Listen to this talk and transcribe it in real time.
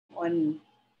on.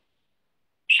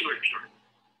 Sure, sure.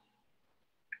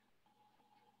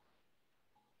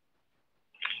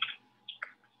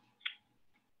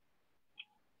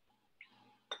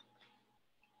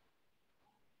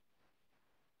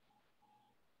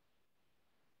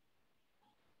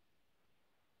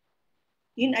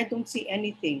 In, I don't see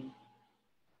anything.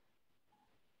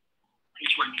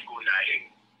 Which one you go live?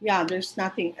 Yeah, there's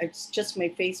nothing. It's just my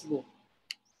Facebook.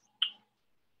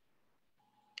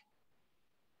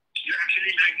 You're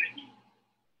actually live na.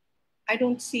 I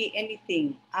don't see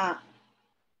anything.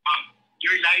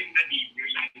 You're live na.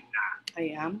 You're live na.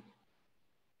 I am?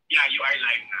 Yeah, you are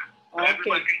live na. So okay.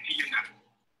 Everyone can see you na.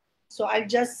 So I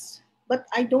just, but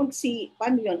I don't see,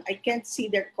 paano yun? I can't see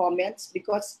their comments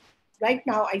because right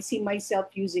now I see myself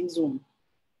using Zoom.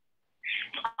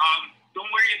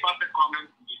 Don't worry about the comments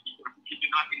because we do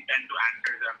not intend to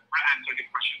answer the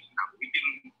questions now. We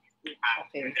can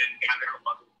ask and then gather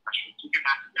about the questions. You can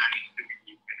ask Danny to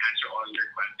review and answer all your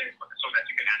questions so that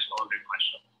you can answer all their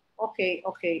questions.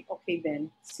 Okay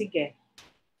then. Sige.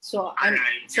 So I'm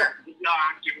so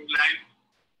live.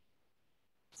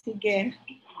 Sige.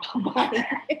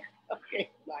 Bye.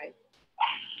 Okay, bye.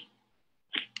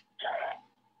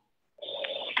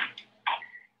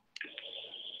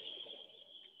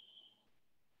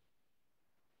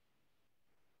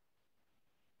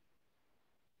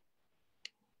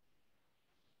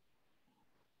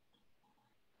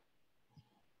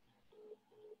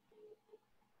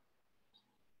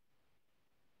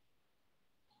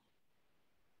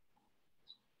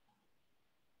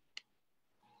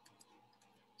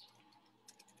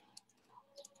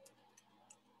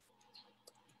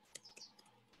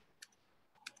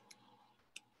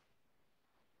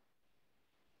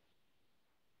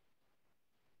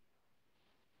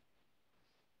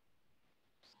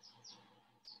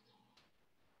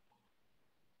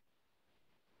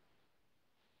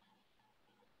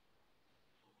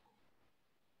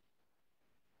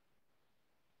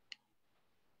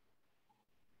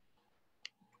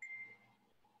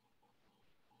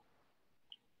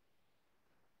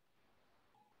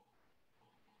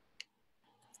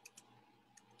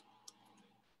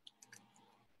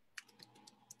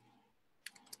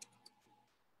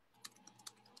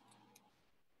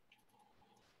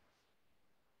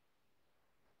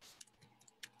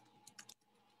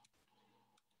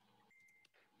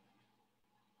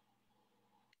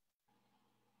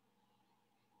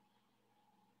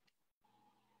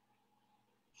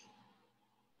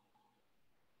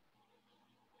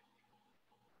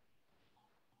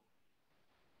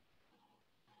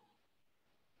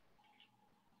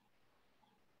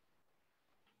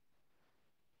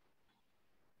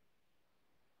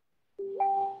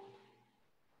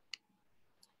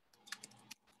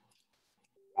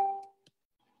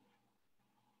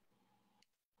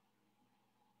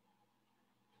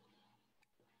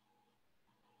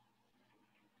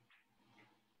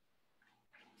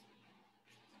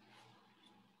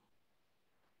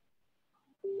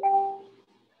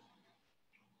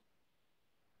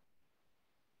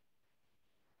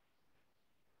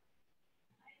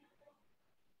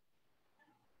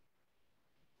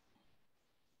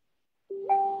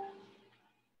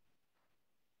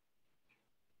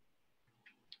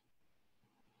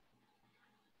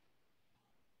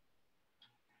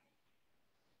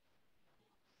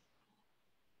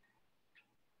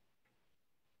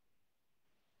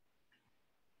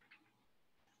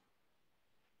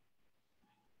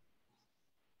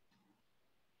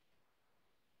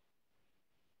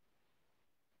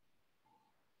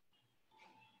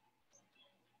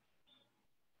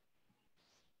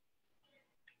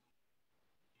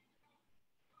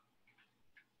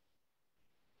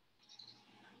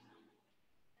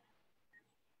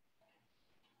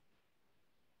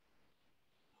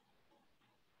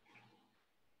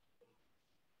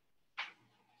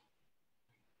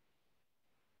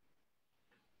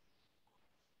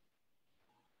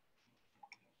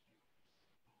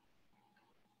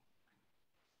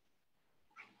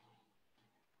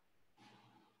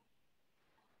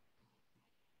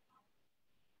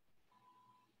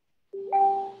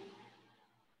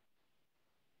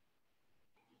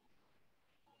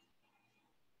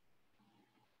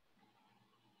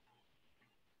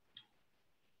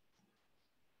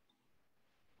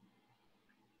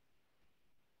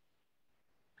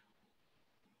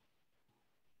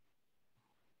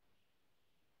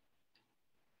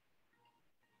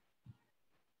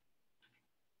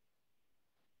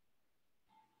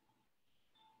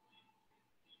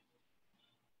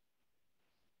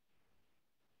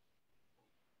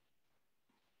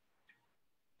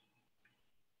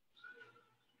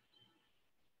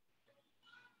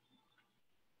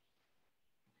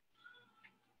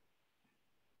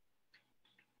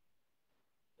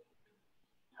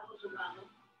 Hindi,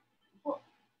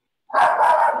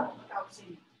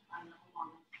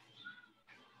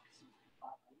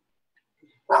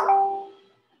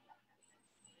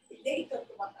 ito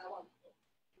tumatawag.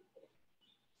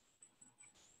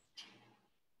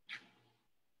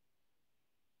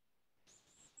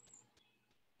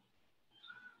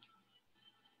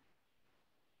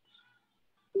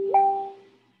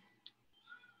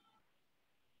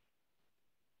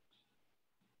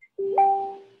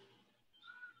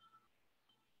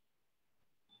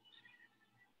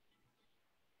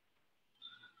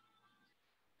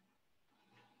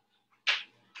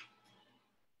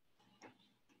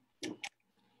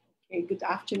 Okay, good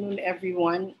afternoon,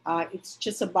 everyone. It's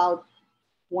just about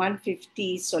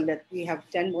 1:50, so that we have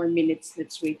 10 more minutes.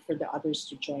 Let's wait for the others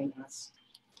to join us.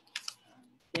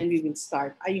 Then we will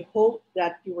start. I hope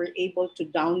that you were able to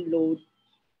download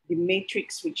the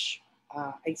matrix which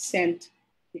I sent,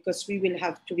 because we will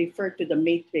have to refer to the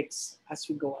matrix as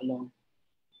we go along.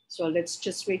 So let's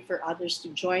just wait for others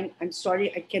to join. I'm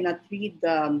sorry, I cannot read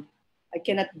I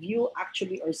cannot view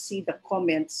actually or see the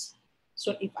comments.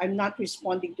 So if I'm not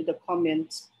responding to the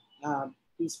comments,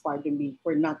 please pardon me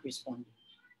for not responding.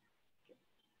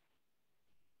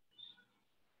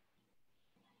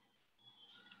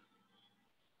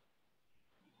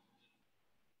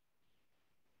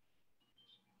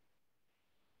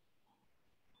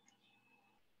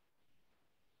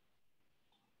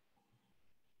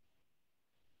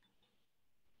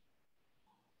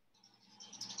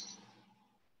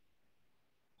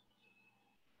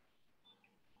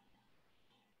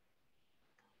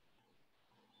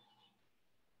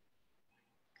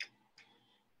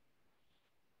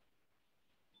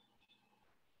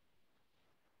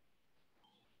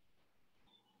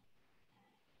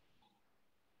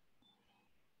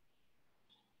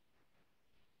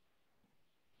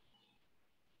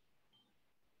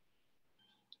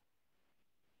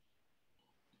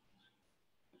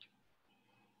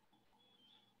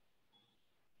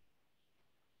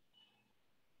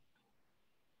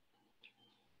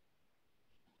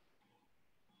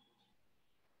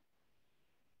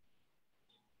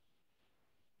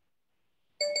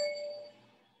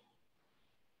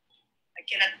 I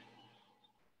cannot.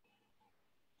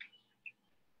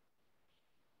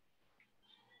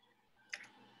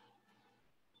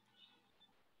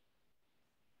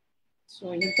 So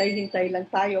hintay-hintay lang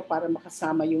tayo para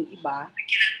makasama yung iba.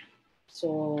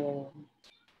 So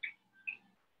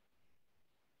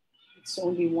it's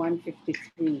only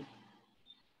 1:53.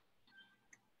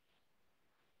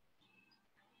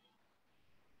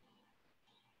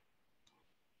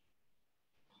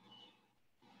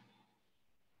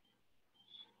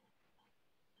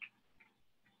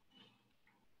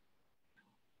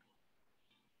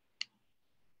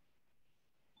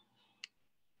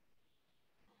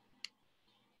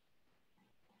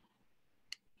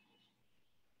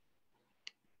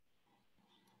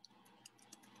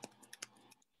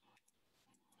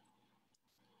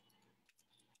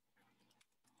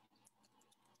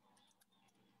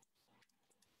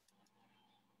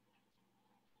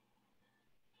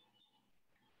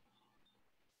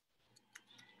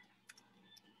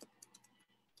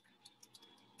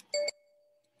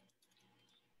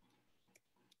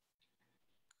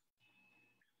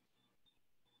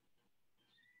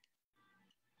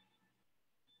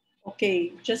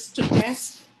 Okay, just to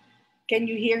test, can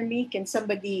you hear me? Can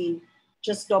somebody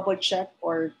just double check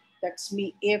or text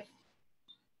me if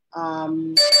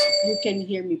you can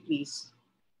hear me, please?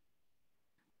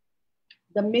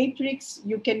 The matrix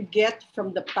you can get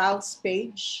from the PALS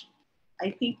page.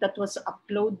 I think that was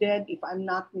uploaded, if I'm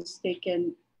not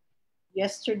mistaken,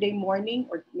 yesterday morning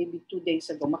or maybe 2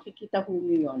 days ago. Makikita ho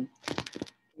niyo yun.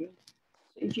 Okay.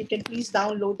 So if you can please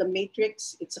download the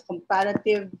matrix, it's a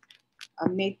comparative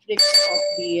matrix of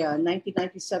the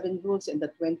 1997 rules and the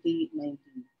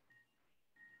 2019.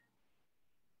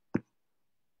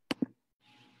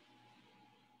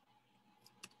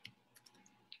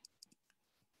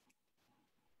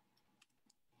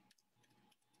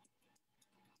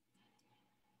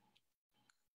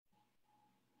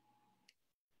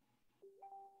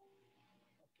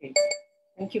 Okay.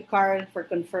 Thank you, Carl, for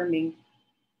confirming.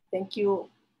 Thank you,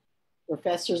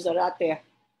 Professor Zarate.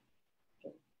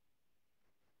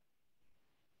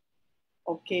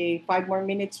 Okay, 5 more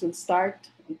minutes, we'll start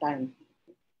on time.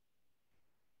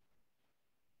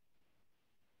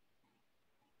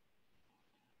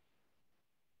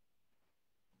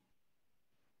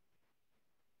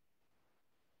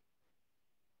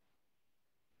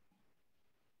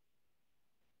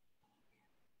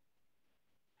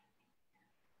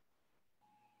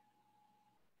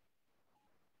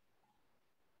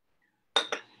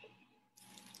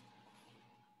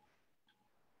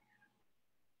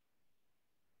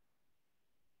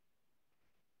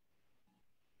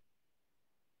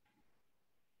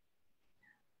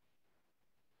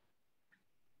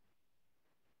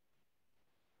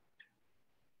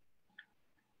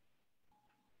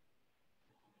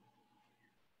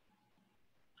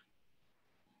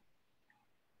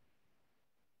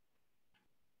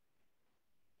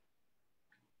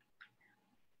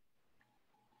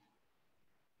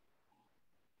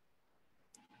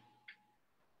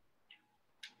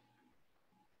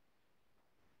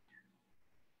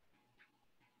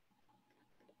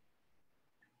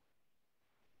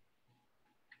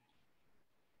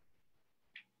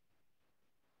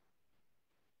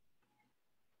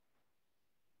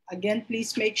 Again,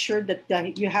 please make sure that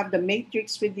you have the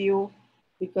matrix with you,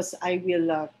 because we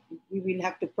will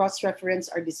have to cross-reference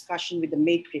our discussion with the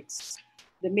matrix.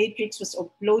 The matrix was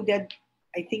uploaded,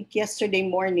 I think, yesterday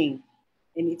morning,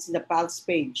 and it's in the PALS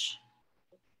page.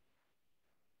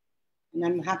 And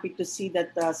I'm happy to see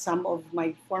that some of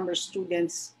my former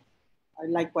students are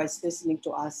likewise listening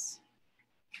to us.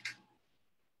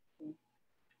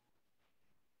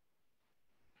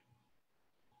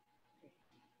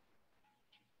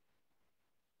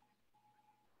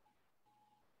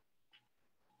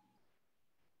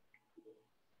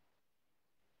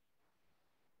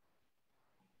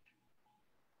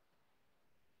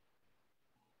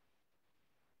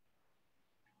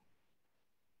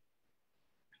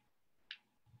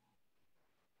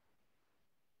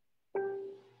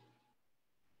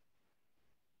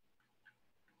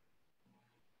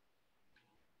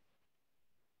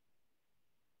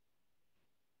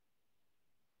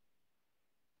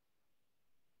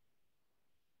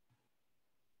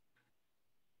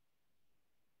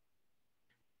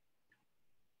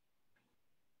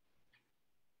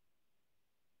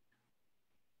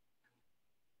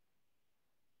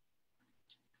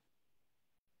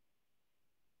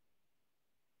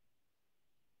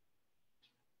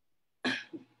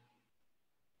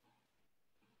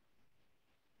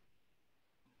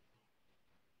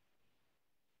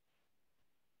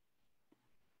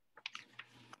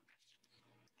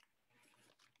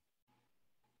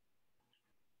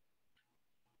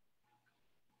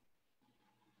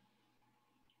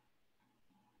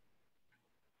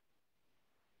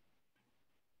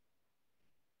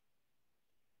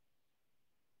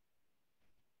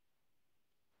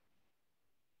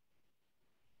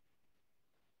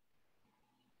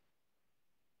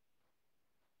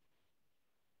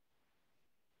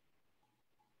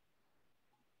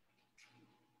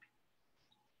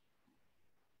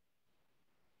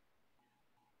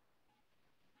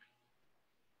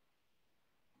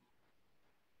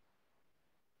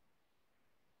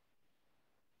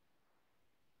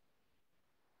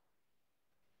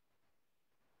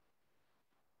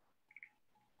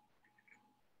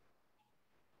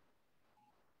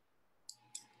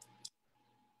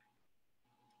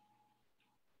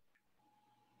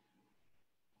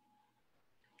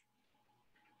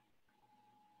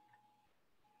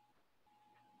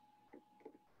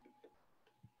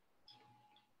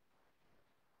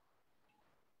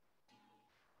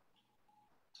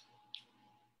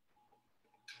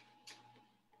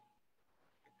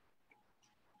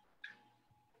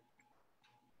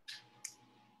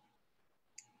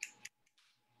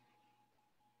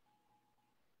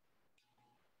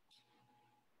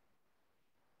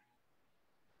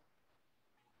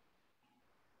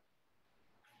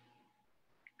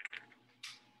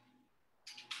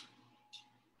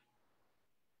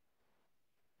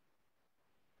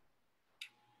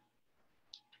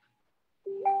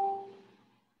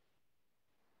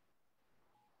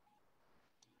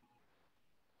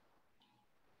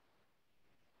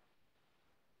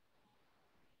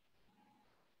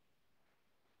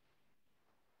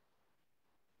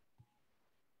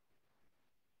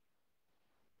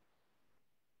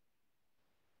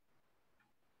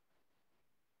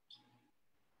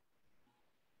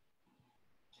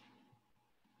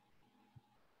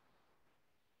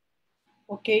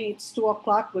 Okay, it's 2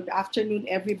 o'clock. Good afternoon,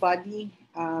 everybody.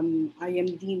 I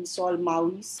am Dean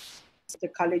Mawis, the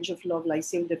College of Law of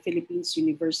Lyceum, the Philippines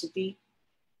University.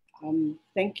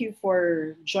 Thank you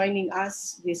for joining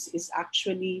us. This is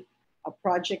actually a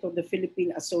project of the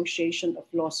Philippine Association of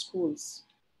Law Schools.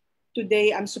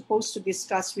 Today, I'm supposed to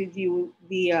discuss with you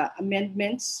the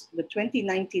amendments, the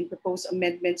 2019 proposed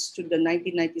amendments to the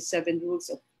 1997 Rules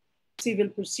of Civil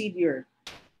Procedure.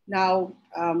 Now,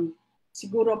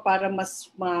 siguro para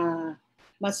mas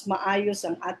maayos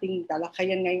ang ating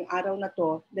talakayan ngayong araw na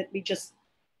to, let me just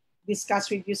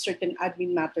discuss with you certain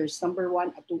admin matters. Number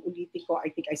one, at ulitin ko, I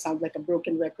think I sound like a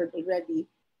broken record already.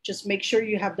 Just make sure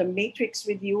you have the matrix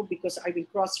with you, because I will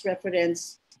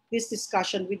cross-reference this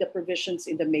discussion with the provisions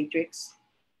in the matrix.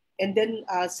 And then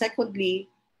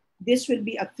secondly, this will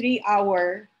be a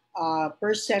 3-hour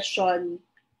per session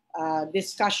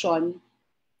discussion.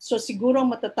 So siguro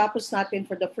matatapos natin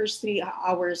for the first 3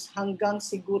 hours hanggang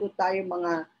siguro tayo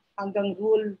hanggang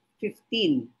Rule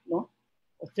 15, no?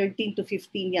 O 13 to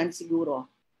 15 yan siguro.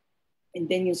 And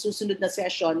then yung susunod na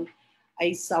session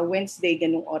ay sa Wednesday,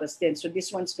 ganung oras din. So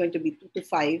this one's going to be 2 to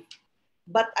 5.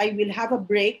 But I will have a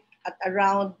break at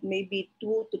around maybe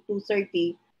 2 to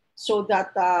 2:30, so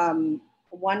that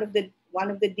one of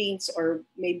the deans, or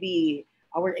maybe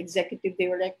our executive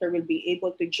director, will be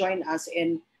able to join us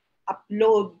and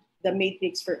upload the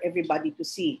matrix for everybody to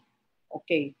see.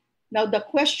 Okay. Now, the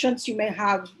questions you may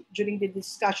have during the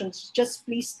discussions, just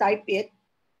please type it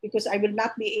because I will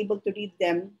not be able to read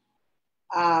them.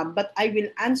 But I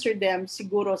will answer them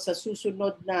siguro sa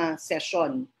susunod na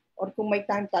session. Or kung may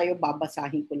time tayo,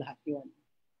 babasahin ko lahat yun.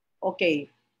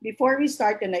 Okay, before we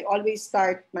start, and I always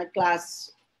start my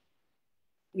class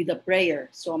with a prayer.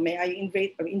 So may I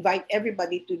invite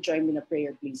everybody to join me in a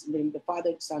prayer, please. In the name of the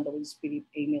Father, the Son, the Holy Spirit,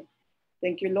 amen.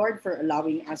 Thank you, Lord, for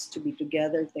allowing us to be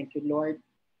together. Thank you, Lord,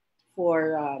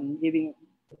 for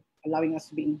allowing us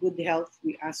to be in good health.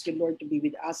 We ask you, Lord, to be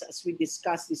with us as we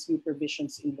discuss these new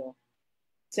provisions in law.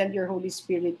 Send your Holy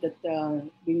Spirit that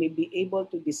we may be able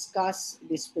to discuss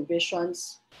these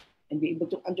provisions and be able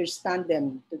to understand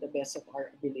them to the best of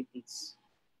our abilities.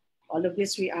 All of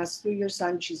this we ask through your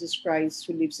Son, Jesus Christ,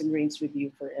 who lives and reigns with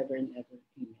you forever and ever.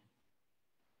 Amen.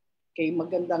 Okay,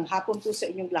 magandang hapon po sa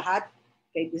inyong lahat.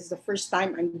 Okay, this is the first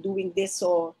time I'm doing this,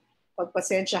 so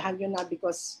pagpasensyahan nyo na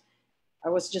because I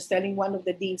was just telling one of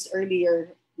the deans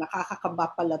earlier,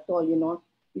 nakakakaba pala to, you know.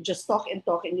 You just talk and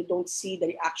you don't see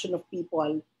the reaction of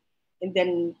people. And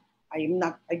then I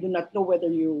do not know whether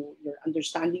you're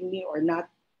understanding me or not.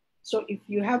 So if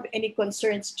you have any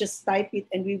concerns, just type it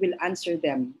and we will answer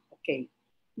them. Okay.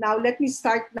 Now let me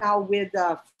start now with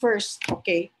first,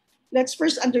 okay. Let's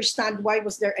first understand why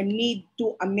was there a need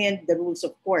to amend the rules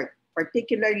of court,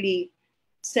 particularly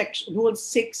Rules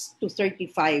 6 to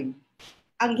 35.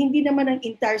 Ang hindi naman ang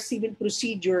entire civil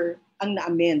procedure ang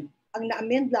na-amend. Ang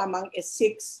na-amend lamang is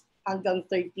 6 hanggang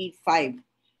 35.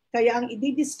 Kaya ang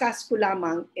i-discuss ko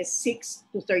lamang is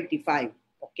 6 to 35.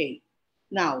 Okay.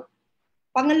 Now,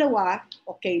 pangalawa,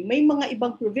 okay, may mga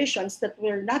ibang provisions that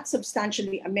were not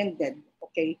substantially amended.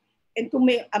 Okay. And kung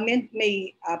may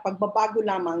pagbabago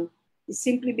lamang is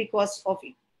simply because of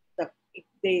it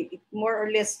more or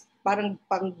less parang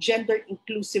pang gender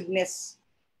inclusiveness.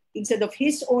 Instead of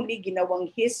his only,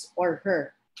 ginawang his or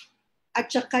her.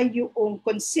 At saka yung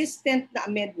consistent na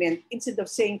amendment, instead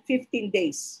of saying 15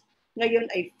 days,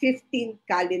 ngayon ay 15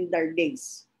 calendar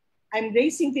days. I'm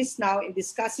raising this now and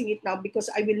discussing it now because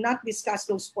I will not discuss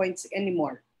those points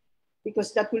anymore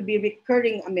because that will be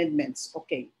recurring amendments.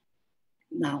 Okay.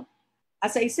 Now,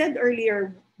 as I said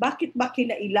earlier, bakit ba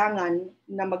kinailangan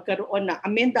na magkaroon na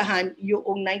amendahan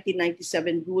yung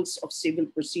 1997 Rules of Civil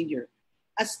Procedure?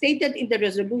 As stated in the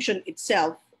resolution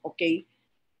itself, okay,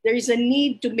 there is a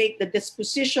need to make the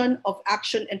disposition of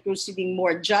action and proceeding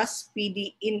more just,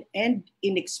 speedy, and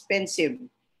inexpensive,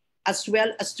 as well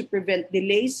as to prevent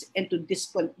delays and to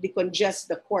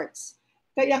decongest the courts.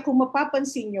 Kaya kung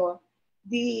mapapansin nyo,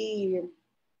 the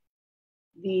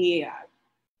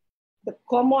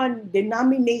common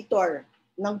denominator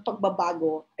ng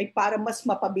pagbabago ay para mas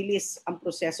mapabilis ang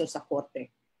proseso sa korte.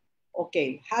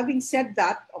 Okay, having said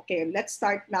that, okay, let's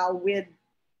start now with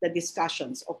the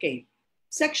discussions. Okay,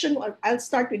 I'll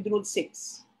start with Rule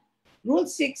 6. Rule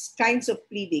 6, kinds of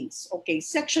pleadings. Okay,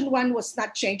 Section 1 was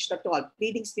not changed at all.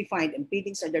 Pleadings defined, and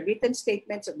pleadings are the written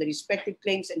statements of the respective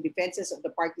claims and defenses of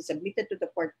the parties submitted to the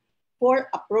court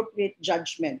for appropriate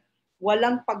judgment.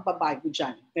 Walang pagbabago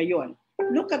dyan. Ngayon,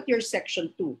 look at your Section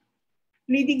 2.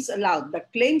 Pleadings allowed. The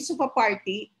claims of a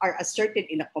party are asserted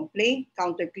in a complaint,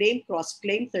 counterclaim,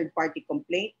 cross-claim, third-party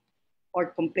complaint,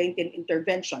 or complaint and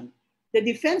intervention. The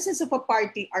defenses of a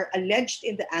party are alleged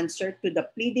in the answer to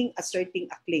the pleading asserting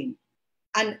a claim.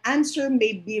 An answer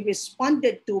may be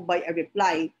responded to by a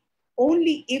reply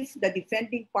only if the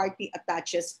defending party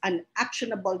attaches an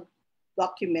actionable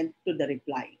document to the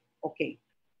reply. Okay.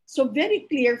 So very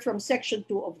clear from Section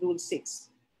 2 of Rule 6.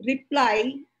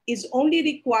 Reply is only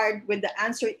required when the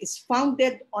answer is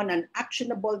founded on an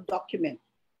actionable document.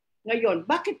 Ngayon,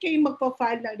 bakit kayo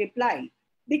magpa-file ng reply?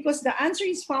 Because the answer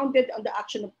is founded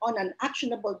on an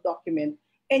actionable document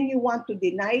and you want to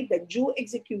deny the due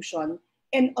execution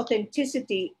and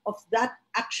authenticity of that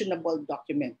actionable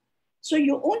document. So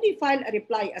you only file a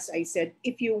reply, as I said,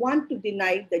 if you want to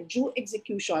deny the due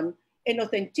execution and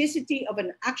authenticity of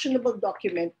an actionable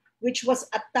document which was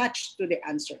attached to the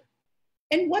answer.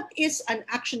 And what is an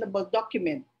actionable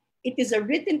document? It is a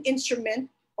written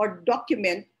instrument or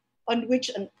document on which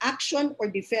an action or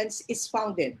defense is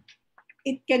founded.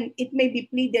 It may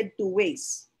be pleaded two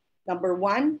ways. Number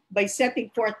one, by setting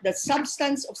forth the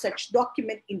substance of such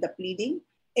document in the pleading,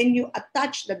 and you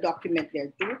attach the document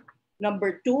thereto.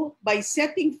 Number two, by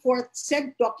setting forth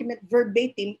said document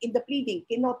verbatim in the pleading,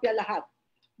 kinopya lahat.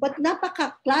 But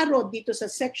napaka-klaro dito sa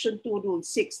Section 2, Rule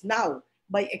 6. Now,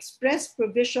 by express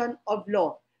provision of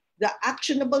law, the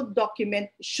actionable document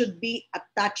should be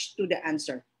attached to the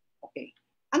answer. Okay.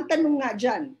 Ang tanong nga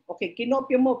dyan, okay,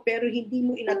 kinopya mo pero hindi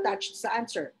mo in-attach sa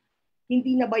answer.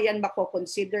 Hindi na ba yan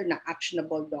mako-consider na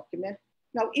actionable document?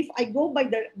 Now, if I go by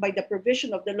the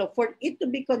provision of the law, for it to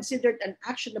be considered an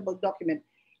actionable document,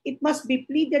 it must be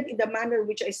pleaded in the manner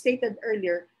which I stated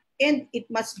earlier, and it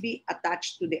must be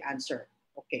attached to the answer.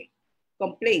 Okay.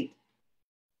 Complaint.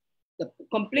 The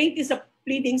complaint is the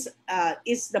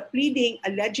pleading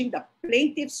alleging the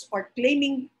plaintiffs or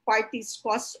claiming parties'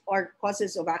 cause or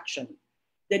causes of action.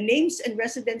 The names and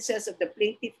residences of the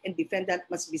plaintiff and defendant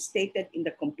must be stated in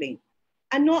the complaint.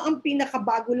 Ano ang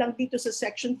pinakabago lang dito sa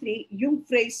Section 3? Yung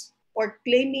phrase or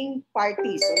claiming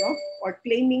parties, or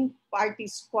claiming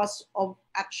parties' cause of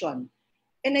action.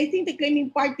 And I think the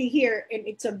claiming party here, and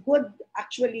it's a good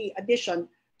actually addition,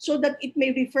 so that it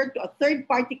may refer to a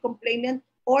third-party complainant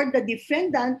or the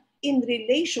defendant in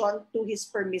relation to his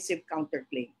permissive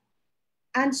counterclaim.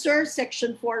 Answer,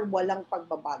 Section 4, walang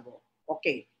pagbabago.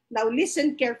 Okay, now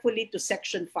listen carefully to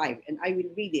Section 5, and I will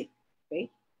read it.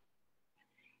 Okay.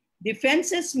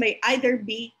 Defenses may either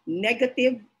be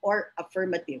negative or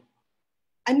affirmative.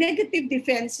 A negative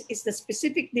defense is the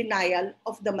specific denial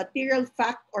of the material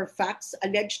fact or facts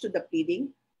alleged to the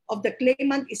pleading of the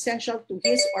claimant essential to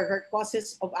his or her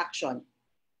causes of action.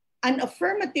 An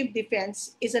affirmative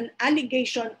defense is an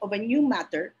allegation of a new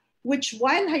matter which,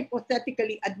 while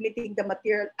hypothetically admitting the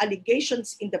material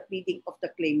allegations in the pleading of the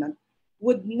claimant,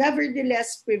 would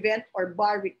nevertheless prevent or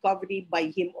bar recovery by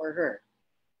him or her.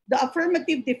 The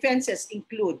affirmative defenses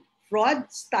include fraud,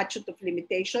 statute of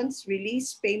limitations,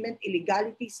 release, payment,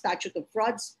 illegality, statute of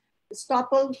frauds,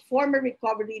 estoppel, former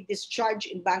recovery, discharge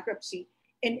in bankruptcy,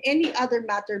 and any other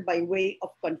matter by way of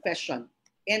confession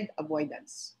and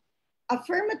avoidance.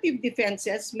 Affirmative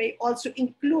defenses may also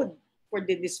include, for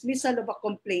the dismissal of a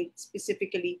complaint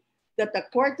specifically, that the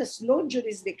court has no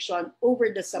jurisdiction over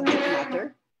the subject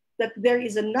matter, that there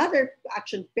is another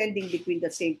action pending between the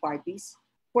same parties,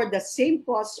 for the same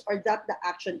cause, or that the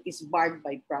action is barred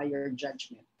by prior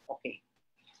judgment. Okay.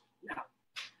 Now,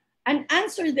 an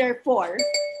answer, therefore,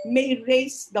 may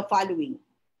raise the following.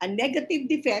 A negative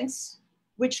defense,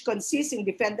 which consists in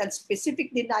defendant's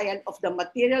specific denial of the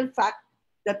material fact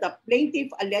that the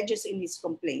plaintiff alleges in his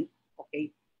complaint.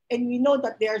 Okay. And we know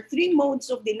that there are three modes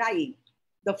of denying.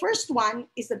 The first one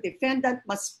is the defendant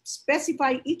must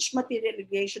specify each material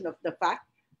allegation of the fact,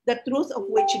 the truth of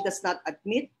which he does not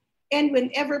admit, and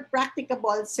whenever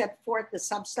practicable, set forth the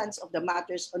substance of the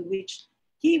matters on which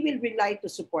he will rely to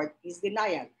support his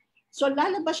denial. So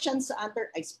lalabas yan sa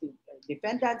under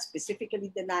defendant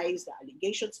specifically denies the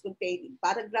allegations contained in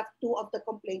paragraph 2 of the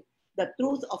complaint, the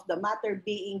truth of the matter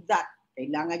being that.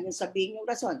 Kailangan yung sabihin yung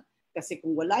rason. Kasi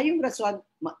kung wala yung rason,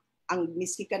 ang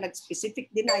miski ka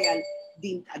nag-specific denial,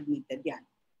 deemed admitted yan.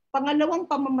 Pangalawang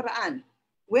pamamaraan,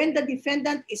 when the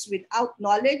defendant is without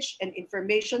knowledge and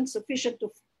information sufficient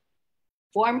to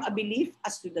form a belief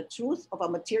as to the truth of a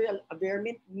material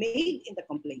averment made in the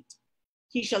complaint,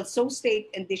 he shall so state,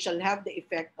 and this shall have the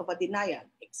effect of a denial.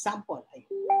 Example, I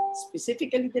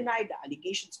specifically deny the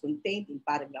allegations contained in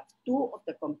paragraph 2 of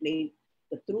the complaint,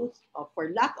 the truth of,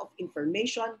 for lack of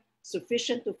information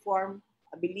sufficient to form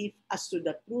a belief as to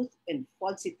the truth and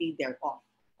falsity thereof.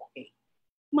 Okay.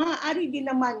 Maaari din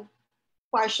naman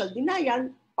partial denial,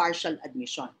 partial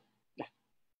admission.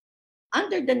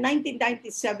 Under the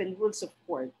 1997 Rules of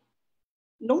Court,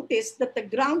 notice that the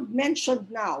ground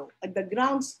mentioned now, the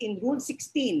grounds in Rule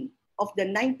 16 of the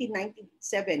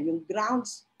 1997, yung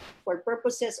grounds for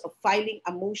purposes of filing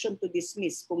a motion to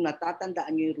dismiss, kung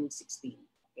natatandaan nyo yung Rule 16.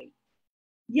 Okay.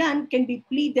 Yan can be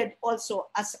pleaded also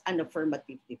as an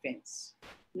affirmative defense.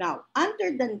 Now,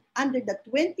 under the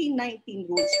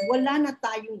 2019 rules, wala na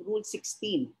tayong Rule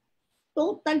 16.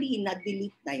 Totally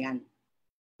na-delete na yan.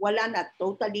 Wala na,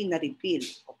 totally na-repeal.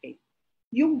 Okay.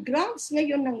 Yung grounds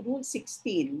ngayon ng Rule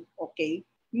 16, okay,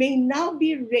 may now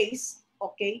be raised,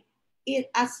 okay,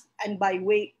 as and by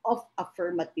way of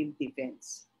affirmative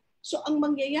defense. So ang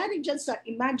mangyayari dyan sa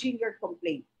imagine your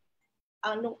complaint,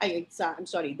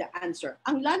 the answer.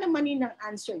 Ang lalamanin ng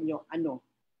answer nyo, ano?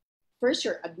 First,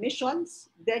 your admissions,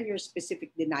 then your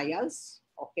specific denials,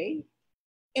 okay?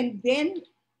 And then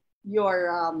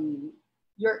your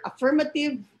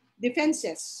affirmative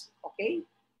defenses, okay?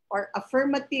 Or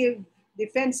affirmative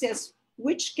defenses,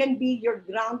 which can be your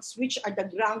grounds, which are the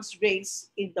grounds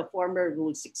raised in the former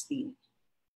Rule 16.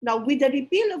 Now, with the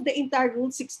repeal of the entire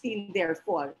Rule 16,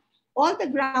 therefore, all the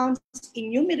grounds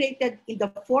enumerated in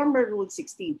the former Rule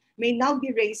 16 may now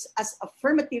be raised as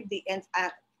affirmative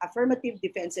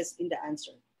defenses in the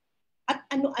answer. At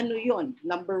ano-ano yon?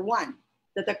 Number one,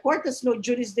 that the court has no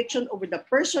jurisdiction over the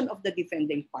person of the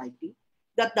defending party,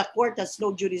 that the court has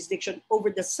no jurisdiction over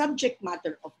the subject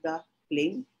matter of the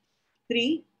claim.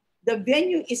 3, the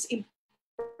venue is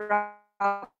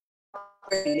improperly.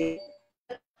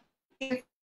 If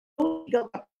legal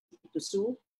capacity to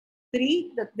sue.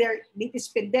 3, that there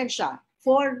litis pendentia.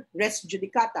 4, res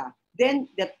judicata. Then,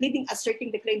 that pleading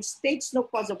asserting the claim states no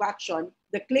cause of action,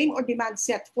 the claim or demand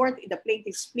set forth in the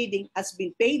plaintiff's pleading has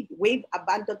been paid, waived,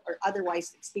 abandoned, or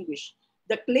otherwise extinguished.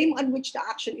 The claim on which the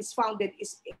action is founded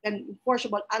is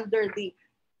enforceable under the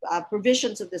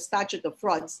provisions of the statute of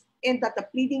frauds, and that the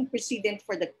pleading precedent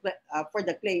for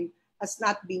the claim has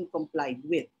not been complied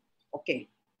with. Okay.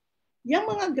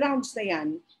 Yung mga grounds na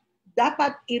yan,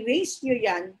 dapat i-raise nyo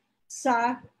yan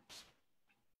sa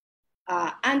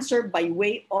answer by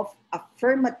way of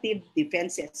affirmative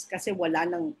defenses kasi wala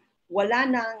nang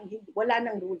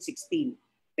Rule 16.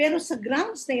 Pero sa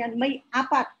grounds na yan, may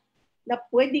 4 na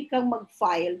pwede kang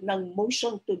mag-file ng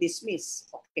motion to dismiss.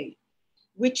 Okay.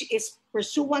 Which is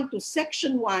pursuant to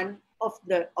Section 1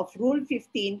 of Rule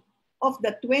 15 of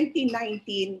the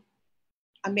 2019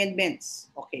 amendments.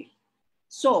 Okay.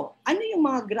 So, ano yung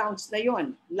mga grounds na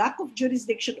yon? Lack of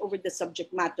jurisdiction over the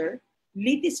subject matter,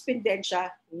 litis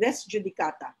pendentia, res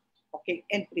judicata, okay,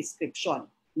 and prescription.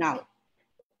 Now,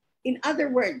 in other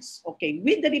words, okay,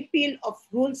 with the repeal of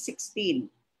Rule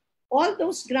 16, all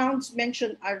those grounds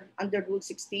mentioned are under Rule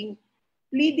 16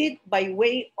 pleaded by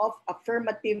way of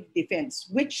affirmative defense,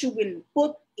 which you will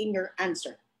put in your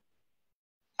answer.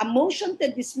 A motion to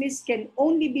dismiss can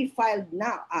only be filed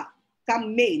now,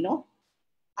 come May, no?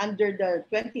 Under the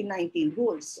 2019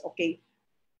 rules, okay?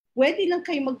 Pwede lang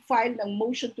kayo mag-file ng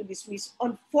motion to dismiss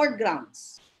on 4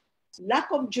 grounds. Lack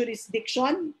of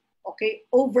jurisdiction, okay,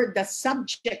 over the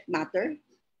subject matter,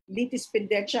 litis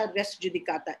pendentia, res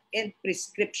judicata, and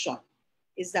prescription.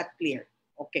 Is that clear?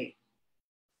 Okay.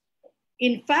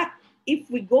 In fact, if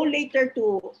we go later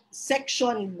to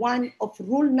Section 1 of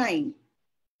Rule 9,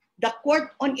 the court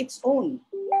on its own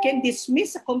can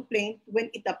dismiss a complaint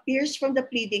when it appears from the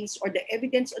pleadings or the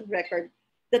evidence on record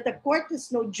that the court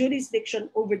has no jurisdiction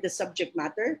over the subject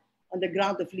matter on the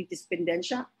ground of litis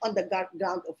pendentia, on the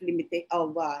ground of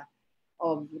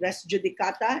res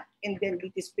judicata, and then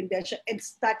litis pendentia and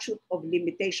statute of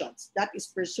limitations. That is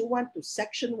pursuant to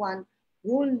Section 1,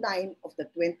 Rule 9 of the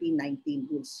 2019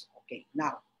 rules. Okay,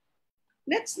 now,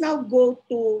 let's now go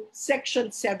to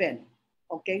Section 7.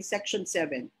 Okay, Section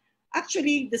 7.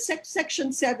 Actually, the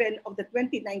Section 7 of the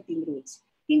 2019 rules,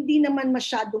 hindi naman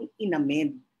masyadong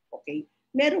inamend. Okay?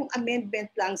 Merong amendment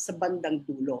lang sa bandang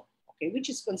dulo. Okay? Which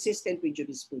is consistent with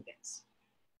jurisprudence.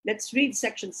 Let's read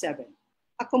Section 7.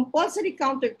 A compulsory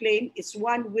counterclaim is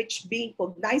one which, being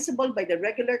cognizable by the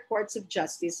regular courts of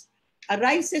justice,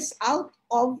 arises out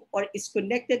of or is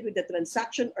connected with the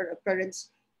transaction or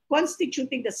occurrence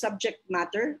constituting the subject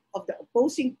matter of the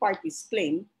opposing party's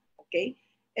claim, okay,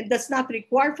 and does not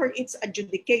require for its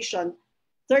adjudication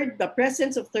the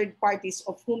presence of third parties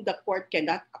of whom the court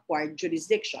cannot acquire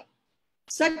jurisdiction.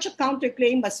 Such a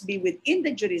counterclaim must be within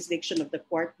the jurisdiction of the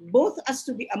court, both as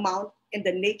to the amount and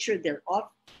the nature thereof,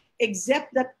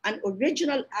 except that an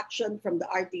original action from the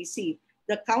RTC,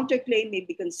 the counterclaim may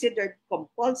be considered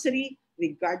compulsory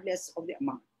regardless of the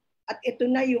amount. At ito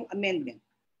na yung amendment.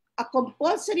 A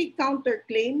compulsory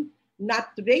counterclaim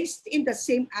not raised in the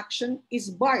same action is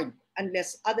barred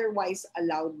unless otherwise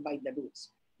allowed by the rules,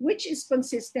 which is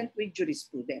consistent with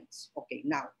jurisprudence. Okay,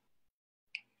 now,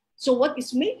 so what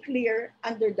is made clear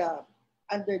under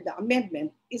the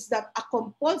amendment is that a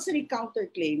compulsory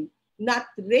counterclaim not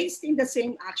raised in the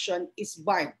same action is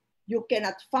barred. You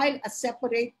cannot file a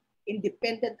separate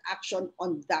independent action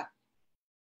on that.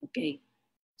 Okay,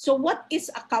 so what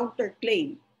is a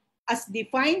counterclaim? As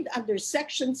defined under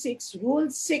Section 6, Rule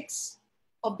 6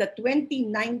 of the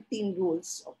 2019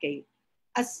 rules, okay,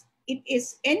 as it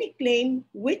is any claim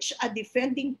which a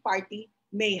defending party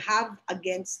may have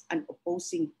against an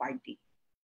opposing party.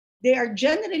 They are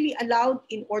generally allowed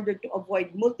in order to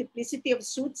avoid multiplicity of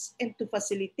suits and to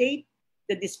facilitate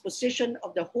the disposition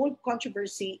of the whole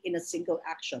controversy in a single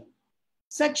action,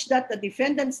 such that the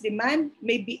defendant's demand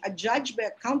may be adjudged by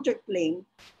a counterclaim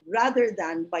rather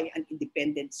than by an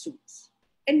independent suit.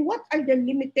 And what are the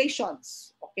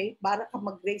limitations, okay, para ka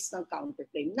mag-raise ng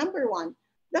counterclaim? Number 1,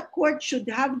 the court should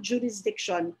have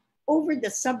jurisdiction over the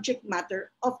subject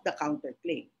matter of the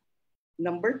counterclaim.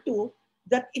 Number 2,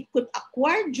 that it could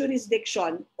acquire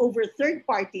jurisdiction over third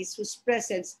parties whose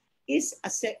presence is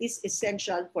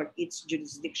essential for its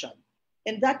jurisdiction.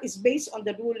 And that is based on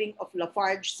the ruling of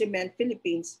Lafarge Cement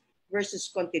Philippines versus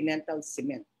Continental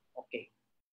Cement. Okay.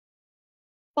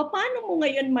 Paano mo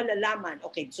ngayon malalaman?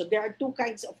 Okay, so there are 2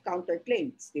 kinds of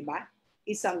counterclaims, di ba?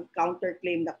 Isang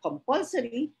counterclaim na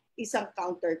compulsory, isang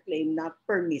counterclaim na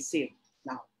permissive.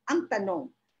 Now, ang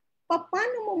tanong,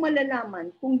 paano mo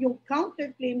malalaman kung yung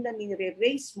counterclaim na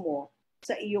nire-raise mo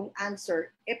sa iyong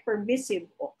answer permissive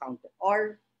o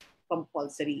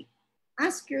compulsory?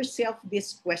 Ask yourself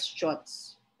these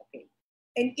questions. Okay.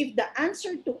 And if the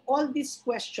answer to all these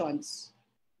questions,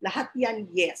 lahat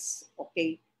yan yes,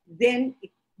 okay, then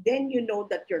you know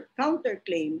that your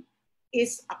counterclaim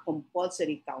is a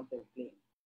compulsory counterclaim.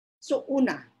 So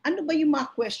una, ano ba yung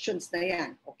mga questions na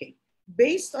yan? Okay.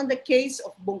 Based on the case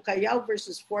of Bungkayaw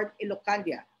versus Fort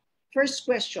Ilocania, first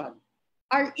question,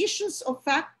 are issues of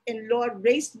fact and law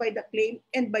raised by the claim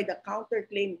and by the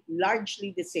counterclaim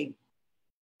largely the same?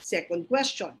 Second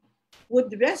question,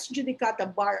 would res judicata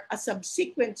bar a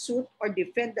subsequent suit or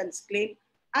defendant's claim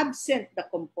absent the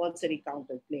compulsory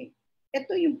counterclaim?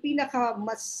 Ito yung pinaka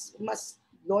mas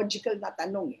logical na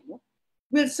tanong. No?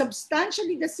 Will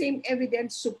substantially the same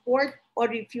evidence support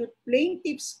or refute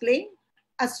plaintiff's claim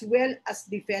as well as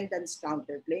defendant's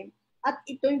counterclaim? At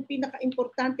ito yung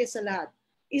pinaka-importante sa lahat.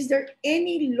 Is there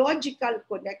any logical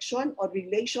connection or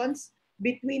relations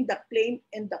between the claim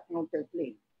and the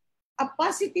counterclaim? A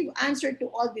positive answer to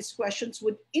all these questions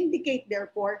would indicate,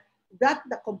 therefore, that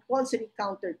the compulsory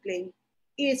counterclaim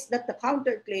is that the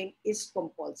counterclaim is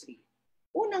compulsory.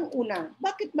 Unang-una,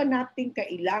 bakit ba natin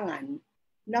kailangan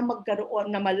na magkaroon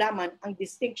na malaman ang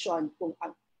distinction kung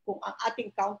ang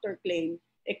ating counterclaim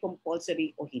ay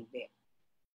compulsory o hindi?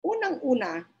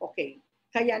 Unang-una, okay,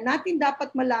 kaya natin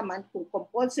dapat malaman kung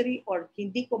compulsory or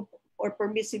hindi or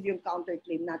permissive yung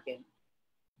counterclaim natin.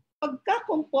 Pagka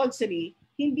compulsory,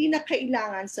 hindi na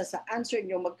kailangan sa answer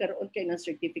nyo magkaroon kayo ng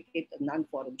certificate of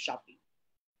non-forum shopping.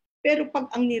 Pero pag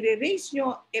ang nire-raise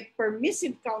nyo a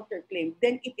permissive counterclaim,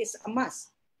 then it is a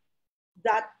must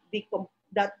that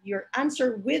your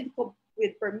answer with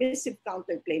permissive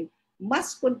counterclaim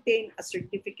must contain a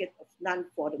certificate of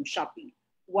non-forum shopping.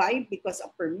 Why? Because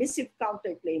a permissive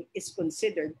counterclaim is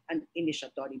considered an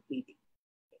initiatory pleading.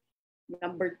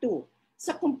 Number two,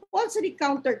 sa compulsory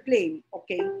counterclaim,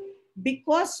 okay,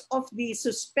 because of the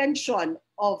suspension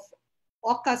of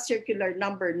OCA Circular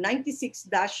Number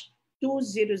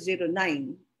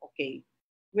 96-2009, okay,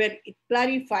 where it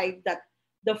clarified that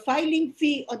the filing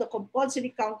fee on the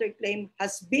compulsory counterclaim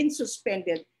has been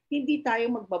suspended, hindi tayo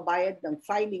magbabayad ng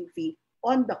filing fee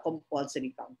on the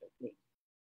compulsory counterclaim.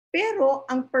 Pero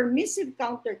ang permissive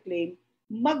counterclaim,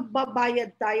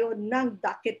 magbabayad tayo ng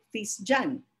docket fees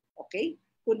dyan. Okay?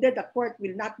 Kundi the court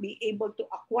will not be able to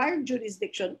acquire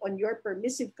jurisdiction on your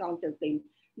permissive counterclaim,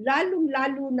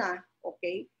 lalong-lalo na,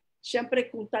 okay, syempre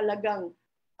kung talagang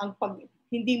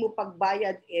hindi mo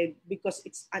pagbayad because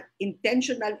it's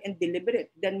intentional and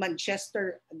deliberate, then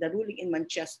the ruling in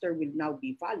Manchester will now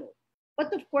be followed.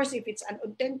 But of course, if it's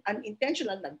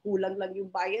unintentional, nagkulang lang yung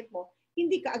bayad mo,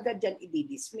 hindi ka agad dyan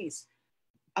i-dismiss.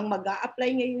 Ang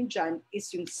mag-a-apply ngayon dyan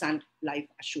is yung Sun Life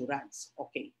Assurance.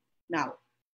 Okay. Now,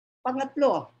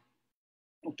 pangatlo,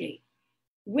 okay,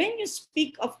 when you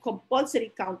speak of compulsory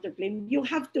counterclaim, you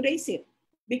have to raise it.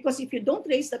 Because if you don't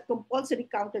raise that compulsory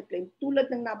counterclaim,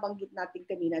 tulad ng nabanggit natin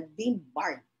kanina, deemed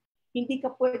barred. Hindi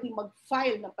ka pwede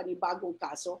mag-file ng panibagong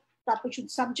kaso, tapos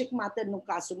yung subject matter ng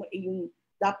kaso mo ay yung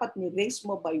dapat ni-raise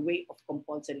mo by way of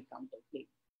compulsory counterclaim.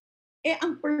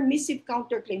 Ang permissive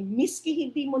counterclaim, miski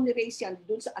hindi mo ni-raise yan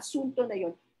dun sa asunto na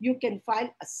yon, you can file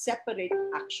a separate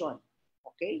action.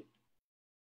 Okay?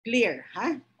 Clear,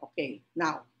 ha? Okay,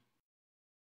 now,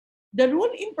 the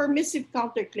rule in permissive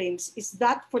counterclaims is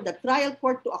that for the trial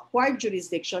court to acquire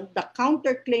jurisdiction, the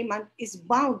counterclaimant is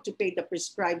bound to pay the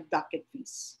prescribed docket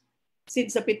fees.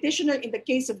 Since the petitioner in the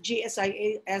case of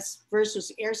GSIAS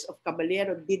versus heirs of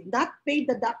Caballero did not pay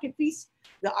the docket fees,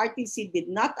 the RTC did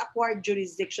not acquire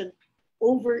jurisdiction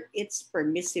over its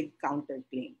permissive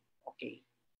counterclaim. Okay.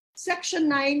 Section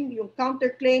 9, yung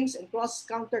counterclaims and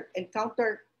cross-claims,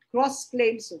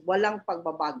 walang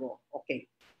pagbabago. Okay.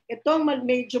 Ito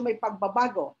medyo may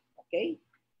pagbabago. Okay.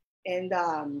 And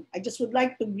I just would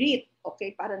like to read,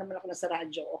 okay, para naman ako nasa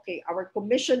radyo. Okay, our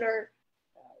Commissioner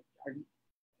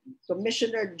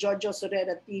Jojo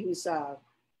Soledad, who's a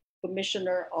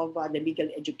Commissioner of the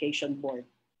Legal Education Board.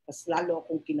 Mas lalo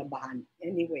akong kinabahan.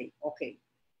 Anyway, okay.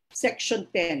 Section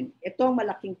 10. Ito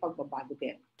malaking pagbabago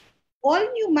din. All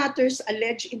new matters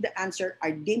alleged in the answer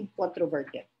are deemed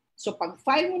controverted. So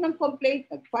pag-file mo ng complaint,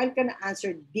 pag-file ka na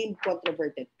answer, deemed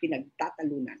controverted,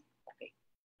 pinagtatalunan. Okay.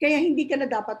 Kaya hindi ka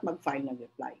na dapat mag-file ng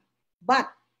reply.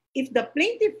 But if the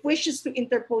plaintiff wishes to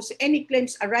interpose any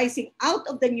claims arising out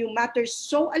of the new matters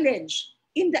so alleged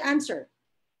in the answer,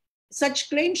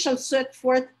 such claims shall set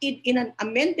forth in an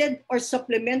amended or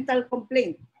supplemental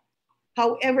complaint.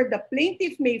 However, the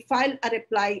plaintiff may file a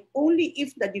reply only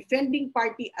if the defending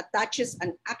party attaches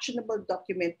an actionable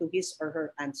document to his or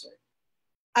her answer.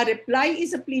 A reply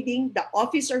is a pleading, the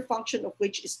office or function of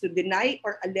which is to deny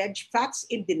or allege facts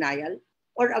in denial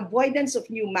or avoidance of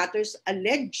new matters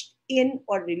alleged in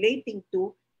or relating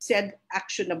to said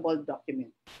actionable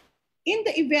document. In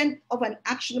the event of an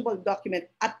actionable document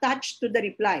attached to the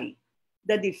reply,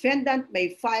 the defendant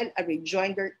may file a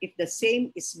rejoinder if the same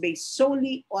is based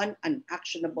solely on an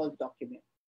actionable document.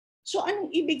 So anong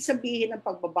ibig sabihin ng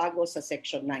pagbabago sa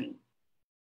Section 9?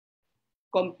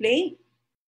 Complaint,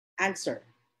 answer.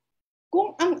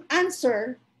 Kung ang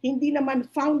answer hindi naman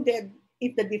founded,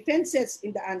 if the defenses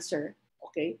in the answer,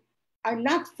 okay, are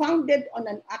not founded on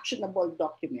an actionable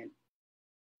document,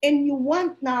 and you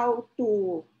want now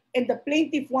to, and the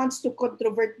plaintiff wants to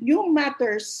controvert new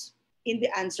matters in the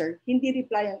answer, hindi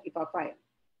reply ang ipa-file.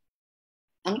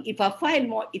 Ang ipa-file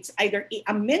mo, it's either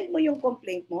i-amend mo yung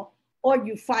complaint mo or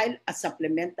you file a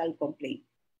supplemental complaint.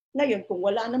 Ngayon, kung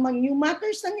wala namang new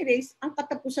matters na ni-raise, ang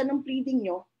katapusan ng pleading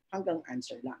nyo hanggang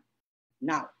answer lang.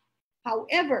 Now,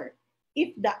 however,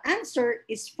 if the answer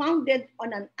is founded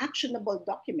on an actionable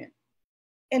document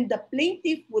and the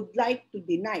plaintiff would like to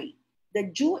deny the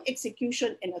due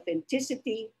execution and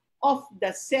authenticity of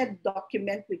the said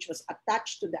document which was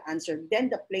attached to the answer, then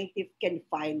the plaintiff can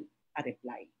file a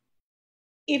reply.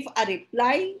 If a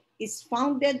reply is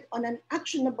founded on an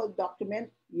actionable document,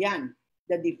 yan,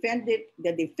 the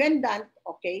defendant,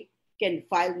 okay, can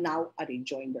file now a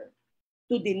rejoinder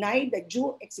to deny the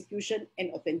due execution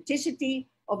and authenticity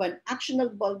of an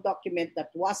actionable document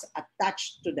that was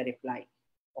attached to the reply.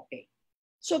 Okay.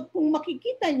 So kung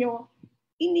makikita nyo,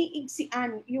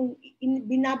 iniigsian, yung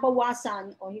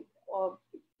binabawasan o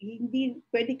hindi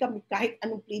pwede kami kahit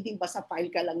anong pleading basta file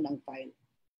ka lang ng file.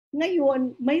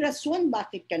 Ngayon, may rason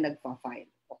bakit ka nagpa-file.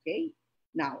 Okay?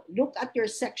 Now, look at your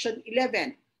Section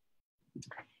 11.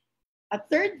 A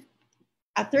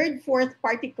third fourth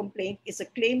party complaint is a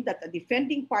claim that a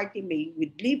defending party may,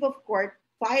 with leave of court,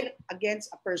 file against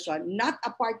a person not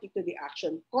a party to the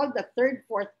action called the third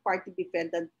fourth party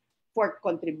defendant for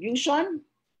contribution,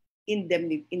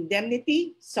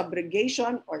 indemnity,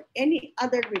 subrogation, or any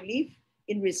other relief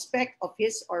in respect of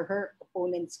his or her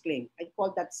opponent's claim. I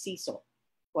call that CISO.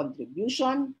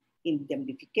 Contribution,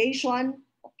 indemnification,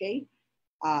 okay,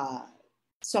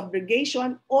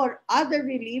 subrogation, or other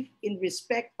relief in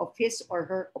respect of his or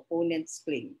her opponent's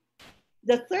claim.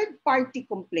 The third-party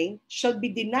complaint shall be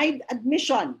denied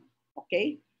admission,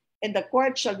 okay, and the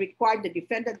court shall require the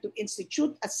defendant to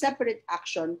institute a separate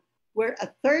action where a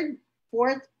third,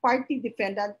 fourth-party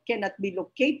defendant cannot be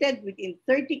located within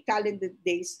 30 calendar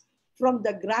days from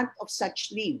the grant of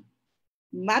such leave.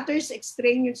 Matters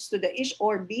extraneous to the issue,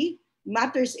 or B,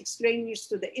 matters extraneous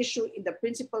to the issue in the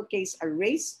principal case are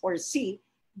raised, or C,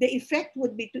 the effect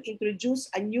would be to introduce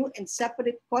a new and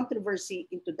separate controversy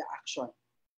into the action.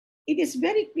 It is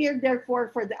very clear,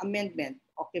 therefore, for the amendment,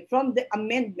 okay, from the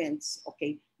amendments,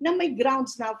 okay, na may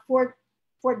grounds na for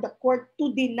the court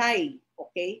to deny,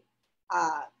 okay,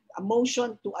 a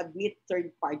motion to admit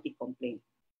third-party complaint.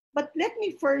 But let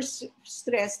me first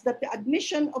stress that the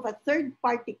admission of a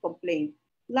third-party complaint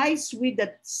lies with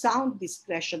the sound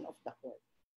discretion of the court.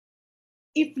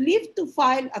 If leave to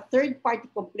file a third-party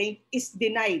complaint is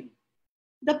denied,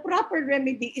 the proper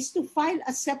remedy is to file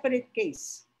a separate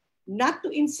case, not to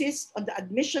insist on the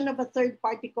admission of a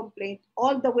third-party complaint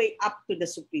all the way up to the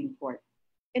Supreme Court.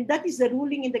 And that is the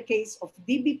ruling in the case of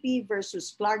DBP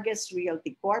versus Clarges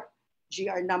Realty Corp,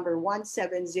 GR number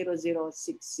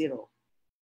 170060.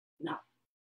 Now,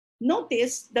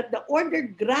 notice that the order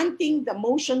granting the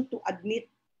motion to admit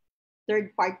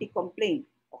third-party complaint,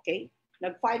 okay?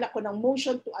 Nag-file ako ng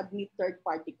motion to admit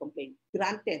third-party complaint.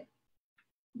 Granted.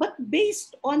 But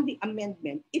based on the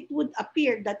amendment, it would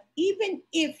appear that even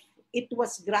if it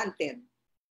was granted,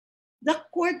 the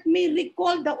court may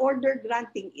recall the order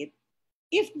granting it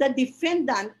if the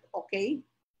defendant, okay,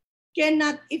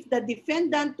 cannot, if the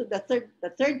defendant to the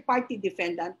third-party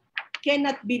defendant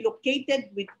cannot be located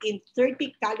within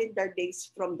 30 calendar days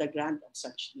from the grant of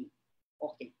such leave.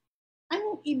 Okay.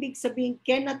 Anong ibig sabihin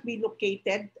cannot be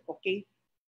located, okay,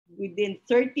 within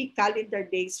 30 calendar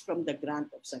days from the grant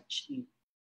of such leave?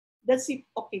 That's it.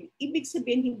 Okay. Ibig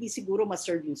sabihin hindi siguro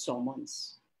ma-serve yung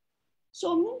summons.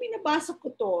 So, nung binabasa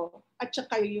ko to, at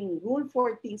saka yung Rule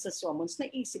 14 sa summons,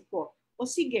 naisip ko, o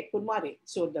sige, kunwari,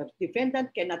 so the defendant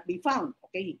cannot be found.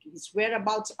 Okay, his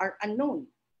whereabouts are unknown.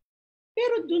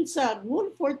 Pero dun sa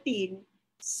Rule 14,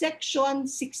 Section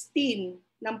 16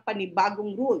 ng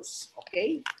panibagong rules,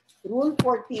 okay? Rule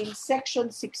 14, Section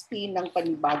 16 ng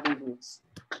panibagong rules.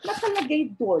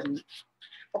 Nakalagay doon,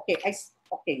 okay,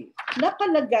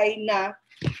 nakalagay na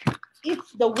if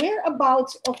the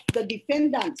whereabouts of the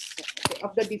defendant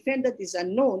is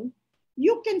unknown,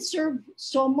 you can serve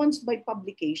summons by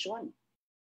publication,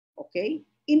 okay,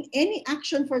 in any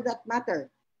action for that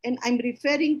matter. And I'm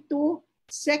referring to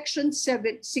Section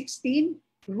 16,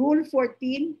 Rule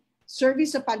 14,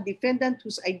 service upon defendant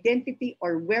whose identity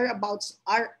or whereabouts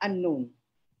are unknown.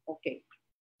 Okay.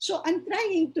 So I'm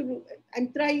trying to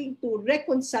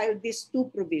reconcile these two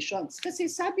provisions. Kasi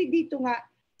sabi dito nga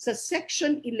sa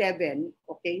Section 11,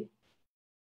 okay,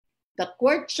 the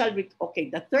court shall,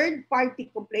 the third party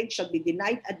complaint shall be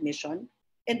denied admission,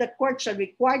 and the court shall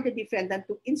require the defendant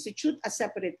to institute a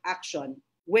separate action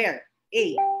where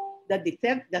A,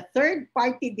 the third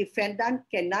party defendant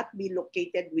cannot be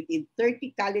located within 30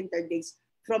 calendar days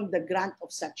from the grant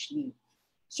of such leave.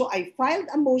 So I filed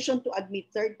a motion to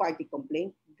admit third party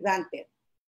complaint, granted.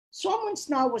 Summons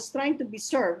now was trying to be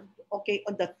served, okay,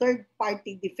 on the third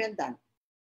party defendant.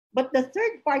 But the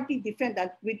third party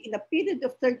defendant within a period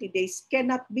of 30 days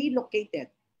cannot be located.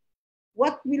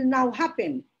 What will now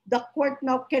happen? The court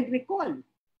now can recall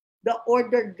the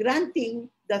order granting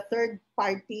the third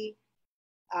party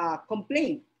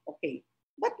complaint. Okay.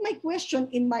 But my question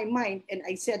in my mind, and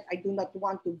I said I do not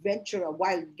want to venture a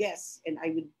wild guess, and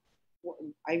I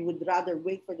would rather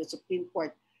wait for the Supreme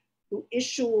Court to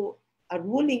issue a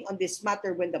ruling on this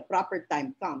matter when the proper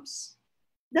time comes.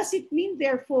 Does it mean,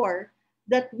 therefore,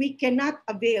 that we cannot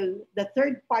avail, the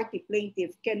third party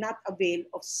plaintiff cannot avail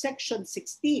of Section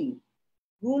 16,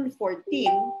 Rule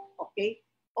 14, okay,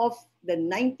 of the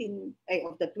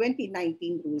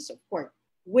 2019 Rules of Court,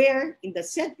 where in the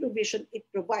said provision it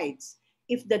provides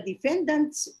if the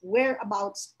defendant's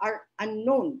whereabouts are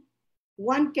unknown,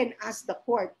 one can ask the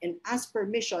court and ask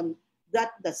permission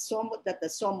that the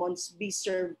summons be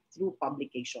served through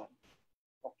publication.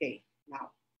 Okay,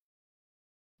 now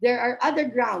there are other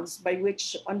grounds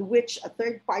on which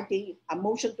a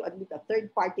motion to admit a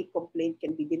third party complaint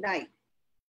can be denied.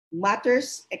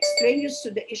 Matters extraneous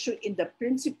to the issue in the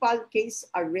principal case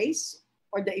are raised,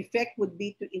 or the effect would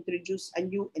be to introduce a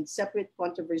new and separate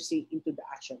controversy into the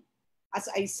action. As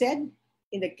I said,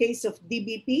 in the case of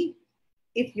DBP,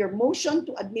 if your motion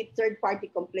to admit third party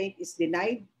complaint is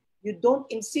denied, you don't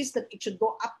insist that it should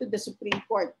go up to the Supreme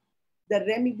Court. The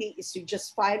remedy is to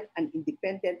just file an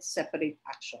independent separate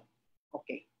action.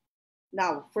 Okay.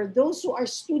 Now, for those who are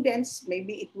students,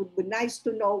 maybe it would be nice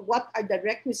to know what are the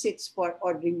requisites for,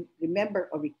 or remember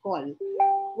or recall,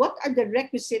 what are the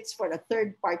requisites for a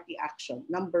third party action?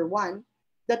 Number one,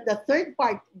 that the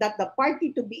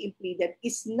party to be impleaded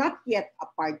is not yet a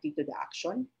party to the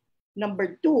action.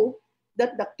 Number two,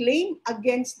 that the claim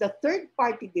against the third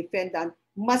party defendant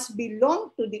must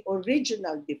belong to the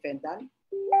original defendant.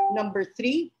 Number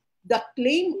three, the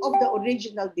claim of the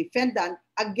original defendant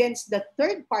against the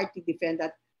third party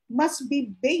defendant must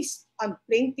be based on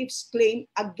plaintiff's claim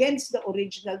against the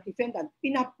original defendant.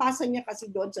 Pinapasa niya kasi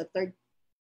doon sa third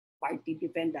party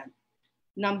defendant.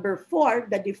 Number four,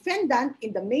 the defendant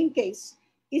in the main case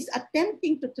is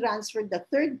attempting to transfer the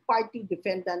third party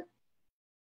defendant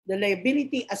the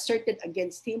liability asserted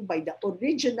against him by the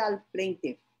original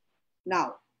plaintiff.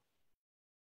 Now,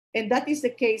 and that is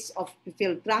the case of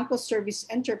Philtranco Service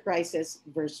Enterprises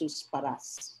versus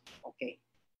Paras. Okay.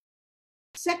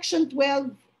 Section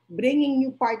 12, bringing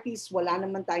new parties, wala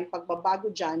naman tayong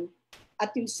pagbabago dyan.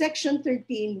 At yung Section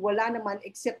 13, wala naman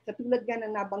except katulad nga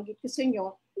na nabanggit ko sa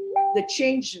inyo, the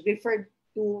change referred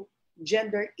to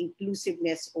gender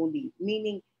inclusiveness only,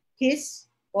 meaning his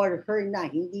or her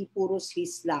na, hindi puros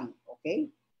his lang.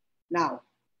 Okay? Now,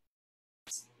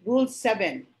 Rule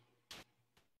 7.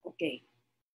 Okay.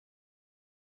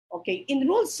 Okay, in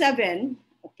Rule 7,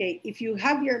 okay, if you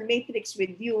have your matrix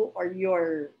with you or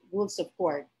your rules of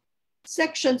court,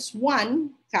 Sections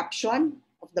 1, caption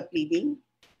of the pleading,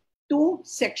 2,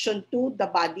 Section 2, the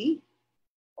body,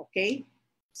 okay,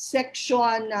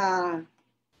 Section 1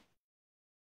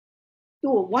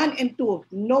 and 2,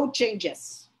 no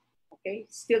changes, okay,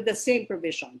 still the same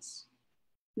provisions.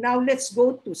 Now let's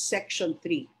go to Section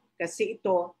 3, kasi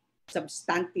ito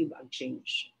substantive ang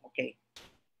change, okay.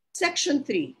 Section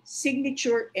 3,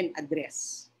 signature and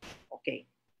address. Okay.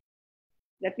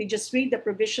 Let me just read the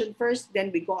provision first, then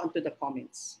we go on to the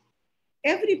comments.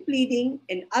 Every pleading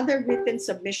and other written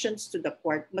submissions to the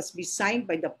court must be signed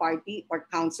by the party or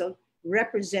counsel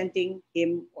representing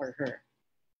him or her.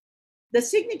 The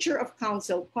signature of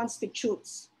counsel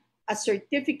constitutes a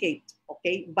certificate,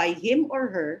 okay, by him or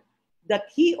her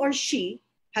that he or she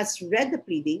has read the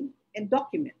pleading and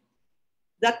document.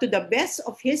 That to the best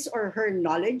of his or her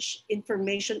knowledge,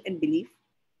 information, and belief,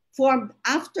 formed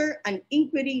after an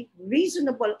inquiry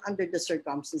reasonable under the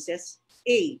circumstances,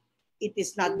 A, it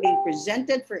is not being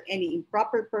presented for any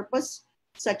improper purpose,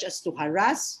 such as to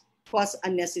harass, cause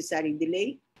unnecessary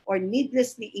delay, or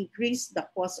needlessly increase the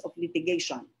cost of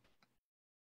litigation.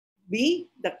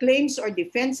 B, the claims or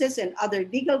defenses and other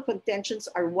legal contentions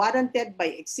are warranted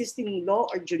by existing law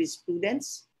or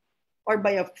jurisprudence, or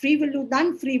by a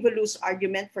non-frivolous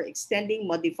argument for extending,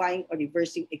 modifying, or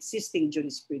reversing existing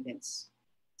jurisprudence.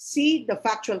 C, the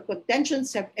factual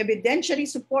contentions have evidentiary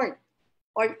support,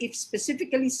 or if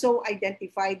specifically so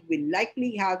identified, will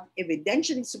likely have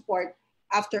evidentiary support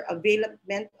after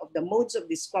availment of the modes of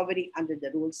discovery under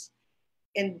the rules.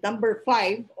 And number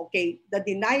 5, okay, the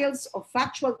denials of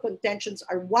factual contentions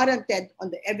are warranted on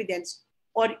the evidence,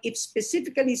 or if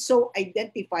specifically so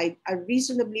identified, are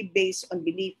reasonably based on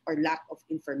belief or lack of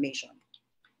information.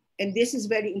 And this is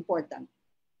very important.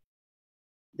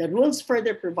 The rules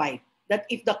further provide that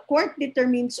if the court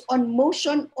determines on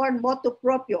motion or motu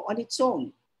proprio on its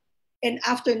own, and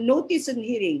after notice and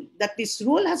hearing that this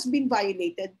rule has been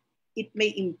violated, it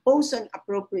may impose an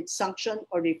appropriate sanction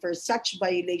or refer such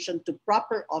violation to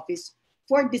proper office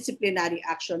for disciplinary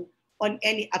action on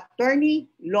any attorney,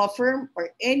 law firm,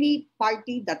 or any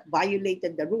party that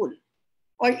violated the rule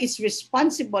or is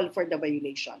responsible for the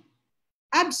violation.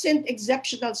 Absent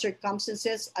exceptional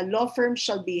circumstances, a law firm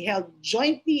shall be held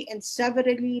jointly and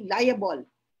severally liable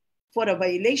for a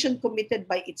violation committed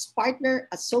by its partner,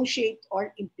 associate,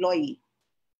 or employee.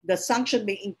 The sanction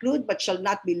may include but shall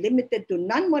not be limited to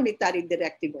non-monetary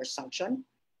directive or sanction,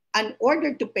 an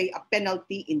order to pay a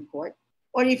penalty in court,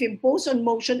 or if imposed on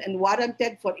motion and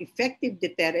warranted for effective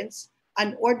deterrence,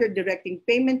 an order directing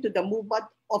payment to the movement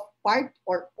of part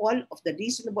or all of the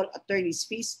reasonable attorney's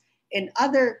fees and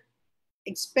other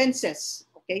expenses,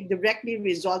 okay, directly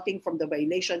resulting from the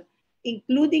violation,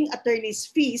 including attorney's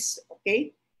fees,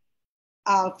 okay,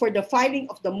 for the filing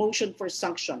of the motion for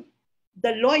sanction.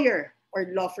 The lawyer or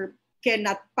law firm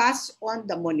cannot pass on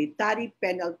the monetary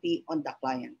penalty on the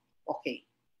client. Okay.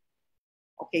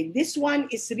 Okay, this one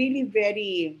is really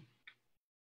very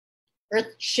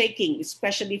earth-shaking,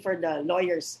 especially for the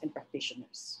lawyers and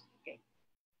practitioners. Okay.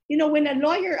 You know, when a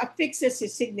lawyer affixes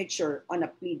his signature on a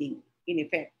pleading, in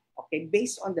effect, okay,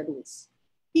 based on the rules,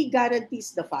 he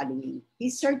guarantees the following. He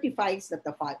certifies that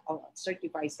the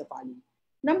following.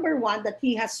 Number 1, that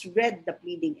he has read the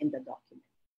pleading in the document.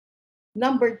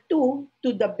 Number 2,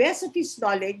 to the best of his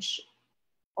knowledge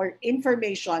or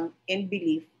information and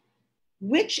belief,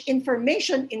 which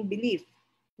information and belief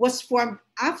was formed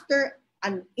after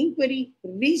an inquiry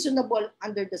reasonable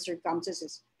under the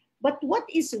circumstances. But what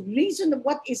is reasonable?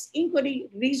 What is inquiry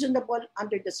reasonable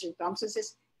under the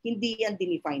circumstances? Hindi yan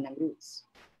dinefine ng rules.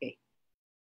 Okay.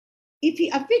 If he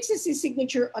affixes his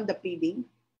signature on the pleading,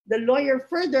 the lawyer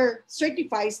further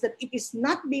certifies that it is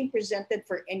not being presented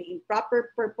for any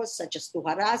improper purpose, such as to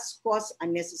harass, cause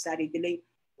unnecessary delay,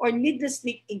 or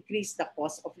needlessly increase the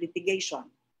cost of litigation.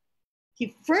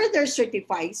 He further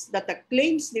certifies that the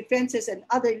claims, defenses, and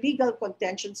other legal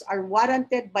contentions are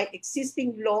warranted by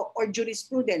existing law or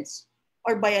jurisprudence,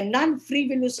 or by a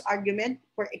non-frivolous argument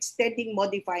for extending,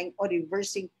 modifying, or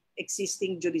reversing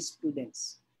existing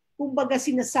jurisprudence. Kumbaga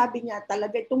sinasabi niya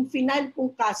talaga itong final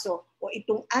kong kaso o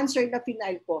itong answer na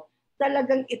final ko,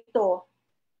 talagang ito,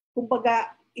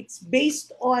 kumbaga it's based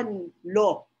on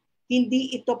law.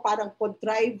 Hindi ito parang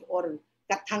contrived or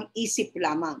kathang-isip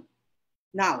lamang.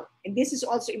 Now, and this is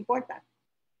also important,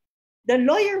 the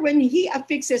lawyer, when he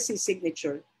affixes his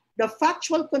signature, the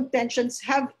factual contentions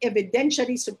have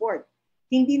evidentiary support.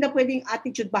 Hindi na pwedeng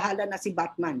attitude bahala na si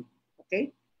Batman.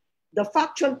 Okay? The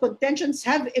factual contentions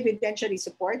have evidentiary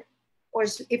support, or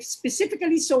if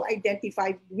specifically so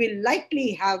identified, will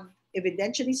likely have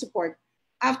evidentiary support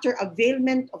after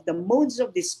availment of the modes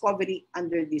of discovery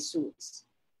under these rules.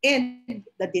 And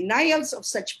the denials of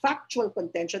such factual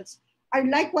contentions are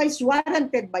likewise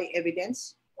warranted by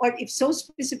evidence, or if so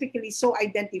specifically so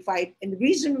identified and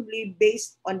reasonably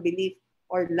based on belief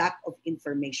or lack of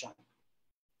information.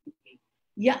 Okay.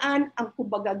 Yaan ang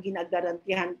kumbaga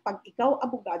ginagarantihan pag ikaw,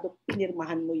 abogado,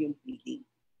 pinirmahan mo yung pleading.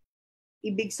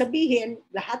 Ibig sabihin,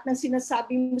 lahat ng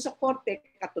sinasabi mo sa korte,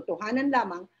 katotohanan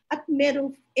lamang at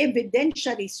merong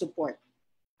evidentiary support.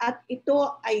 At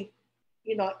ito ay,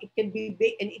 you know, it can be,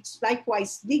 and it's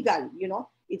likewise legal, you know,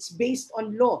 it's based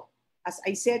on law. As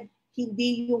I said,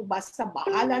 hindi yung basta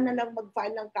bahala na lang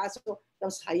mag-file ng kaso,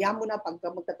 tapos hayaan mo na pagka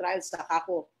magka-trial, saka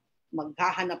ako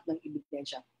maghahanap ng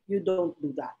ebidensya. You don't do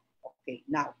that. Okay,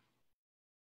 now,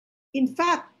 in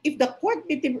fact, if the court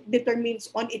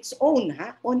determines on its own,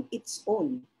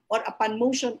 or upon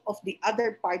motion of the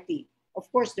other party, of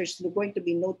course, there's going to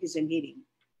be notice and hearing,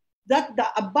 that the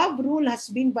above rule has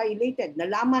been violated,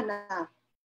 nalaman na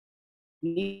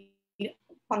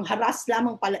pangharas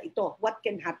lamang pala ito, what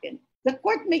can happen? The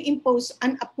court may impose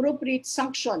an appropriate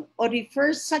sanction or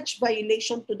refer such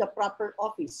violation to the proper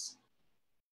office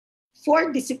for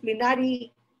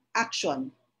disciplinary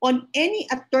action on any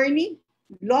attorney,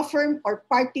 law firm, or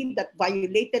party that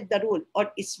violated the rule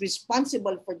or is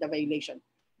responsible for the violation.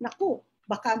 Naku,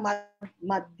 baka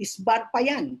ma-disbar pa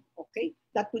yan. Okay?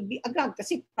 That would be agad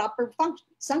kasi proper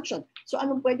sanction. So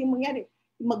anong pwedeng mangyari?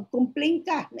 Mag-complain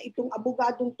ka na itong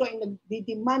abogadong to ay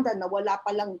nagdidemanda na wala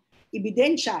palang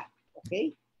ebidensya.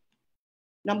 Okay?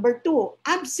 Number 2,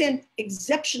 absent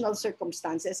exceptional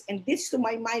circumstances, and this to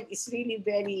my mind is really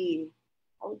very,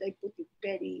 how would I put it,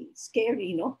 very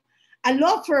scary, no? A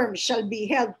law firm shall be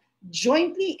held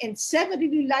jointly and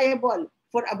severally liable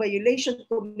for a violation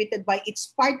committed by its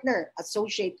partner,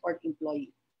 associate, or employee.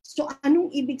 So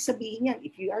anong ibig sabihin yan?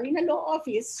 If you are in a law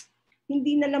office,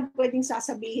 hindi na lang pwedeng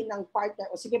sasabihin ng partner,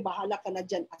 o sige, bahala ka na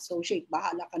dyan, associate,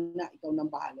 bahala ka na, ikaw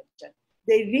nang bahala dyan.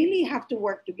 They really have to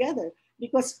work together.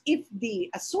 Because if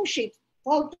the associate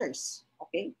falters,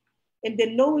 okay, and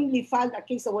then knowingly filed a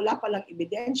case na wala palang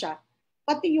ebidensya,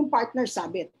 pati yung partner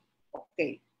sabit.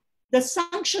 Okay. The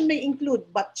sanction may include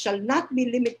but shall not be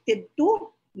limited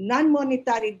to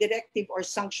non-monetary directive or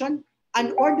sanction,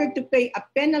 an order to pay a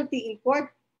penalty in court,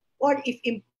 or if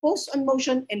imposed on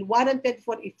motion and warranted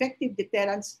for effective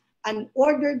deterrence, an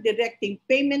order directing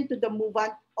payment to the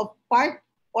movant of part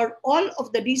or all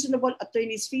of the reasonable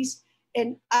attorney's fees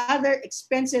and other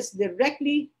expenses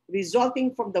directly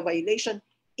resulting from the violation,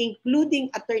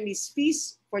 including attorney's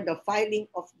fees for the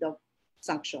filing of the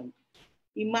sanction.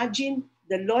 Imagine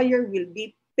the lawyer will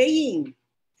be paying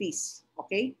fees,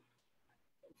 okay,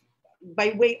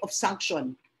 by way of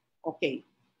sanction, okay.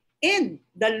 And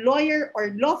the lawyer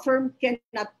or law firm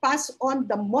cannot pass on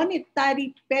the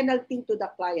monetary penalty to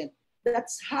the client.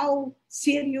 That's how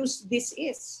serious this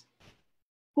is.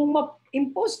 Kung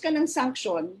ma-impose ka ng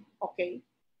sanction, okay,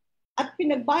 at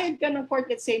pinagbayad ka ng court,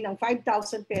 let's say, ng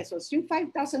 5,000 pesos, yung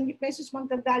 5,000 pesos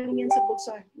manggagaling yan sa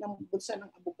bulsa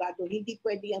ng abogado, hindi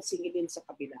pwede yan singilin sa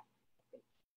kabila. Okay.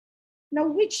 Now,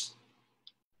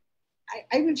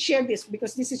 I will share this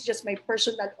because this is just my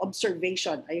personal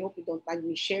observation. I hope you don't mind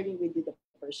me sharing with you the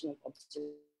personal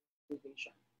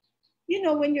observation. You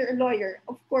know, when you're a lawyer,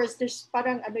 of course, there's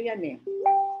parang ano yan eh,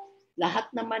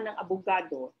 lahat naman ng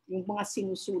abogado, yung mga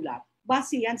sinusulat,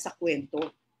 base yan sa kwento.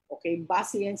 Okay?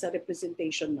 Base yan sa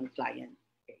representation ng client.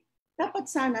 Okay? Dapat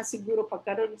sana siguro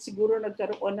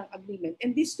nagkaroon ng agreement.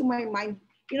 And this to my mind,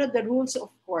 you know, the rules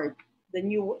of court,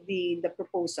 the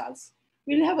proposals,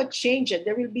 will have a change.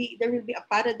 There will be a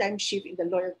paradigm shift in the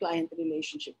lawyer-client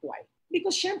relationship. Why?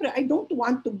 Because syempre, I don't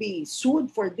want to be sued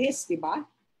for this, di ba?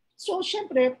 So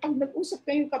syempre, pag nag-usap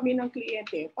kami ng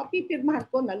kliyente, papipirmahan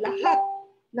ko na lahat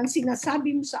ng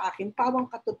sinasabi mo sa akin, pawang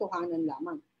katotohanan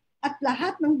lamang. At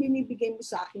lahat ng binibigay mo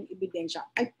sa akin ebidensya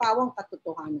ay pawang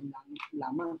katotohanan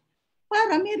lamang.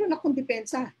 Para meron akong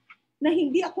depensa na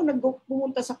hindi ako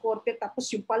pumunta sa korte tapos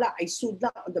yung pala ay sued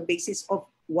lang on the basis of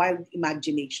wild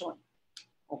imagination.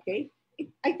 Okay?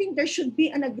 I think there should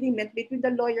be an agreement between the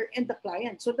lawyer and the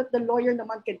client so that the lawyer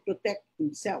naman can protect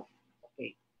himself.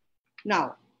 Okay.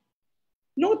 Now,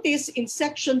 notice in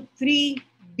section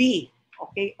 3B,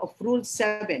 okay, of Rule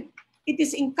 7, it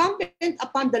is incumbent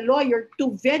upon the lawyer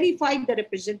to verify the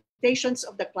representations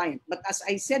of the client. But as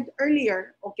I said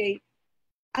earlier, okay,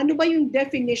 ano ba yung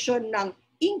definition ng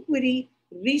inquiry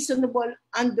reasonable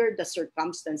under the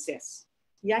circumstances?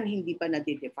 Yan hindi pa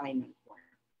na-define ng court.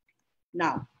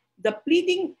 Now, the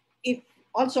pleading, if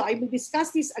also I will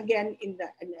discuss this again in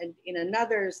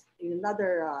another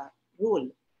rule.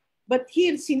 But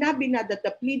here, sinabi na that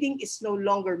the pleading is no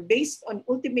longer based on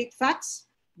ultimate facts,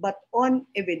 but on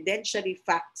evidentiary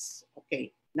facts.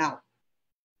 Okay, now,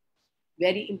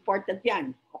 very important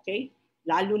yan. Okay?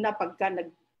 Lalo na pagka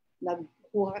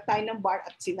nagkuha tayo ng bar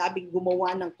at sinabing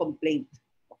gumawa ng complaint.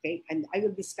 Okay? And I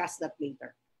will discuss that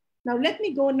later. Now, let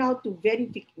me go now to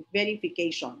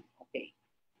verification. Okay?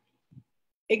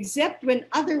 Except when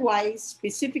otherwise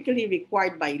specifically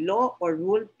required by law or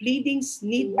rule, pleadings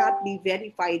need not be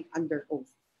verified under oath.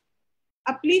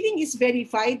 A pleading is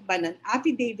verified by an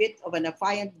affidavit of an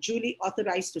affiant duly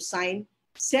authorized to sign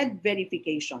said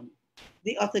verification.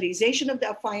 The authorization of the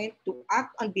affiant to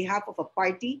act on behalf of a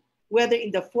party, whether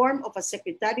in the form of a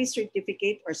secretary's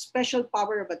certificate or special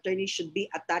power of attorney, should be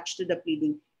attached to the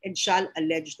pleading and shall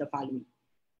allege the following.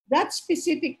 That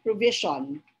specific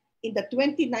provision in the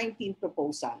 2019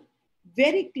 proposal,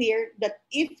 very clear that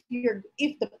if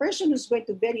the person who's going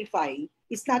to verify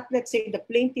is not, let's say, the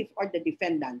plaintiff or the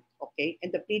defendant, okay,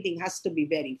 and the pleading has to be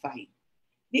verified,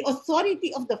 the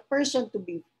authority of the person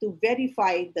to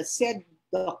verify the said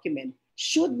document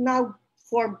should now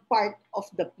form part of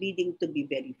the pleading to be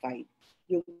verified.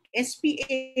 Yung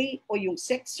SPA o yung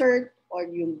SecCert or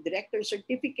yung director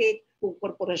certificate kung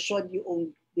korporasyon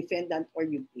yung defendant or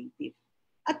yung plaintiff.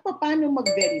 At paano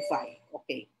mag-verify?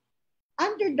 Okay.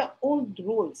 Under the old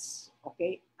rules,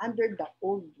 okay? Under the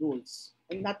old rules.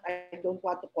 I don't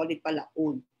want to call it pala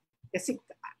old. Kasi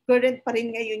current pa rin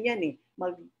ngayon yan eh.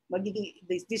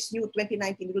 This new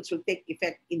 2019 rules will take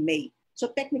effect in May.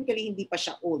 So technically, hindi pa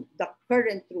siya old. The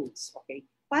current rules, okay?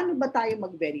 Paano ba tayo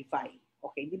mag-verify?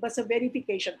 Okay, di ba sa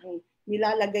verification, ang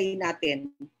nilalagay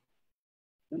natin,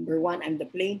 number one, I'm the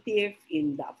plaintiff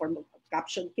in the form of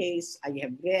caption case. I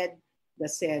have read the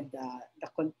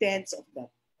contents of the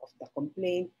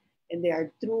complaint, and they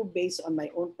are true based on my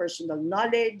own personal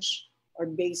knowledge or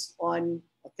based on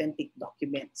authentic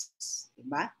documents.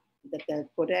 Diba? That they're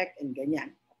correct and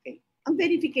ganyan. Okay. Ang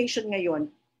verification ngayon,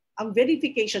 ang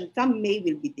verification come May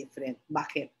will be different.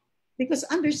 Bakit? Because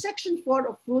under Section 4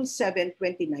 of Rule 7,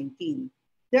 2019,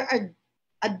 there are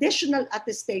additional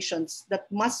attestations that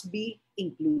must be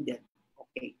included.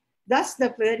 Okay. Thus, the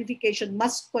verification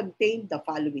must contain the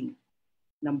following.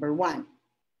 Number one,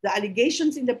 the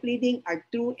allegations in the pleading are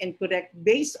true and correct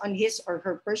based on his or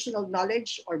her personal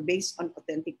knowledge or based on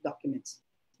authentic documents.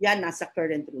 Yan, nasa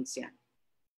current rules yan.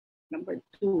 Number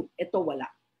two, ito wala.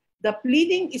 The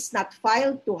pleading is not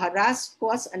filed to harass,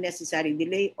 cause unnecessary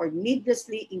delay, or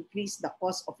needlessly increase the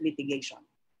cost of litigation.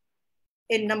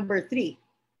 And number three,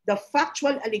 the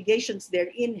factual allegations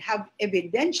therein have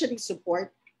evidentiary support,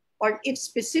 or if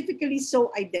specifically so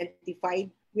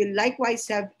identified, will likewise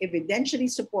have evidentiary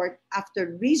support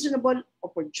after reasonable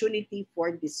opportunity for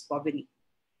discovery.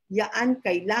 Yaan,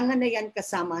 kailangan na yan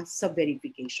kasama sa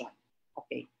verification.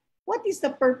 Okay. What is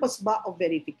the purpose ba of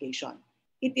verification?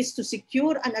 It is to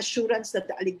secure an assurance that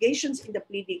the allegations in the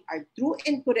pleading are true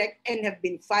and correct and have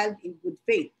been filed in good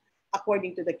faith,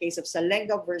 according to the case of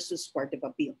Salenga versus Court of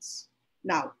Appeals.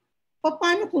 Now,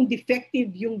 paano kung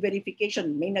defective yung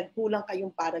verification? May nagkulang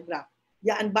kayong paragraph.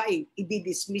 Yaan ba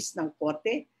i-dismiss ng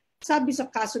korte? Sabi sa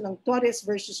kaso ng Torres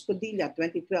versus Codilla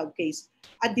 2012 case,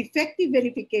 a defective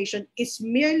verification is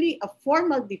merely a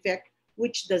formal defect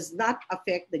which does not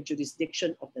affect the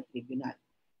jurisdiction of the tribunal.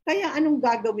 Kaya anong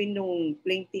gagawin nung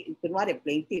plaintiff? Kunwari,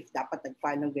 plaintiff dapat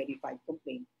nag-file ng verified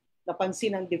complaint.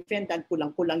 Napansin ng defendant,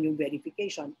 kulang-kulang yung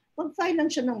verification. Mag-file lang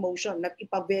siya ng motion na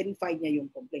ipa-verify niya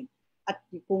yung complaint. At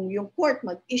kung yung court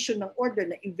mag-issue ng order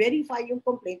na i-verify yung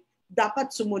complaint, dapat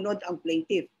sumunod ang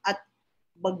plaintiff at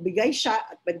magbigay siya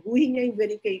at baguhin niya yung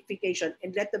verification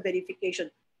and let the verification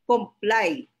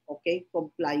comply, okay?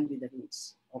 Comply with the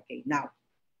rules. Okay, now,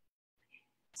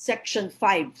 Section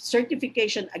 5,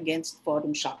 certification against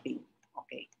forum shopping.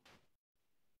 Okay.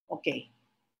 Okay.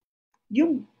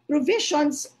 Yung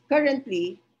provisions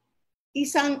currently,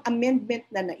 isang amendment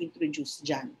na na-introduce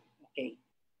dyan. Okay.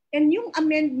 And yung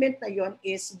amendment na yon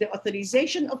is the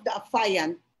authorization of the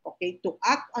affiant, okay, to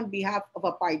act on behalf of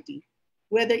a party,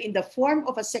 whether in the form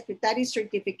of a secretary's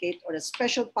certificate or a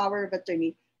special power of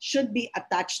attorney, should be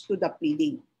attached to the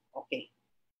pleading. Okay.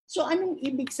 So anong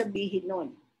ibig sabihin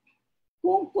nun?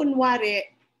 Kung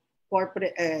kunwari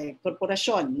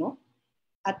korporasyon, no?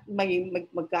 At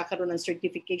magkakaroon ng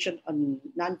certification on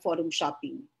non-forum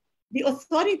shopping, the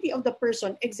authority of the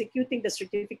person executing the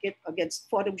certificate against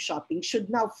forum shopping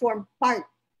should now form part,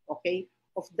 okay,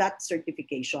 of that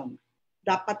certification.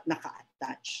 Dapat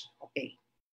naka-attach. Okay.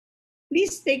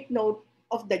 Please take note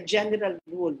of the general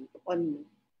rule on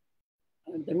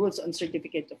the rules on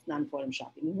certificate of non-forum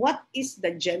shopping. What is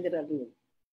the general rule?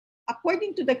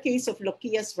 According to the case of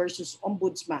Loquias versus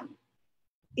Ombudsman,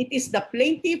 it is the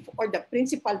plaintiff or the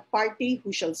principal party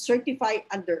who shall certify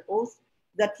under oath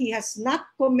that he has not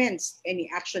commenced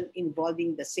any action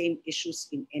involving the same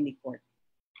issues in any court.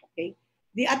 Okay?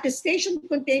 The attestation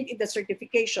contained in the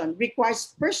certification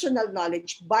requires personal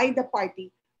knowledge by the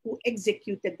party who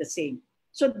executed the same.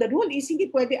 So the rule is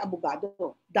hindi pwede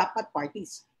abogado, dapat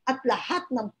parties. At lahat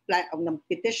ng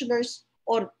petitioners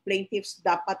or plaintiffs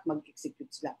dapat mag-execute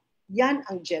sila. Yan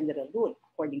ang general rule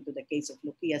according to the case of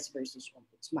Luquias versus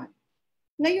Ombudsman.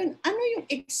 Ngayon, ano yung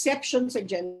exception sa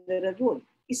general rule?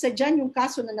 Isa dyan yung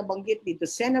kaso na nabanggit ni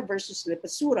Docena versus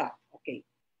Lepasura. Okay.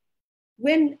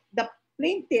 When the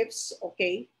plaintiffs,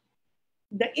 okay,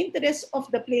 the interests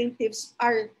of the plaintiffs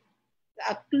are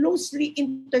closely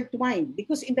intertwined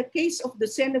because in the case of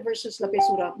Docena versus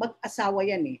Lepasura, mag-asawa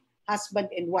yan eh,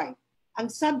 husband and wife. Ang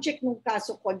subject ng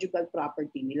kaso, conjugal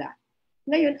property nila.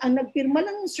 Ngayon, ang nagpirma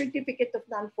lang ng certificate of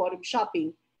non-forum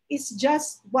shopping is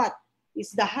just what?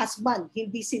 Is the husband,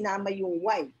 hindi sinama yung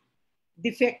wife.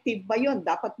 Defective ba yun?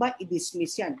 Dapat ba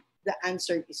i-dismiss yan? The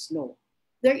answer is no.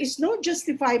 There is no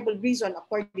justifiable reason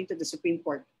according to the Supreme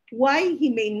Court why he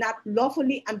may not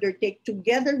lawfully undertake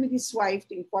together with his wife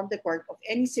to inform the court of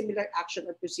any similar action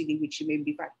or proceeding which he may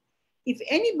be filed. If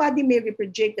anybody may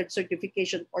repudiate that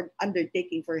certification or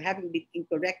undertaking for having been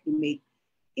incorrectly made,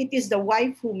 it is the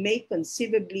wife who may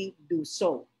conceivably do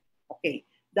so. Okay.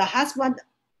 The husband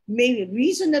may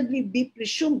reasonably be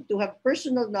presumed to have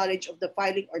personal knowledge of the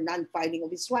filing or non-filing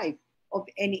of his wife of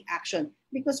any action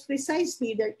because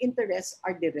precisely their interests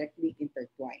are directly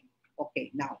intertwined.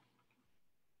 Okay, now.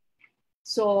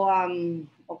 So,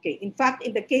 okay, in fact,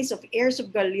 in the case of heirs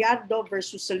of Gallardo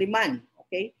versus Soliman,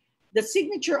 okay, the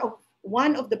signature of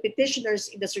one of the petitioners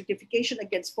in the certification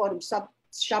against forum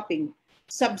shopping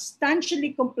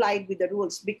substantially complied with the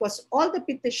rules because all the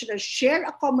petitioners share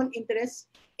a common interest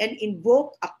and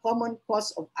invoke a common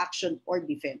cause of action or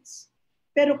defense.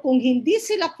 Pero kung hindi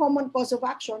sila common cause of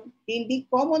action, hindi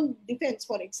common defense,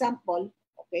 for example,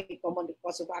 okay, common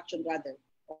cause of action rather,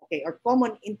 okay, or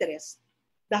common interest,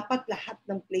 dapat lahat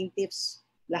ng plaintiffs,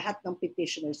 lahat ng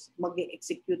petitioners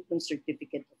mag-execute ng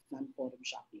certificate of non-forum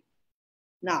shopping.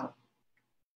 Now,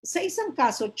 sa isang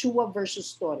kaso, Chua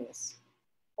versus Torres,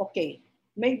 okay,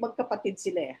 may magkapatid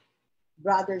sila,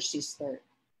 brother, sister.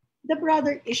 The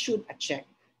brother issued a check,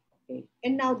 okay,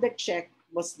 and now the check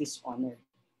was dishonored.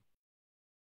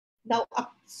 Now, a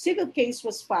civil case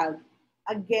was filed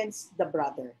against the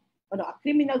brother. A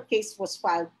criminal case was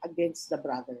filed against the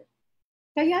brother.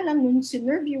 Kaya lang nung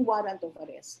sinerve yung warrant of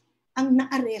arrest, ang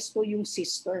naaresto yung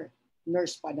sister.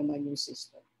 Nurse pa naman yung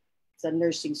sister sa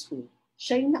nursing school.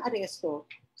 Siya yung naaresto,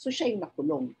 so siya yung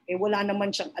nakulong. Wala naman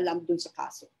siyang alam dun sa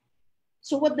kaso.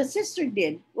 So what the sister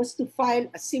did was to file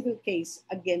a civil case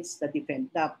against the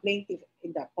plaintiff,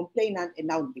 the complainant, and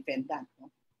now defendant.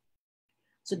 No?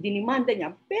 So dinimanda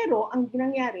niya, pero ang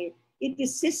nangyari, it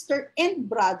is sister and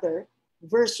brother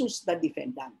versus the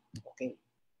defendant. Okay.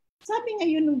 Sabi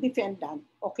ngayon ng defendant,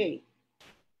 okay,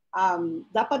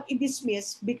 dapat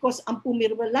i-dismiss because ang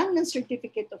pumirma lang ng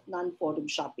certificate of non-forum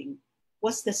shopping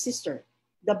was the sister.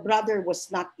 The brother was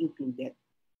not included.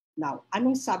 Now,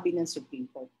 anong sabi ng Supreme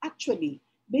Court? Actually,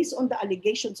 based on the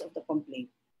allegations of the complaint,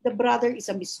 the brother is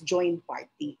a misjoined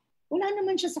party. Wala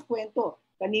naman siya sa kwento.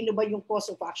 Kanino ba yung cause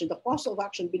of action? The cause of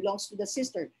action belongs to the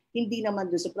sister, hindi naman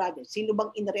doon sa brother. Sino bang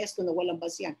inaresto na walang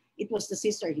basihan? It was the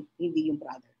sister, hindi yung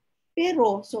brother.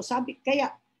 Pero, so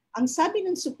kaya, ang sabi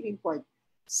ng Supreme Court,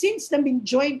 since the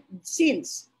misjoined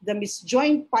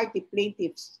party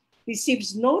plaintiffs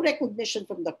receives no recognition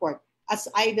from the court as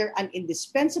either an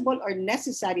indispensable or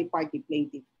necessary party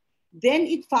plaintiff, then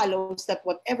it follows that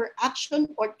whatever action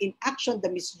or inaction the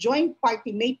misjoined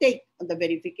party may take on the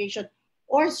verification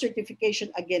or certification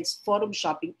against forum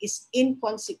shopping is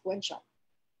inconsequential.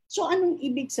 So anong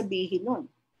ibig sabihin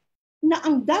nun? Na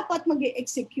ang dapat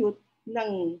mag-execute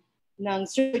ng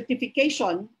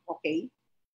certification, okay,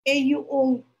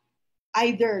 yung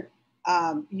either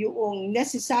yung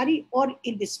necessary or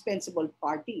indispensable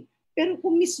party. Pero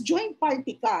kung misjoined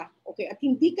party ka, okay, at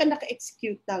hindi ka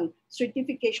naka-execute ng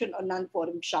certification on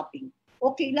non-forum shopping,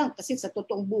 okay lang kasi sa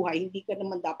totoong buhay, hindi ka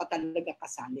naman dapat talaga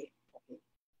kasali. Okay.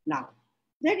 Now,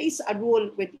 there is a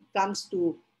rule when it comes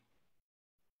to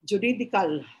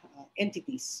juridical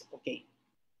entities. Okay.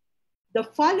 The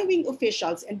following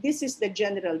officials, and this is the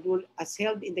general rule as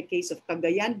held in the case of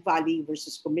Cagayan Valley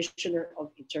versus Commissioner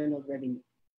of Internal Revenue.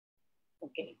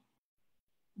 Okay.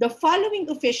 The following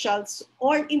officials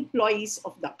or employees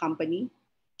of the company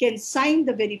can sign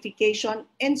the verification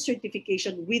and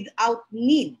certification without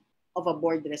need of a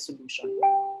board resolution.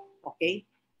 Okay.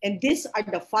 And these are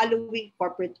the following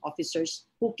corporate officers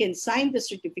who can sign the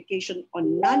certification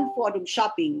on non-forum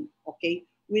shopping, okay,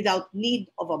 without need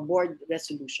of a board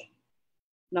resolution.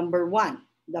 Number 1,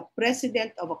 the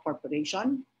president of a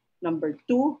corporation. Number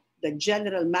 2, the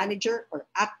general manager or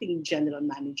acting general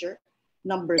manager.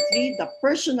 Number 3, the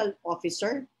personal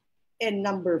officer. And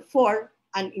number 4,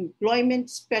 an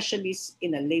employment specialist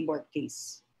in a labor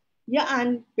case.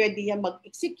 Yan, pwede yan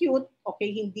mag-execute, okay,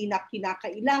 hindi na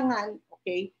kinakailangan,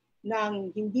 okay,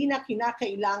 hindi na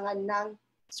kinakailangan ng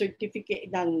certificate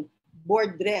ng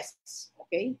board dress,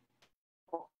 okay?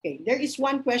 Okay, there's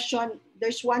one question,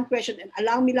 and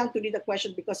allow me lang to read the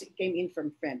question because it came in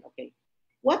from friend, okay?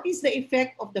 What is the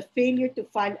effect of the failure to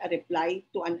file a reply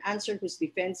to an answer whose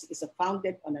defense is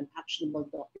founded on an actionable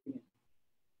document?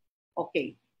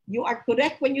 Okay, you are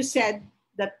correct when you said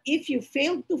that if you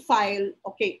fail to file,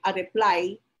 okay, a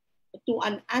reply to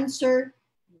an answer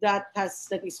that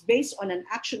is based on an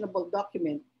actionable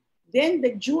document, then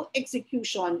the due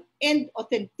execution and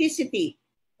authenticity,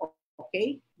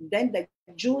 okay, then the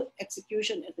due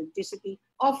execution and authenticity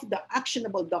of the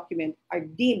actionable document are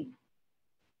deemed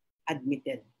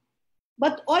admitted.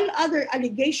 But all other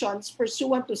allegations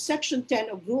pursuant to Section 10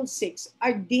 of Rule 6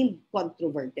 are deemed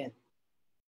controverted.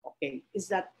 Okay, is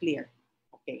that clear?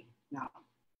 Okay, now,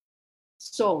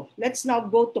 So let's now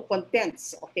go to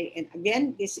contents. Okay, and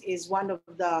again, this is one of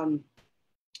the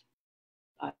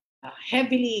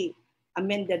heavily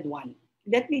amended one.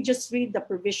 Let me just read the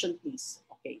provision, please.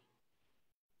 Okay.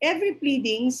 Every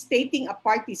pleading stating a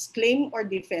party's claim or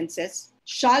defenses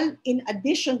shall, in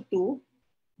addition to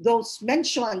those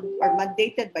mentioned or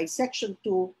mandated by Section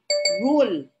 2,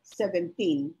 Rule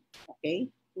 17, okay,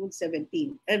 Rule 7,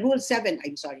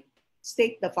 I'm sorry,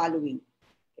 state the following.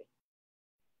 Okay.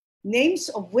 Names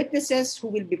of witnesses who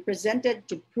will be presented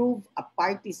to prove a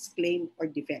party's claim or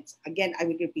defense. Again, I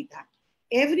will repeat that.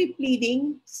 Every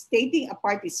pleading stating a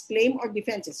party's claim or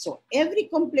defenses, so every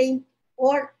complaint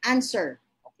or answer,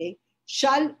 okay,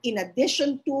 shall, in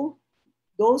addition to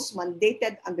those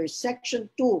mandated under Section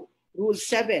 2, Rule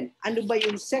 7. Ano ba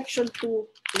yung Section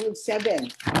 2, Rule 7?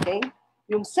 Okay?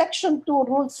 Yung Section 2,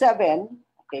 Rule 7,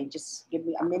 okay, just give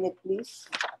me a minute, please.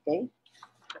 Okay?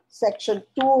 Section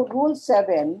 2, Rule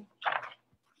 7.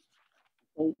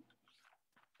 Okay.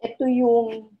 Ito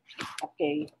yung,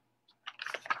 okay,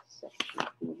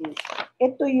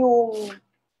 ito yung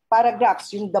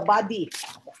paragraphs, yung the body,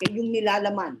 okay, yung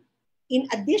nilalaman. In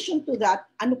addition to that,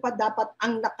 ano pa dapat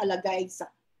ang nakalagay sa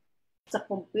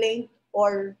complaint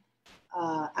or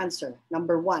answer?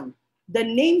 Number 1, the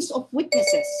names of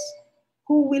witnesses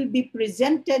who will be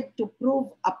presented to prove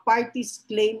a party's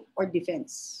claim or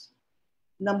defense.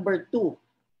 Number 2,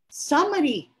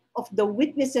 summary of the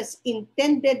witnesses'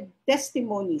 intended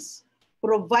testimonies,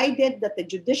 provided that the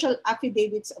judicial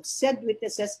affidavits of said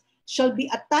witnesses shall be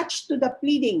attached to the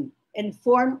pleading and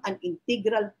form an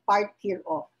integral part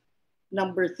hereof.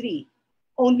 Number 3,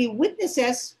 only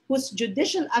witnesses whose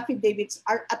judicial affidavits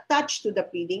are attached to the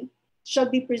pleading shall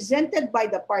be presented by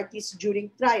the parties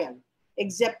during trial,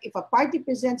 except if a party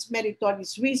presents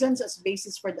meritorious reasons as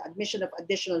basis for the admission of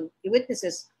additional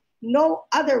witnesses. No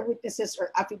other witnesses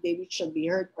or affidavits shall be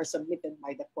heard or submitted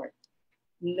by the court.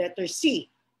 Letter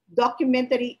C,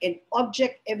 documentary and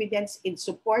object evidence in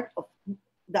support of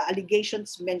the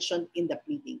allegations mentioned in the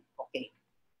pleading. Okay.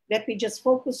 Let me just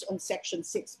focus on Section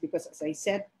 6 because, as I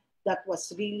said,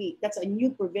 that's a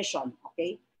new provision.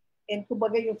 Okay. And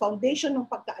kumbaga yung foundation ng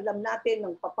pagkaalam natin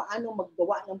ng paano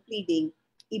maggawa ng pleading,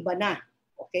 iba na.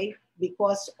 Okay.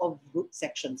 Because of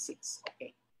Section 6.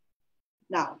 Okay.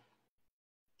 Now,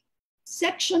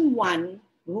 Section 1,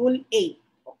 Rule 8.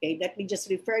 Okay, let me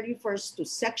just refer you first to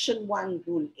Section 1,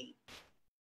 Rule 8.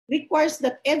 Requires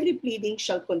that every pleading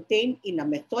shall contain in a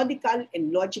methodical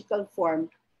and logical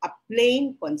form a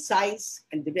plain, concise,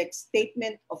 and direct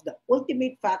statement of the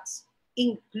ultimate facts,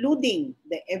 including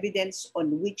the evidence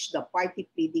on which the party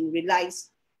pleading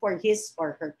relies for his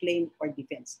or her claim or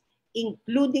defense.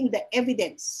 Including the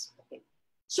evidence. Okay.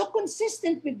 So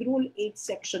consistent with Rule 8,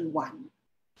 Section 1,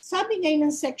 sabi ngayon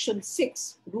ng Section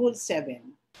 6, Rule 7,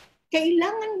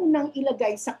 kailangan mo nang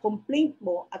ilagay sa complaint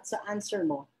mo at sa answer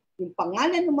mo yung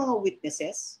pangalan ng mga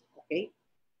witnesses, okay,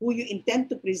 who you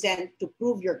intend to present to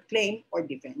prove your claim or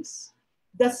defense,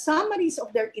 the summaries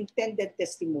of their intended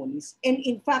testimonies, and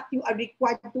in fact, you are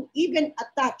required to even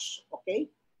attach, okay,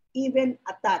 even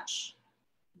attach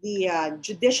the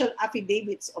judicial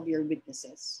affidavits of your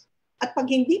witnesses. At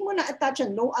pag hindi mo na-attach,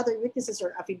 no other witnesses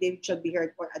or affidavit shall be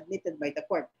heard or admitted by the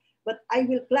court. But I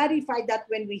will clarify that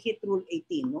when we hit Rule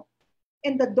 18, no?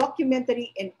 And the documentary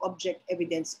and object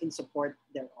evidence in support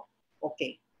thereof.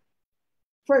 Okay.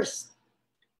 First,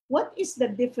 what is the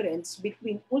difference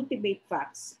between ultimate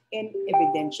facts and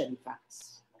evidentiary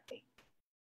facts? Okay.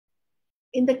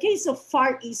 In the case of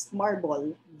Far East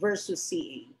Marble versus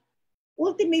CA,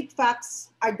 ultimate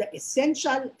facts are the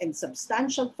essential and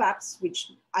substantial facts which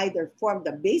either form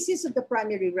the basis of the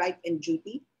primary right and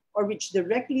duty or which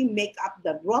directly make up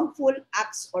the wrongful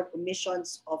acts or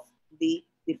omissions of the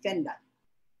defendant.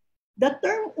 The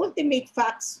term ultimate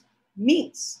facts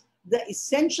means the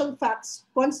essential facts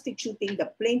constituting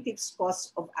the plaintiff's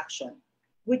cause of action,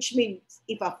 which means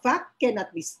if a fact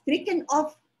cannot be stricken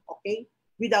off, okay,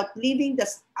 without leaving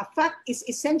a fact is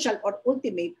essential or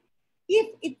ultimate,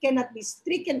 if it cannot be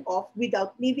stricken off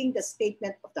without leaving the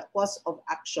statement of the cause of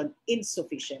action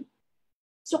insufficient.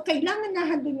 So kailangan na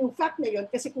handun yung fact na yun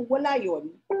kasi kung wala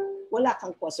yun, wala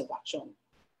kang cause of action.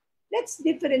 Let's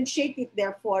differentiate it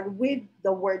therefore with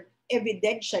the word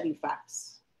evidentiary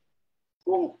facts.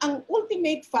 Kung ang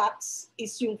ultimate facts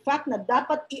is yung fact na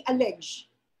dapat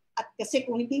i-allege at kasi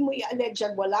kung hindi mo i-allege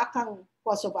yan, wala kang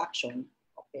cause of action.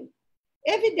 Okay.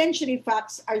 Evidentiary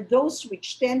facts are those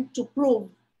which tend to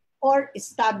prove or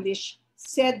establish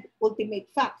said ultimate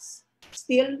facts,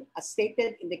 still as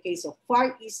stated in the case of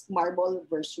Far East Marble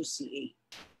versus CA.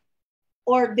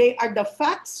 Or they are the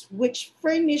facts which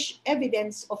furnish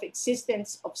evidence of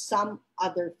existence of some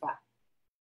other fact.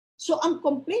 So ang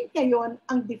complaint ngayon,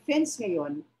 ang defense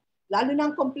ngayon, lalo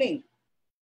na ang complaint,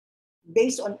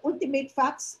 based on ultimate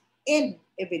facts and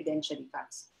evidentiary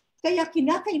facts. Kaya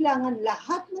kinakailangan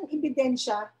lahat ng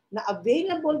ebidensya na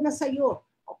available na sa iyo,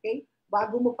 okay,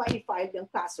 bago mo pa i-file yung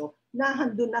kaso, na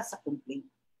handun na sa complaint.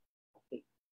 Okay.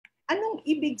 Anong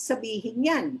ibig sabihin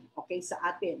yan, okay, sa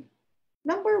atin?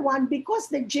 Number one,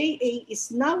 because the JA is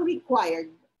now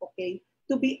required, okay,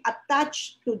 to be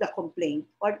attached to the complaint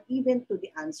or even to the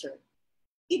answer,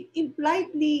 it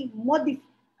impliedly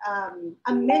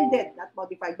amended, not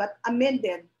modified, but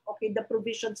amended, okay, the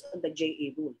provisions on the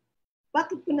JA rule.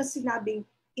 Bakit ko na sinabing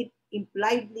it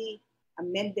impliedly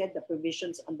amended the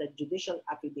provisions on the judicial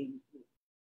affidavit rule?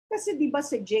 Kasi di ba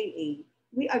sa JA,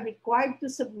 we are required to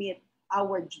submit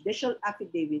our judicial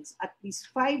affidavits at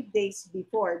least 5 days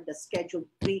before the scheduled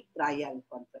pre-trial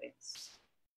conference.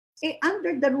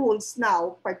 Under the rules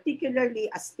now, particularly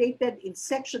as stated in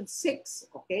Section 6,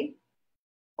 okay,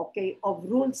 of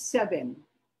Rule 7,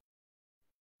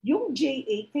 yung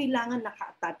JA kailangan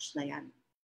naka-attach na yan.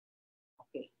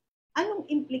 Okay. Anong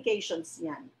implications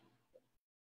niyan?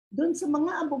 Doon sa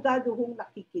mga abogado hong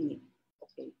nakikinig,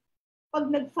 okay, pag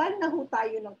nag-file na ho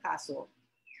tayo ng kaso,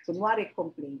 kunwari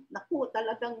complaint, naku,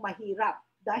 talagang mahirap.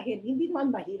 Dahil hindi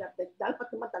naman mahirap, dapat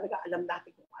naman talaga alam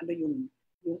natin kung ano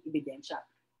yung ebidensya.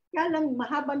 Kaya lang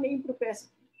mahaba na yung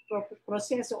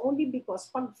proseso only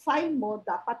because pag file mo,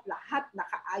 dapat lahat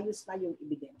nakaayos na yung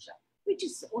ebidensya, which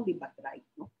is only but right.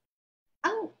 No?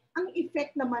 Ang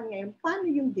effect naman ngayon, paano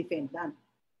yung defendant?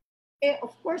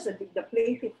 Of course, the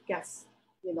plaintiff gets,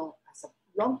 as a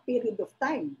long period of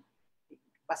time.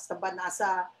 Basta ba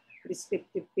nasa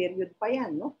prescriptive period pa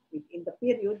yan, no? Within the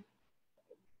period,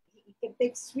 it can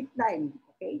take sweet time,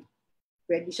 okay?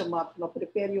 Pwede siya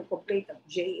ma-prepare yung complaint of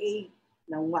JA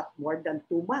ng more than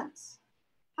 2 months.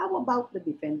 How about the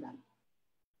defendant?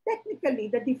 Technically,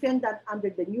 the defendant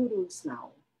under the new rules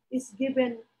now is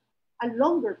given a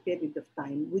longer period of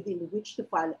time within which to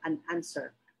file an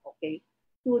answer, okay,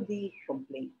 to the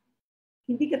complaint.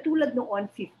 Hindi katulad noon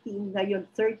 15, ngayon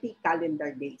 30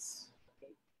 calendar days.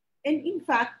 Okay? And in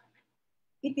fact,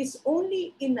 it is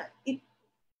only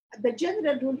the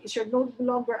general rule is you're no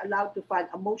longer allowed to file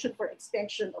a motion for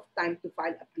extension of time to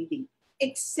file a pleading,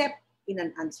 except in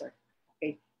an answer,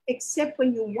 okay? Except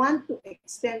when you want to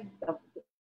extend,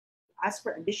 ask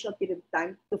for additional period of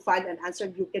time to file an answer,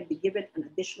 you can be given an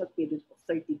additional period of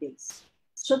 30 days.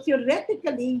 So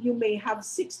theoretically, you may have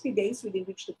 60 days within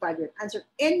which to file your answer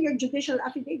and your judicial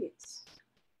affidavits,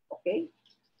 okay?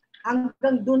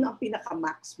 Hanggang dun ang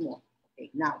pinaka-max mo. Okay,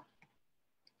 now.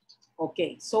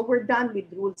 Okay, so we're done with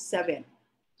Rule 7.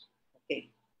 Okay.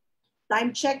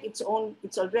 Time check, it's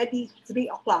already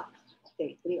 3 o'clock.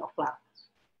 Okay, 3 o'clock.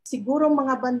 Siguro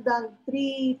mga bandang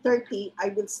 3:30, I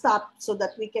will stop so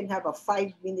that we can have a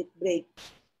 5-minute break.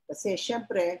 Kasi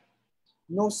syempre,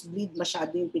 nosebleed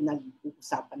masyado yung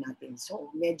pinag-uusapan natin. So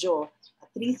medyo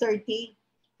at 3:30,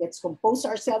 let's compose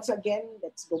ourselves again.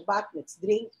 Let's go back, let's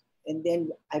drink, and then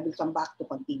I will come back to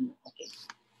continue. Okay.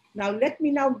 Now, let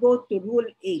me now go to Rule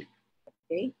 8.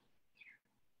 Okay?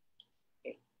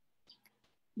 Okay.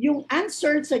 Yung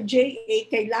answer sa JA,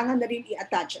 kailangan na rin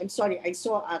i-attach. I'm sorry, I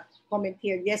saw a comment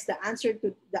here. Yes, the answer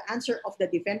of the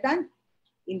defendant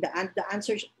in the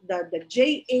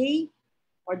JA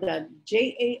or the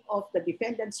JA of the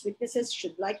defendant's witnesses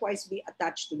should likewise be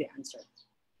attached to the answer.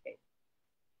 Okay.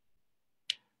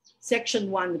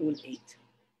 Section 1, Rule 8.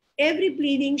 Every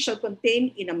pleading shall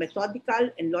contain in a methodical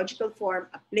and logical form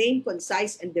a plain,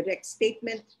 concise, and direct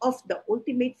statement of the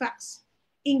ultimate facts,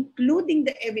 including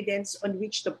the evidence on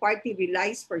which the party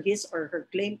relies for his or her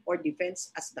claim or defense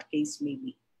as the case may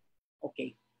be.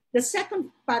 Okay. The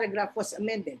second paragraph was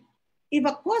amended. If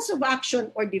a cause of action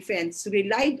or defense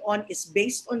relied on is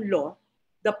based on law,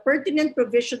 the pertinent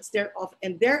provisions thereof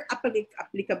and their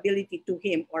applicability to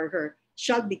him or her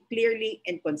shall be clearly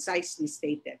and concisely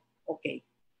stated. Okay.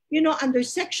 Under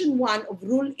Section 1 of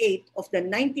Rule 8 of the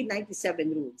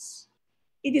 1997 rules,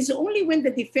 it is only when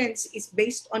the defense is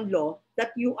based on law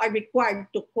that you are required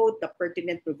to quote the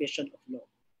pertinent provision of law.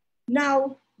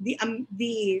 Now,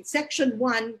 the Section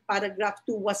 1, Paragraph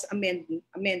 2 was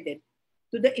amended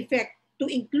to the effect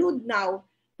to include now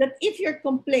that if your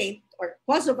complaint or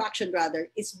cause of action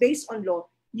rather is based on law,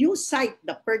 you cite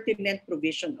the pertinent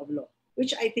provision of law,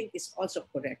 which I think is also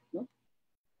correct. No?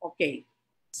 Okay.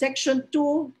 Section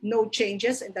 2, no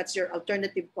changes, and that's your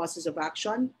alternative causes of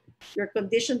action. Your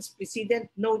conditions precedent,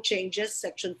 no changes.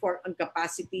 Section 4, on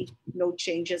capacity, no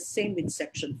changes. Same with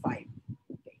Section 5.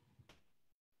 Okay.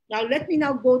 Now, let me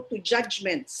now go to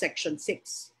judgment, Section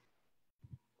 6.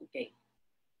 Okay.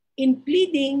 In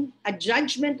pleading a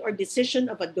judgment or decision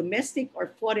of a domestic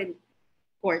or foreign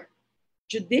court,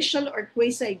 judicial or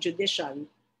quasi-judicial,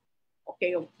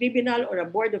 okay, of tribunal or a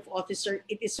board of officer,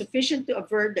 it is sufficient to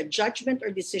aver the judgment or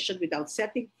decision without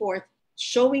setting forth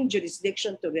showing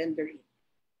jurisdiction to render it.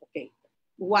 Okay.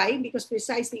 Why? Because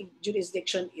precisely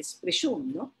jurisdiction is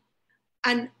presumed, no?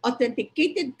 An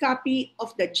authenticated copy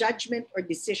of the judgment or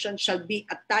decision shall be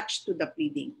attached to the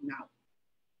pleading. Now,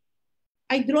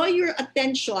 I draw your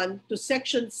attention to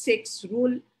Section 6,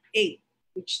 Rule 8,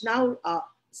 which now,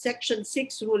 Section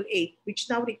 6, Rule 8, which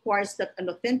now requires that an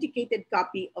authenticated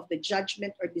copy of the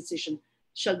judgment or decision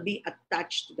shall be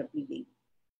attached to the pleading.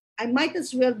 I might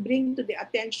as well bring to the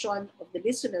attention of the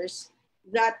listeners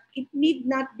that it need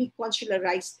not be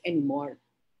consularized anymore.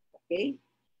 Okay?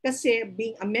 Kasi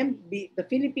the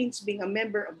Philippines being a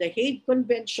member of the Hague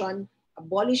Convention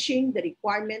abolishing the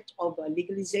requirement of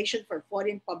legalization for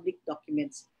foreign public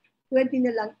documents, pwede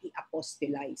na lang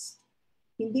i-apostilize.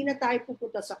 Hindi na tayo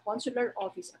pupunta sa consular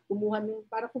office at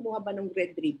para kumuha ba ng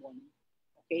red ribbon.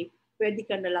 Okay? Pwede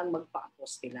ka na lang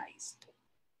magpa-apostilize.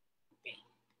 Okay.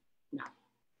 Now,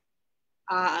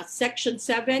 Section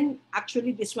 7,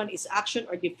 actually this one is action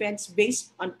or defense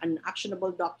based on an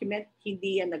actionable document.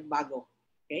 Hindi yan nagbago.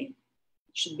 Okay?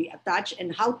 It should be attached.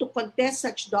 And how to contest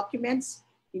such documents,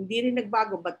 hindi rin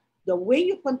nagbago. But the way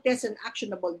you contest an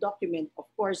actionable document, of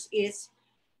course, is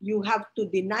you have to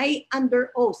deny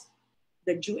under oath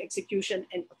the due execution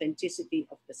and authenticity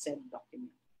of the said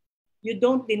document. You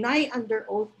don't deny under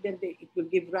oath, then it will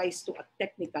give rise to a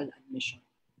technical admission.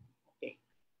 Okay.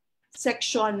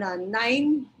 Section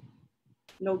 9,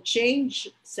 no change.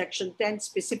 Section 10,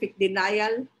 specific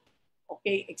denial.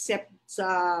 Okay, except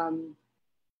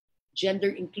gender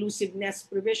inclusiveness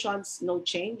provisions, no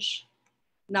change.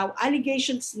 Now,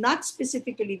 allegations not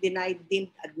specifically denied,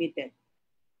 deemed admitted.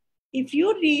 If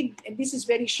you read, and this is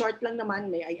very short lang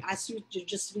naman, may I ask you to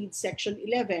just read Section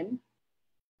 11.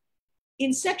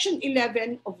 In Section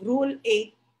 11 of Rule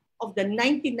 8 of the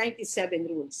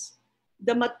 1997 rules,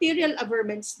 the material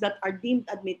averments that are deemed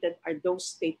admitted are those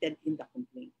stated in the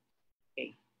complaint.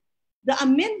 Okay. The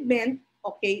amendment,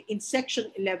 okay, in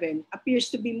Section 11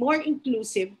 appears to be more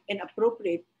inclusive and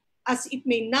appropriate as it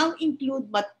may now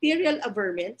include material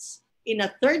averments in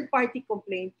a third-party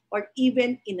complaint or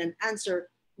even in an answer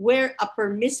where a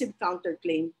permissive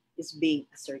counterclaim is being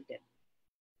asserted.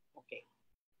 Okay.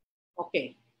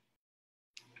 Okay.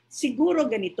 Siguro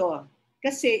ganito,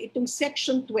 kasi itong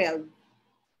Section 12,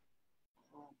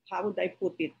 how would I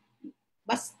put it?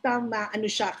 Basta maano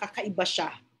siya, kakaiba siya.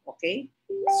 Okay?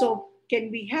 So, can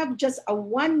we have just a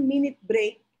 1-minute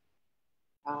break?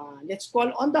 Let's call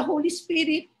on the Holy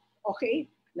Spirit, okay?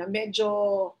 Na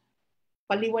medyo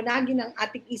paliwanagin ang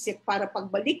ating isip para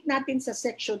pagbalik natin sa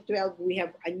Section 12, we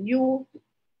have a new,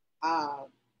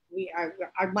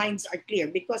 our minds are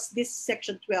clear because this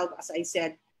Section 12, as I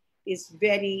said, is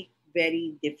very,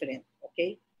 very different.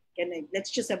 Okay?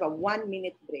 Let's just have a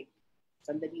 1-minute break.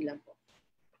 Sandali lang po.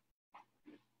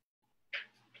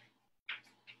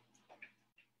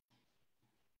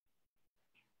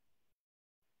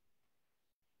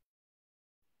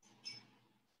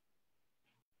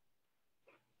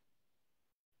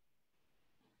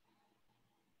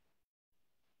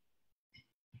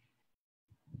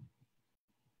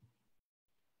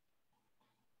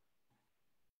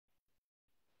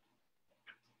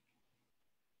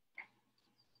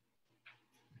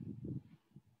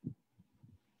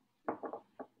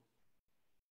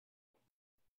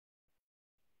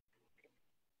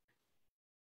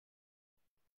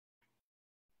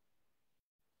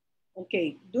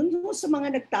 Okay, dun sa mga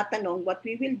nagtatanong, what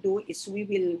we will do is we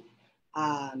will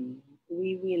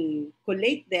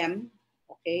collate them,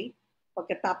 okay?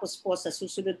 Pagkatapos po sa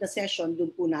susunod na session,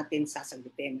 dun po natin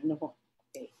sasagutin. Ano po?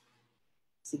 Okay.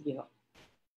 Sige ho.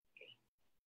 Okay.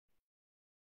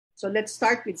 So let's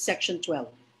start with Section 12.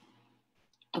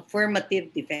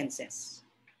 Affirmative defenses.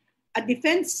 A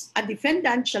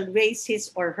defendant shall raise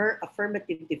his or her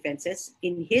affirmative defenses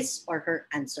in his or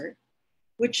her answer,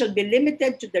 which shall be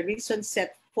limited to the reasons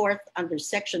set forth under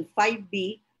Section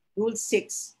 5B, Rule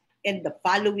 6, and the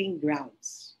following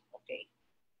grounds. Okay.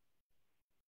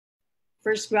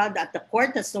 First ground, that the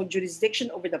court has no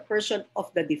jurisdiction over the person of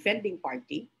the defending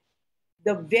party.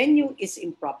 The venue is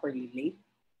improperly laid.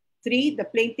 3, the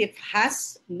plaintiff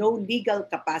has no legal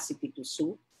capacity to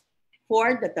sue.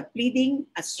 4, that the pleading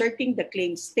asserting the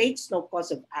claim states no cause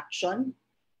of action,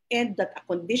 and that a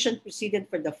condition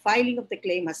precedent for the filing of the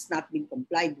claim has not been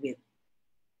complied with.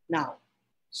 Now,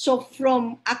 so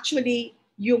from actually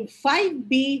yung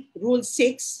 5B Rule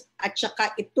 6 at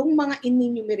saka itong mga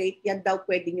in-enumerate, yan daw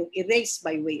pwede nyo erase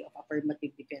by way of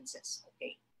affirmative defenses.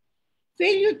 Okay.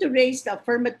 Failure to raise the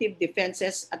affirmative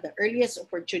defenses at the earliest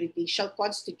opportunity shall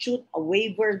constitute a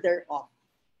waiver thereof.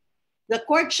 The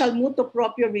court shall motu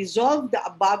proprio resolve the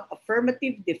above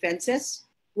affirmative defenses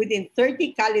within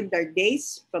 30 calendar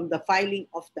days from the filing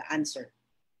of the answer.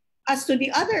 As to the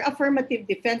other affirmative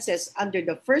defenses under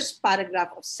the first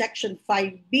paragraph of Section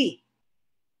 5B,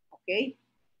 okay,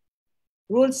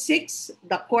 Rule 6,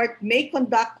 the court may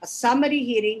conduct a summary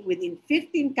hearing within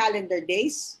 15 calendar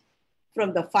days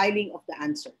from the filing of the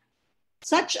answer.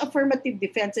 Such affirmative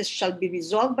defenses shall be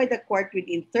resolved by the court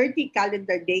within 30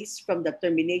 calendar days from the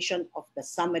termination of the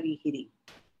summary hearing.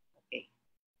 Okay.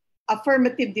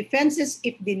 Affirmative defenses,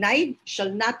 if denied,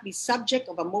 shall not be subject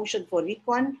of a motion for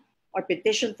recon or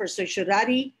petition for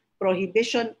certiorari,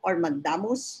 prohibition, or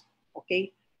mandamus,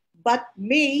 okay, but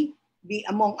may be,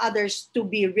 among others, to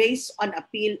be raised on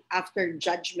appeal after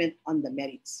judgment on the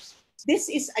merits. This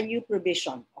is a new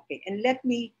provision, okay, and let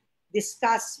me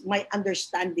discuss my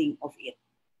understanding of it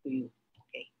to you.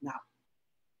 Okay, now.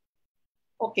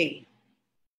 Okay.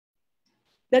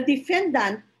 The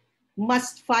defendant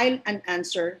must file an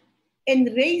answer and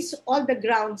raise all the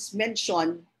grounds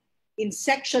mentioned in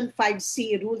Section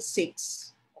 5C, Rule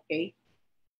 6, okay,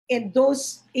 and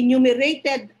those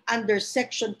enumerated under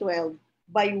Section 12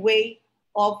 by way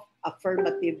of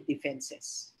affirmative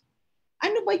defenses.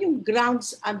 Ano ba yung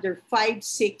grounds under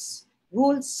 5.6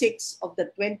 Rule 6 of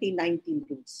the 2019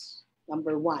 rules?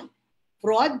 Number 1,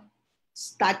 fraud,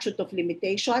 statute of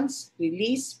limitations,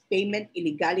 release, payment,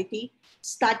 illegality,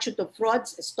 statute of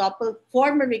frauds, estoppel,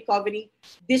 former recovery,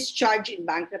 discharge in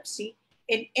bankruptcy,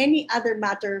 and any other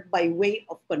matter by way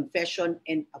of confession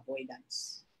and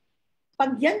avoidance.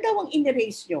 Pag yan daw ang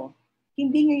in-erase nyo,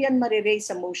 hindi nyo yan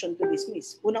marerase sa motion to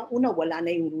dismiss. Unang-una, wala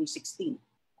na yung Rule 16.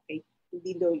 Okay?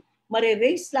 Hindi daw,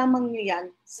 marerase lamang nyo yan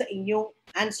sa inyong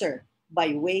answer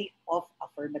by way of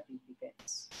affirmative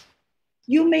defense.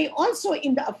 You may also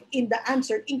in the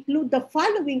answer include the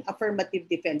following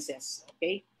affirmative defenses.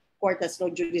 Okay? Court has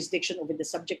no jurisdiction over the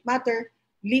subject matter,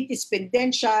 litis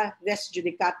pendentia, res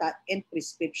judicata, and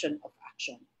prescription of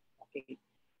action. Okay?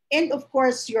 And of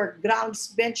course, your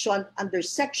grounds mentioned under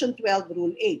Section 12,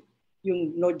 Rule 8,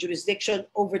 yung no jurisdiction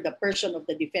over the person of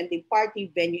the defending party,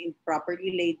 venue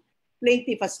improperly laid,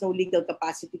 plaintiff has no legal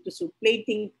capacity to sue,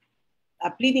 pleading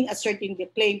asserting the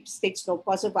claim states no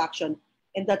cause of action,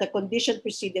 and that the condition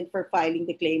precedent for filing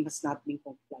the claim has not been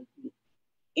complied with.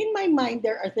 In my mind,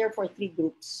 there are therefore 3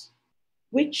 groups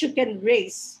which you can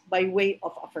raise by way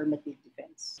of affirmative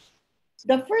defense.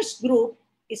 The first group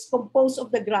is composed of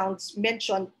the grounds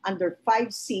mentioned under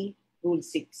 5C, Rule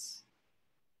 6.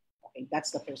 Okay,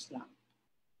 that's the first ground.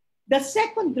 The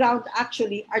second ground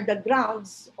actually are the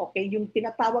grounds, okay, yung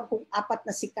tinatawag kong 4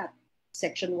 na sikat,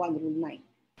 Section 1, Rule 9.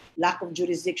 Lack of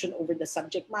jurisdiction over the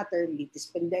subject matter, litis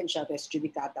pendentia, res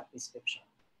judicata, prescription.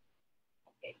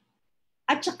 Okay.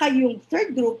 At saka yung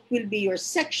third group will be your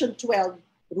Section 12,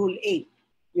 Rule 8,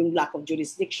 yung lack of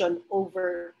jurisdiction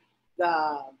over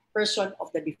the person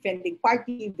of the defending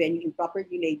party, venue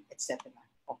improperly laid, etc.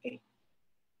 Okay.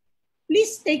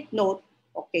 Please take note,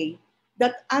 okay,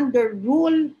 that under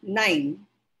Rule 9,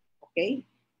 okay,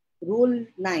 Rule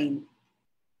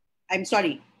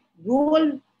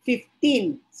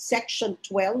 15, Section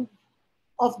 12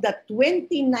 of the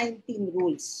 2019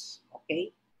 rules, okay?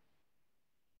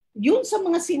 Yun sa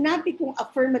mga sinabi kong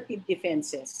affirmative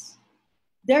defenses,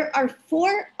 there are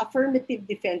 4 affirmative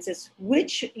defenses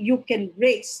which you can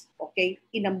raise, okay,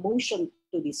 in a motion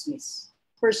to dismiss,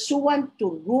 pursuant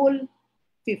to Rule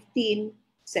 15,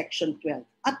 Section 12.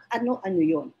 At ano-ano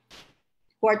yun?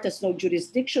 Court has no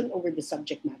jurisdiction over the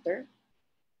subject matter,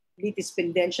 litis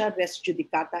pendentia, res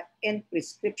judicata, and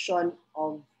prescription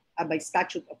of by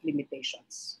statute of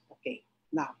limitations. Okay,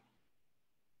 now,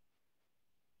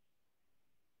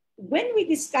 when we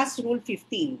discuss Rule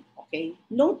 15, okay,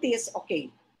 notice,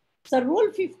 okay, sa Rule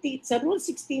 15, sa Rule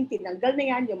 16, tinanggal na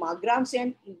yan, yung mga grounds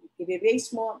yan, i-raise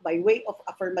mo by way of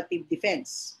affirmative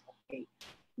defense. Okay.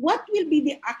 What will be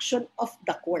the action of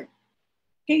the court?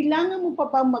 Kailangan mo pa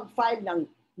ba mag-file ng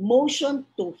motion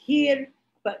to hear,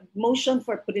 motion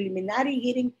for preliminary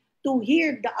hearing to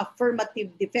hear the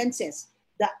affirmative defenses?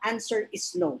 The answer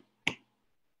is no.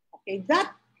 Okay,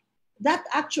 that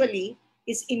actually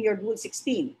is in your Rule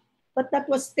 16, but that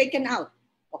was taken out.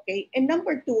 Okay, and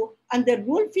number 2, under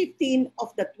Rule 15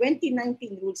 of the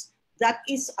 2019 rules, that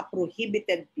is a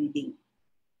prohibited pleading.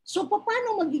 So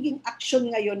paano magiging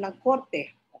action ngayon ng korte?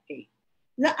 Okay,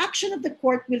 the action of the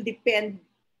court will depend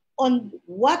on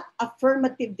what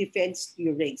affirmative defense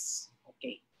you raise.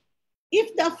 Okay,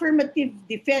 if the affirmative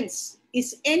defense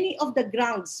is any of the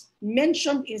grounds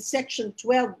mentioned in Section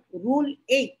 12, Rule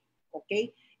 8,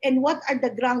 okay, And what are the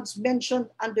grounds mentioned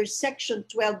under Section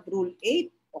 12, Rule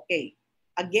 8? Okay.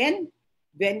 Again,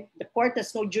 when the court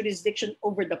has no jurisdiction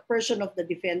over the person of the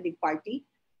defending party,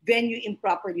 venue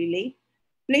improperly laid,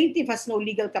 plaintiff has no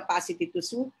legal capacity to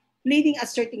sue, pleading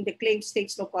asserting the claim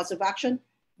states no cause of action,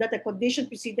 that the condition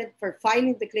precedent for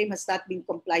filing the claim has not been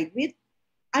complied with.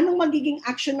 Anong magiging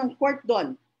action ng court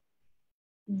doon?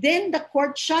 Then the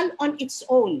court shall on its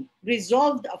own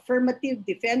resolve the affirmative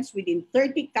defense within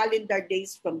 30 calendar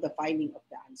days from the filing of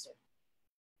the answer.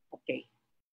 Okay.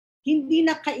 Hindi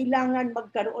na kailangan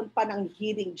magkaroon pa ng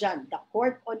hearing dyan. The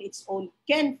court on its own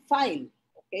can file,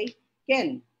 okay?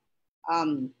 Can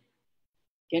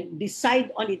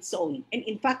decide on its own. And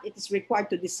in fact, it is required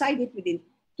to decide it within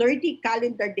 30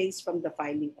 calendar days from the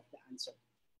filing of the answer.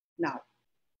 Now,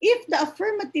 if the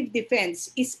affirmative defense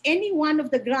is any one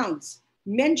of the grounds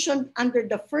mentioned under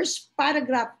the first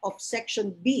paragraph of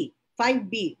Section B,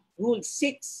 5B, Rule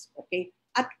 6, okay?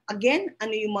 At again,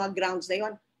 ano yung mga grounds na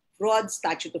yun? Fraud,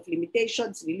 statute of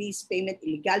limitations, release, payment,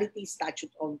 illegality,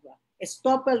 statute of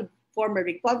estoppel, former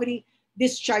recovery,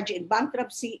 discharge in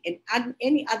bankruptcy, and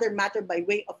any other matter by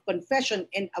way of confession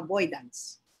and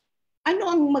avoidance. Ano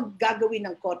ang maggagawin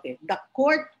ng korte? The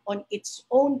court on its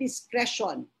own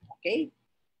discretion, okay,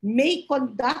 may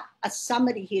conduct a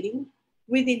summary hearing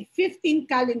within 15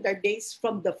 calendar days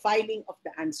from the filing of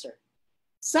the answer.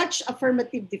 Such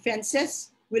affirmative defenses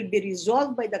will be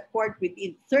resolved by the court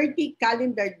within 30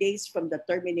 calendar days from the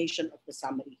termination of the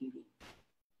summary hearing.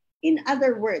 In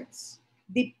other words,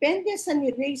 depende sa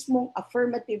ni-raise mong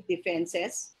affirmative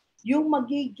defenses, yung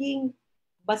magiging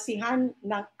basihan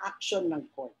ng action ng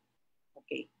court.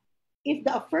 Okay. If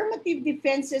the affirmative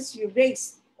defenses you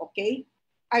raised, okay,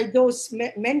 are those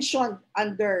mentioned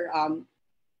under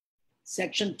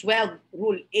Section 12,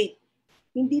 Rule 8,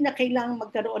 hindi na kailangang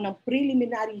magkaroon ng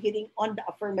preliminary hearing on the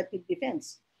affirmative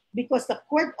defense because the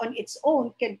court on its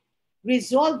own can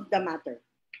resolve the matter.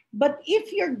 But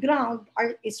if your ground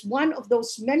is one of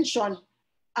those mentioned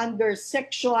under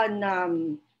Section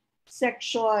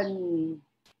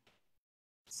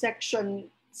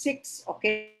 6,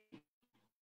 okay,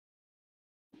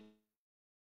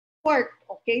 court,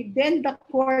 okay, then the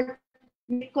court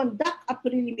may conduct a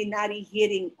preliminary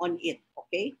hearing on it,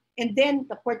 okay? And then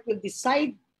the court will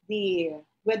decide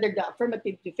whether the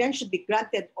affirmative defense should be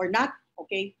granted or not,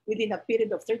 okay, within a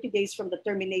period of 30 days from the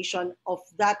termination of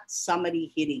that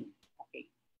summary hearing. Okay.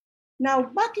 Now,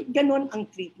 bakit ganon ang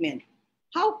treatment?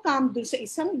 How come dun sa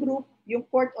isang group, yung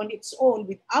court on its own,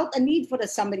 without a need for a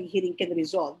summary hearing can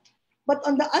resolve, but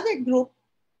on the other group,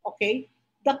 okay,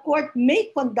 the court may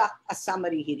conduct a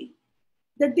summary hearing?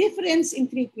 The difference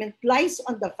in treatment lies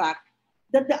on the fact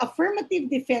that the affirmative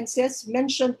defenses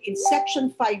mentioned in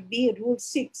Section 5B, Rule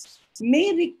 6,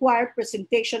 may require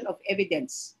presentation of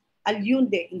evidence,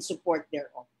 aliunde, in support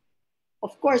thereof.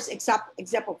 Of course, except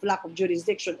of lack of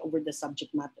jurisdiction over the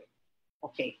subject matter.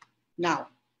 Okay, now,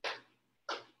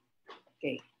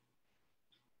 okay.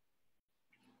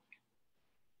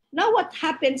 Now what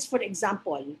happens, for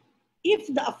example, if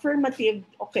the affirmative,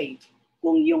 okay,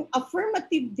 kung yung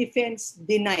affirmative defense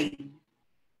denied,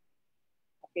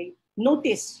 okay,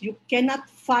 notice you cannot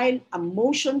file a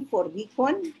motion for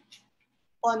recon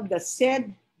on the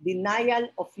said denial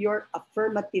of your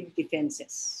affirmative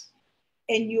defenses.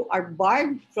 And you are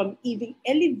barred from even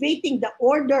elevating the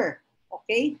order,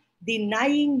 okay,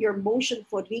 denying your motion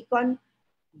for recon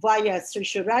via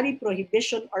certiorari,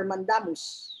 prohibition, or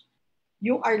mandamus.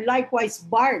 You are likewise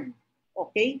barred,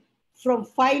 okay, from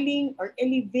filing or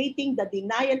elevating the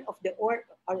denial of the order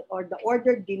or the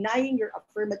order denying your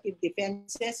affirmative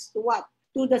defenses to what?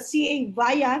 To the CA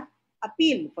via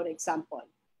appeal, for example.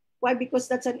 Why? Because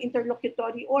that's an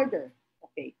interlocutory order.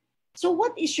 Okay. So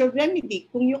what is your remedy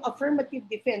kung yung affirmative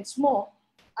defense mo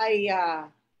ay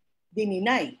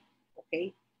dininay?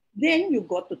 Okay. Then you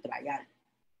go to trial.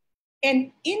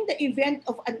 And in the event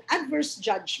of an adverse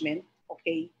judgment,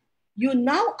 okay, you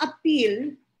now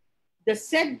appeal the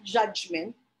said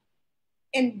judgment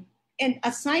and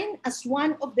assign as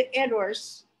one of the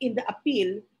errors in the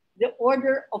appeal the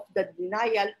order of the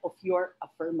denial of your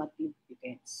affirmative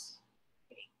defense.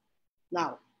 Okay.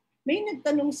 Now, may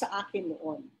nagtanong sa akin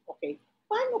noon, okay,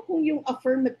 paano kung yung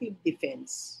affirmative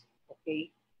defense,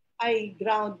 okay, ay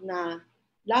ground na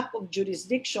lack of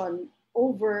jurisdiction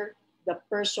over the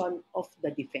person of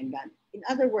the defendant? In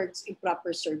other words,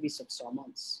 improper service of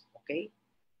summons. Okay?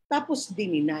 Tapos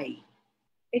dininay.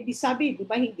 Eh di sabi, di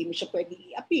ba, hindi mo siya pwede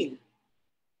i-appeal.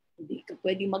 Hindi ka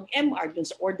pwede mag-MR dun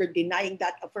sa order denying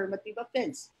that affirmative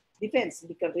defense.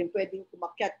 Hindi ka rin pwedeng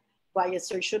kumakyat via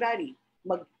certiorari.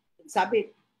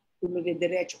 Sabi,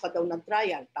 tumire-diretso ka daw ng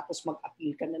trial, tapos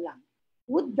mag-appeal ka na lang.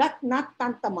 would that not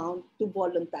tantamount to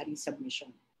voluntary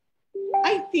submission?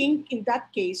 I think in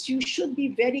that case, you should be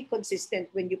very consistent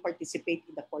when you participate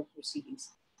in the court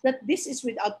proceedings, that this is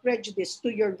without prejudice to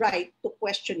your right to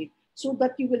question it, so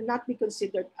that you will not be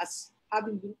considered as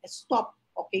having been stopped,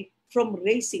 okay, from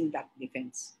raising that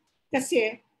defense.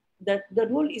 Kasi the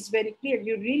rule is very clear.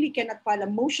 You really cannot file a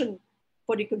motion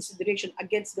for reconsideration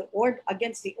against the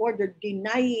order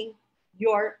denying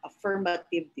your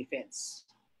affirmative defense.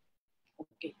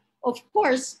 Okay. Of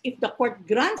course, if the court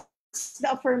grants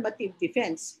the affirmative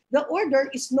defense, the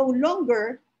order is no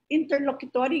longer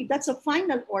interlocutory. That's a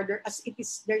final order, as it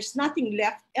is. There's nothing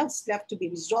else left to be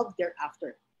resolved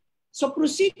thereafter. So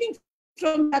proceeding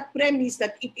from that premise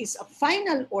that it is a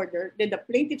final order, then the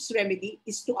plaintiff's remedy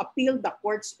is to appeal the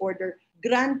court's order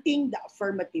granting the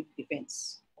affirmative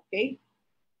defense. Okay,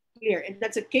 clear. And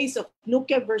that's a case of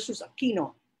Nuque versus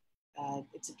Aquino.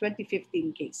 It's a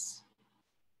 2015 case.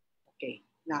 Okay,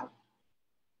 now.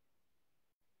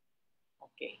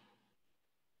 Okay.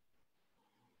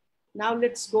 Now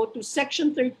let's go to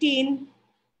section 13.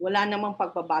 Wala namang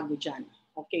pagbabago dyan.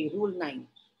 Okay, rule 9.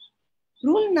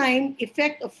 Rule 9,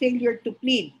 effect of failure to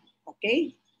plead.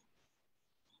 Okay?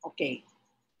 Okay.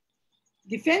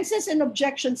 Defenses and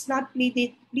objections not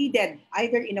pleaded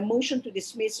either in a motion to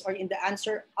dismiss or in the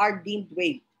answer are deemed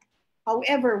waived.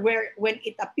 However, when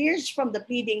it appears from the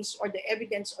pleadings or the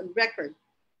evidence on record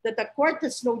that the court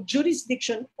has no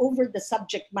jurisdiction over the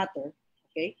subject matter,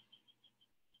 okay,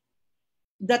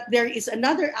 that there is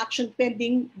another action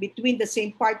pending between the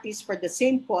same parties for the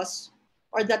same cause,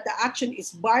 or that the action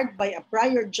is barred by a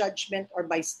prior judgment or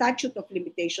by statute of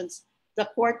limitations, the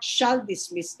court shall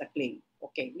dismiss the claim.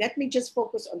 Okay, let me just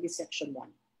focus on this section 1.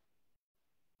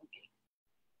 Okay.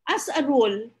 As a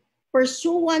rule,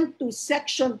 pursuant to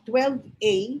section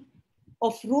 12A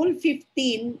of Rule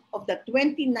 15 of the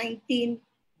 2019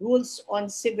 Rules on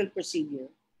Civil Procedure,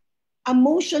 a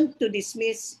motion to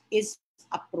dismiss is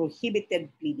a prohibited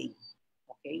pleading.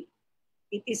 Okay,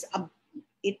 it is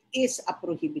a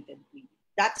prohibited pleading.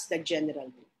 That's the general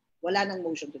rule. Wala nang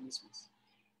motion to dismiss.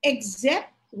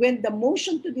 Except when the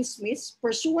motion to dismiss,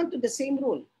 pursuant to the same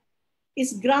rule,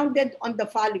 is grounded on the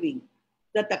following: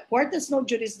 that the court has no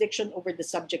jurisdiction over the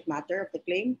subject matter of the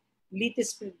claim,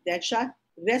 litis prudentia,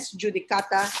 res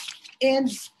judicata, and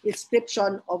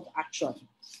prescription of action.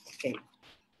 Okay.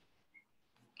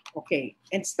 Okay,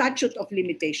 and statute of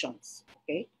limitations.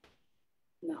 Okay.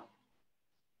 Now,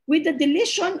 with the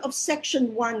deletion of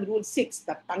Section 1, Rule 6,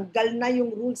 tanggal na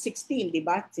yung Rule 16, di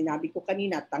ba? Sinabi ko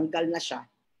kanina, tanggal na siya.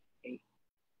 Okay.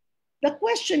 The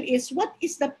question is, what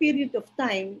is the period of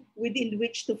time within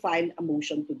which to file a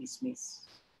motion to dismiss?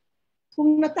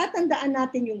 Kung natatandaan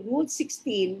natin yung Rule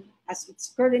 16, as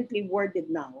it's currently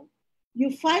worded now, you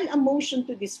file a motion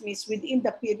to dismiss within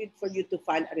the period for you to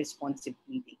file a responsive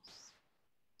pleading.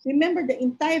 Remember, the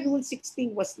entire Rule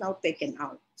 16 was now taken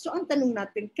out. So ang tanong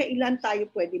natin, kailan tayo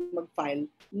pwede mag-file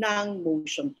ng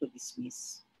motion to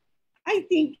dismiss? I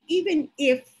think even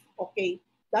if, okay,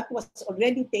 that was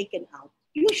already taken out,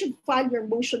 you should file your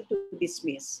motion to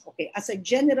dismiss, okay, as a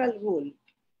general rule,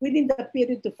 within the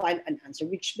period to file an answer,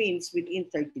 which means within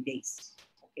 30 days.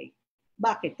 Okay.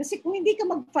 Bakit? Kasi kung hindi ka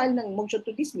mag-file ng motion to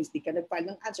dismiss, di ka nag-file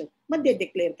ng answer,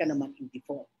 made-declare ka naman in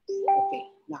default. Okay,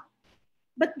 now.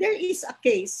 But there is a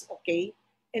case, okay,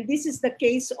 and this is the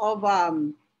case of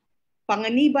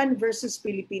Panganiban versus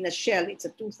Philippine Shell. It's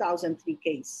a 2003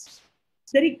 case.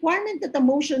 The requirement that the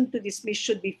motion to dismiss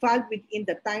should be filed within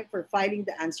the time for filing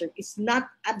the answer is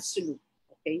not absolute,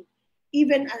 okay?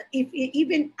 Even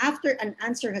after an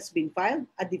answer has been filed,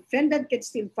 a defendant can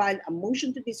still file a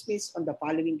motion to dismiss on the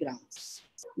following grounds: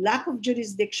 lack of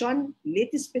jurisdiction,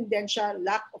 litis pendentia,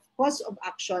 lack of cause of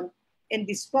action, and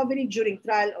discovery during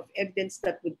trial of evidence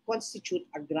that would constitute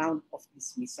a ground of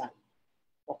dismissal.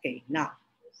 Okay, now.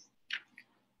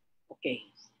 Okay.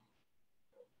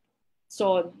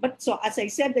 So as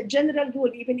I said, the general rule,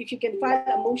 even if you can file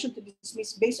a motion to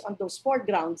dismiss based on those 4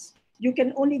 grounds, you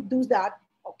can only do that,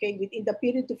 okay, within the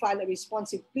period to file a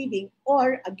responsive pleading,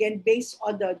 or again, based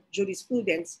on the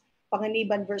jurisprudence,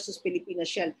 Panganiban versus Philippine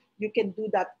Shell, you can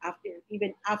do that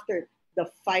even after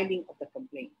the filing of the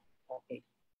complaint. Okay.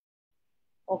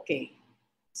 Okay.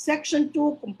 Section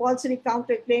 2, compulsory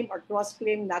counterclaim or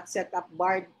cross-claim not set up,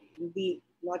 barred,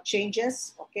 no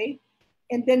changes. Okay.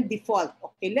 And then default.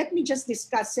 Okay. Let me just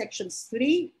discuss sections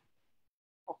 3.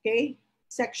 Okay.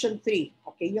 Section 3.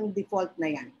 Okay. Yung default na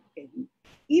yan. Okay.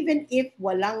 Even if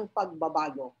walang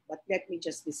pagbabago, but let me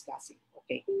just discuss it.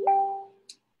 Okay.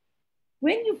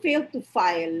 When you fail to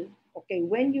file, okay,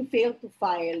 when you fail to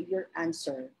file your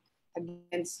answer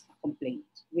against a complaint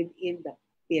within the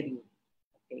period,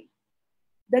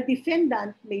 the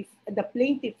defendant may, the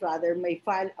plaintiff rather, may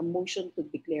file a motion to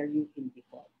declare you in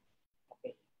default.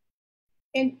 Okay.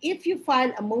 And if you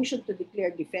file a motion to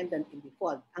declare defendant in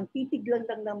default, ang titiglan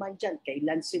lang naman dyan,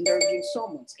 kailan sinerve yung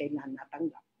summons, kailan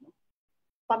natanggap. No?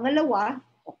 Pangalawa,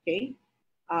 okay,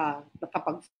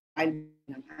 nakapag-file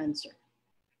ng answer.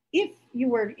 If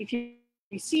you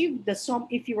received the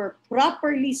if you were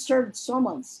properly served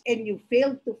summons and you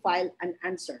failed to file an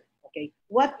answer, okay,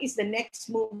 what is the next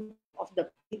move of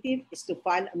the plaintiff is to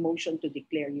file a motion to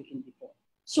declare you in default.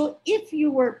 So if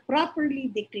you were properly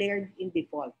declared in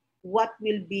default, what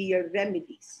will be your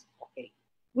remedies? Okay.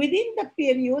 Within the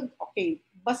period, okay,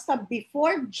 basta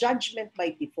before judgment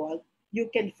by default,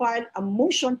 you can file a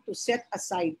motion to set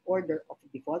aside order of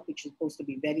default, which is supposed to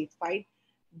be verified,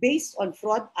 based on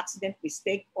fraud, accident,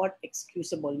 mistake, or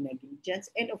excusable negligence.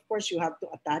 And of course, you have to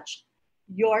attach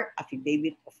your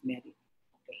affidavit of merit.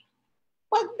 Okay.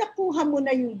 Pag nakuha mo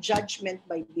na yung judgment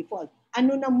by default,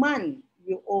 ano naman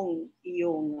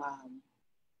yung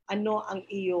ano ang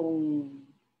iyong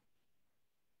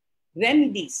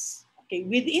remedies? Okay,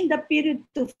 within the period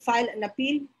to file an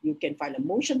appeal, you can file a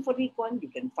motion for recon, you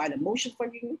can file a motion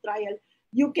for new trial,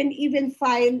 you can even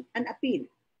file an appeal.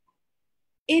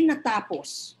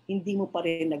 Natapos, hindi mo pa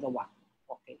rin nagawa.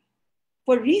 Okay.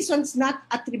 For reasons not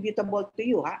attributable to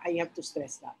you, ha? I have to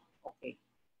stress that. Okay.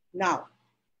 Now,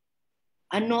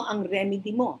 ano ang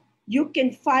remedy mo? You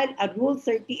can file a Rule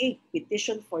 38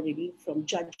 petition for relief from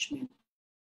judgment.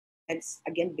 That's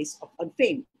again based on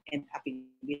fame and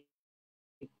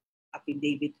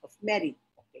affidavit of merit.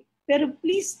 Okay. Pero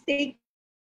please take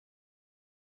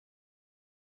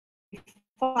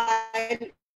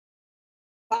file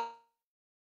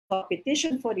a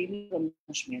petition for relief from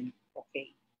judgment.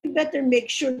 Okay. You better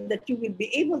make sure that you will be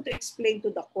able to explain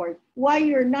to the court why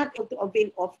you're not able to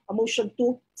avail of a motion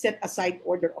to set aside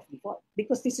order of default,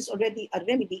 because this is already a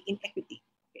remedy in equity.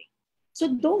 Okay.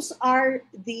 So those are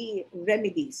the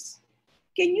remedies.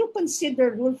 Can you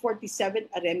consider Rule 47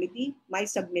 a remedy? My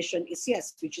submission is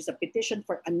yes, which is a petition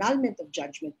for annulment of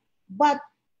judgment. But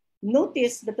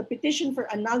notice that the petition for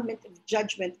annulment of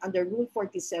judgment under Rule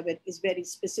 47 is very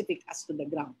specific as to the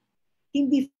ground.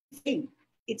 Hindi fame,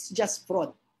 it's just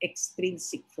fraud,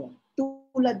 extrinsic fraud.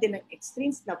 Tulad din ng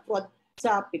extrinsic na fraud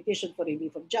sa petition for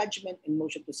relief of judgment and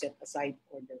motion to set aside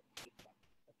order of default.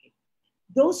 Okay.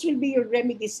 Those will be your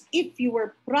remedies if you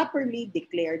were properly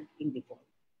declared in default.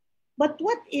 But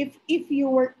what if you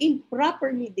were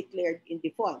improperly declared in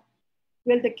default?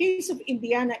 Well, the case of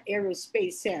Indiana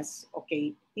Aerospace says,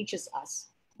 okay, teaches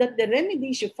us that the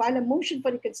remedies, you file a motion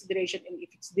for reconsideration, and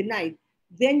if it's denied,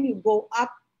 then you go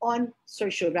up on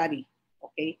certiorari,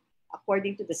 okay,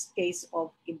 according to the case of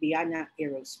Indiana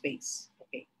Aerospace.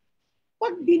 Okay.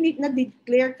 Pag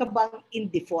na-declare ka bang in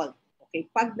default, okay,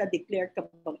 pag na-declare ka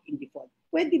bang in default,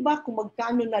 pwede ba kung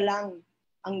magkano na lang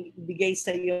ang bigay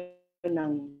sa iyo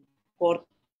ng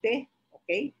korte?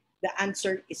 Okay, the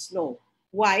answer is no.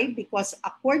 Why? Because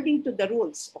according to the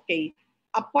rules, okay,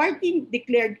 a party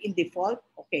declared in default,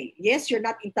 okay, yes, you're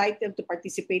not entitled to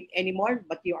participate anymore,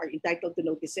 but you are entitled to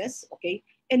notices, okay?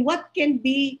 And what can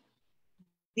be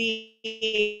the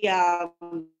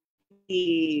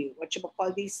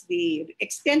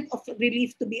extent of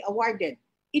relief to be awarded?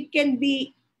 It can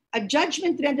be a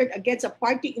judgment rendered against a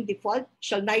party in default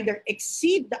shall neither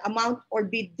exceed the amount or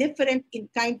be different in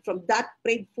kind from that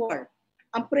prayed for.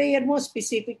 Ang prayer mo,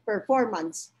 specific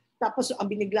performance. Tapos ang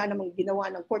binigla namang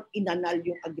ginawa ng court, inanal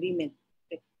yung agreement.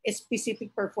 Okay? A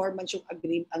specific performance yung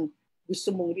agreement ang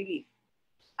gusto mong relief.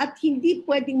 At hindi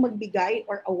pwedeng magbigay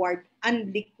or award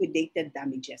unliquidated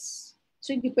damages.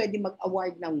 So hindi pwedeng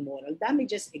mag-award ng moral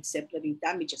damages, exemplary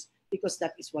damages, because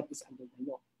that is what is under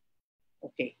the law.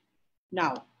 Okay.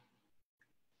 Now,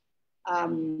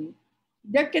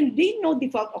 there can be no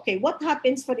default. Okay, what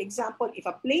happens, for example, if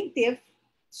a plaintiff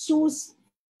sues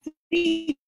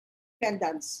 3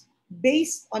 defendants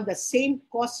based on the same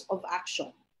cause of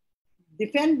action?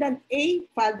 Defendant A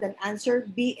filed an answer,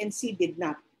 B and C did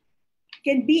not.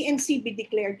 Can B and C be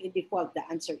declared in default? The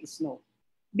answer is no.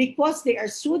 Because they are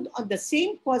sued on the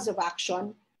same cause of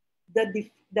action,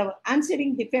 the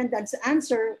answering defendant's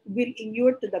answer will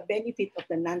inure to the benefit of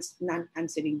the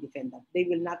non-answering defendant. They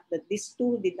will not, that these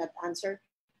two did not answer,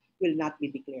 will not be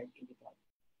declared in default.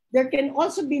 There can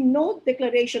also be no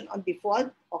declaration on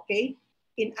default, okay,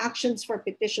 in actions for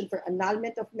petition for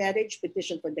annulment of marriage,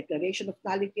 petition for declaration of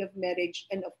nullity of marriage,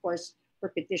 and of course, for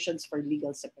petitions for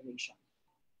legal separation.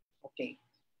 Okay.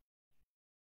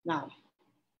 Now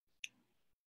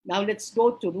let's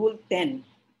go to Rule 10,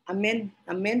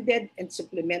 amended and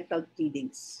supplemental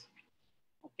pleadings.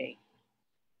 Okay.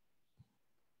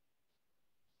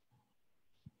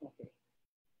 Okay.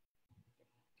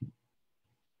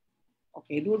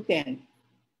 Okay, Rule 10.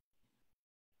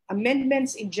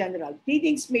 Amendments in general.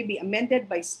 Pleadings may be amended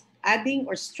by adding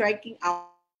or striking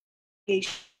out the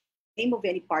name of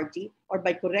any party, or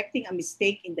by correcting a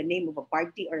mistake in the name of a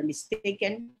party, or a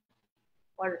mistaken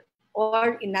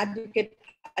or inadequate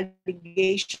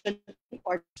allegation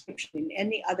or description in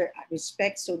any other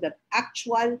respect, so that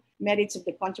actual merits of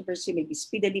the controversy may be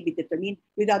speedily be determined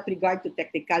without regard to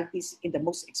technicalities in the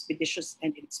most expeditious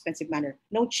and inexpensive manner.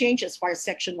 No change as far as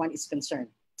Section 1 is concerned.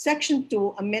 Section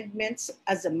 2, amendments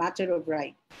as a matter of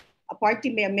right. A party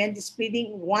may amend this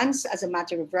pleading once as a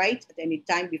matter of right at any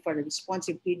time before a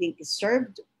responsive pleading is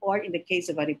served, or in the case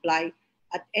of a reply,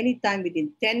 at any time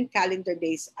within 10 calendar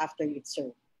days after it's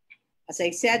served. As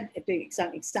I said, ito yung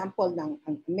isang example ng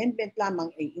ang amendment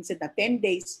lamang ay instead na 10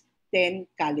 days, 10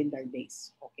 calendar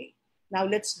days. Okay. Now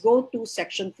let's go to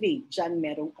Section 3. Diyan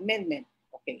merong amendment.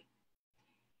 Okay.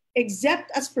 Except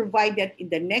as provided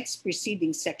in the next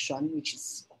preceding section, which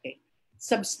is, okay,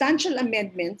 substantial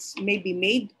amendments may be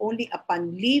made only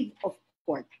upon leave of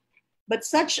court, but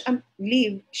such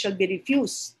leave shall be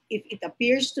refused if it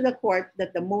appears to the court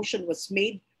that the motion was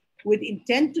made with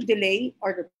intent to delay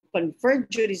or confer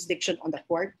jurisdiction on the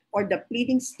court, or the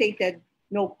pleading stated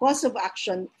no cause of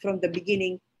action from the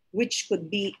beginning which could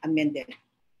be amended.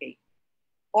 Okay.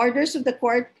 Orders of the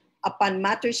court upon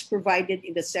matters provided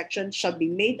in the section shall be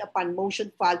made upon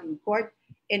motion filed in court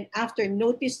and after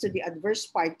notice to the adverse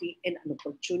party and an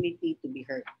opportunity to be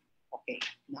heard. Okay,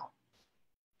 now,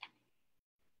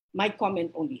 my comment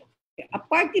only. Okay. A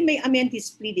party may amend his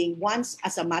pleading once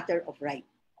as a matter of right.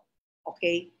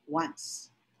 Okay, once.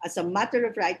 As a matter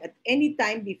of right at any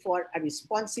time before a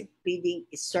responsive pleading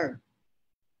is served.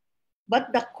 But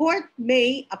the court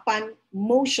may, upon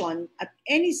motion at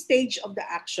any stage of the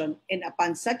action and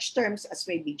upon such terms as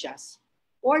may be just,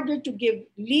 order to give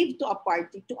leave to a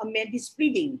party to amend his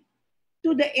pleading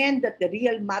to the end that the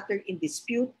real matter in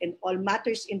dispute and all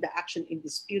matters in the action in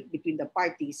dispute between the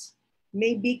parties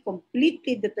may be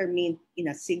completely determined in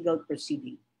a single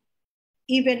proceeding.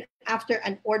 Even after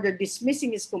an order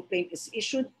dismissing his complaint is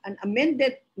issued, an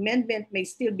amendment may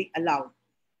still be allowed.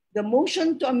 The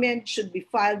motion to amend should be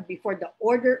filed before the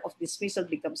order of dismissal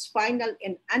becomes final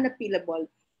and unappealable,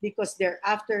 because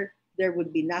thereafter there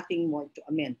would be nothing more to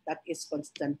amend. That is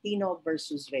Constantino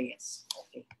versus Reyes.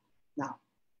 Okay. Now,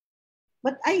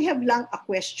 but I have lang a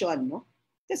question, no?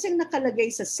 Kasi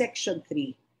nakalagay sa Section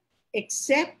 3,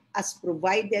 except as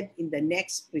provided in the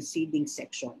next preceding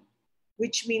section,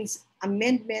 which means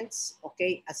amendments,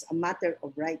 okay, as a matter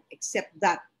of right, except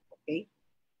that, okay?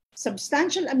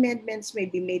 Substantial amendments may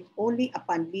be made only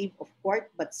upon leave of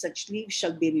court, but such leave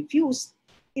shall be refused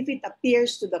if it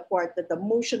appears to the court that the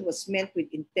motion was meant with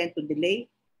intent to delay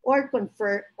or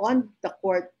confer on the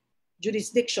court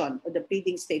jurisdiction, or the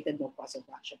pleading stated no cause of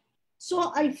action.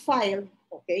 So I filed,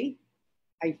 okay?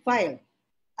 I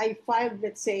filed,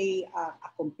 let's say, a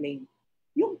complaint.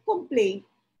 Yung complaint,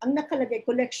 ang nakalagay,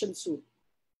 collection suit.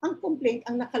 Ang complaint,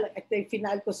 ang nakalagay, ito yung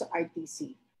final ko sa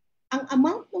RTC. Ang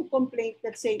amount ng complaint,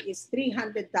 let's say, is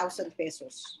 300,000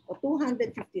 pesos o 250,000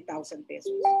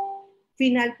 pesos.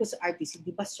 Final ko sa RTC,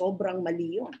 di ba sobrang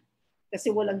mali yun?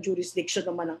 Kasi walang jurisdiction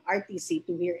naman ng RTC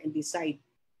to hear and decide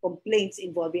complaints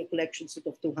involving a collection suit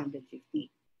of 250.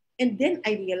 And then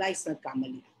I realized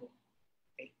nagkamali ako.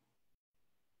 Okay.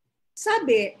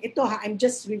 Sabi, ito ha, I'm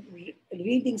just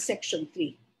reading Section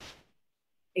 3.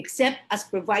 Except as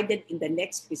provided in the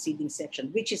next preceding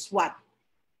section, which is what?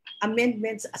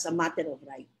 Amendments as a matter of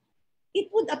right.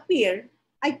 It would appear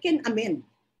I can amend.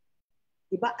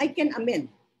 Diba? I can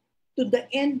amend to the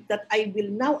end that I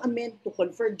will now amend to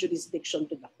confer jurisdiction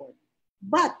to the court.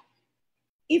 But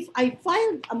if I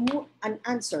filed an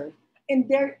answer and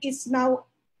there is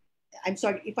now,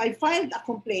 if I filed a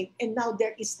complaint and now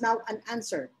there is now an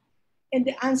answer, and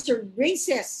the answer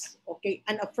raises, okay,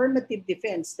 an affirmative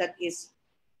defense that is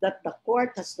that the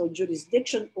court has no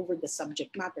jurisdiction over the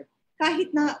subject matter. Kahit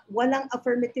na walang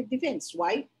affirmative defense.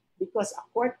 Why? Because a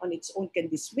court on its own can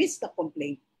dismiss the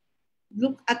complaint.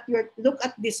 Look at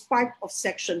this part of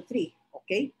Section 3,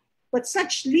 okay? But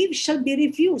such leave shall be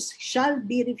refused,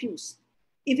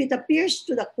 if it appears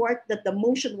to the court that the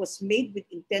motion was made with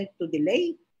intent to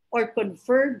delay or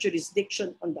confer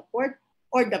jurisdiction on the court,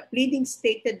 or the pleading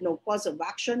stated no cause of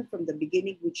action from the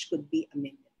beginning which could be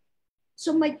amended.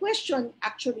 So my question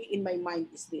actually in my mind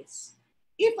is this.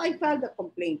 If I filed a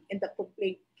complaint and the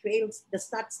complaint does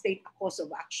not state a cause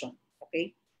of action,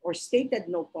 okay, or stated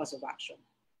no cause of action,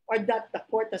 or that the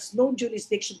court has no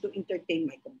jurisdiction to entertain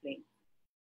my complaint,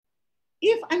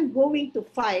 if I'm going to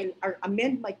file or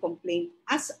amend my complaint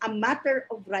as a matter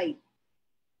of right,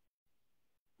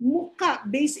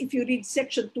 based if you read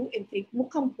Section 2 and 3,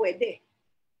 mukhang pwede.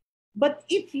 But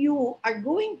if you are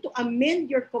going to amend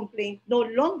your complaint no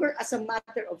longer as a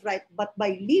matter of right, but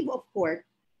by leave of court,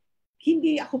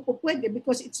 hindi ako po pwede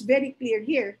because it's very clear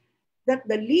here that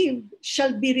the leave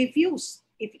shall be refused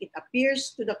if it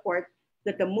appears to the court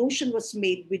that the motion was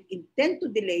made with intent to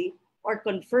delay or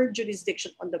confer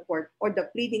jurisdiction on the court, or the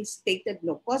pleading stated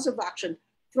no cause of action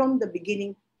from the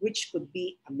beginning which could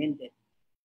be amended.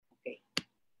 Okay.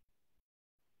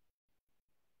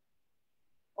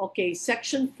 Okay,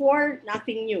 section 4,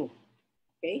 nothing new.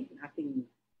 Okay, nothing new.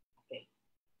 Okay.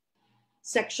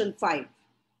 Section 5.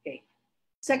 Okay.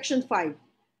 Section 5.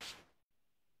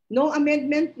 No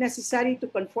amendment necessary to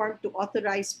conform to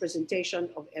authorized presentation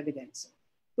of evidence.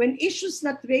 When issues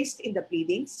not raised in the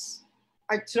pleadings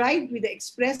are tried with the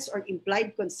express or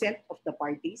implied consent of the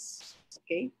parties,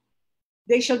 okay,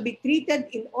 they shall be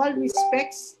treated in all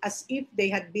respects as if they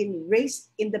had been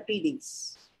raised in the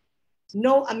pleadings.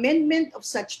 No amendment of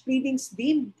such pleadings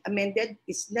deemed amended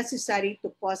is necessary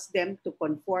to cause them to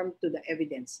conform to the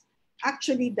evidence.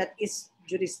 Actually, that is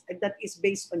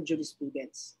based on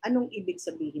jurisprudence. Anong ibig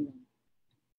sabihin nun?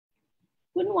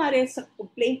 Kunwari sa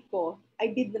complaint ko,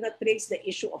 I did not raise the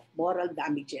issue of moral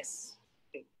damages.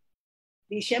 Okay.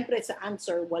 Di syempre sa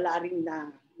answer, wala rin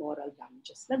na moral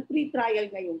damages.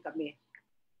 Nag-pre-trial ngayon kami.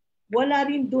 Wala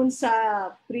rin dun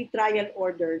sa pre-trial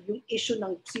order yung issue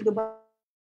ng sino ba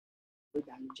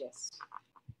damages.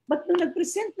 But nung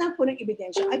nag-present na ako ng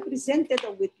ebidensya, I presented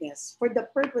a witness for the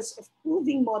purpose of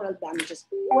proving moral damages.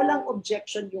 Walang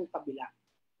objection yung kabila.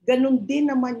 Ganun din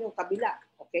naman yung kabila.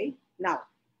 Okay? Now,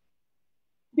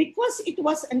 because it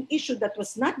was an issue that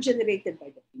was not generated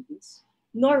by the pleadings,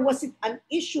 nor was it an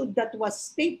issue that was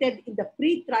stated in the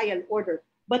pre-trial order,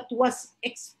 but was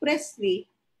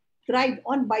expressly tried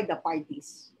on by the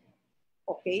parties.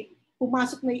 Okay?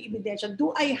 Pumasok na yung ebidensya.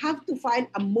 Do I have to file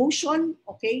a motion,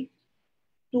 okay,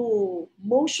 to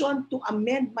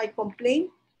amend my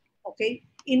complaint, okay,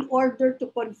 in order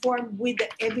to conform with the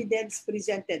evidence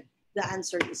presented? The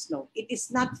answer is no. It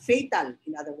is not fatal,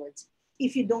 in other words,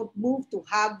 if you don't move to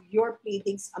have your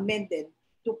pleadings amended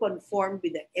to conform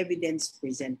with the evidence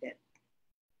presented.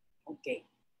 Okay.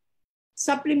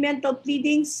 Supplemental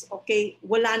pleadings, okay,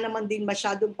 wala naman din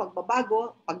masyadong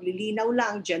pagbabago, paglilinaw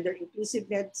lang, gender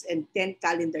inclusiveness, and 10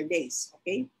 calendar days.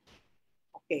 Okay?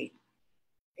 Okay.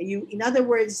 In other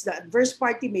words, the adverse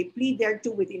party may plead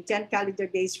thereto within 10 calendar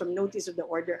days from notice of the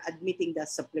order admitting the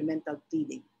supplemental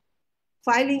pleading.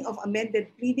 Filing of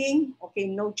amended pleading, okay,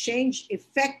 no change.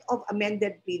 Effect of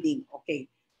amended pleading, okay.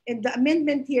 And the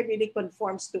amendment here really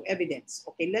conforms to evidence.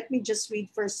 Okay, let me just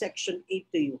read first section 8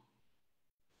 to you.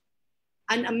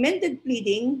 An amended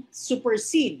pleading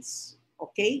supersedes,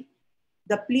 okay,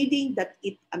 the pleading that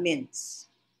it amends.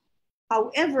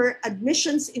 However,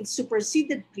 admissions in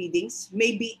superseded pleadings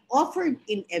may be offered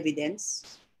in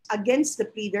evidence against the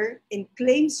pleader in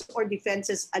claims or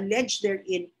defenses alleged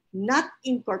therein not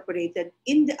incorporated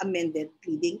in the amended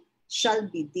pleading shall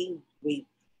be deemed waived.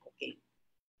 Okay.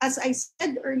 As I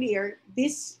said earlier,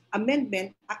 this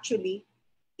amendment actually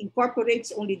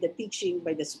incorporates only the teaching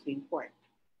by the Supreme Court.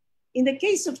 In the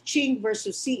case of Ching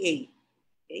versus CA,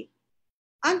 okay,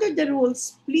 under the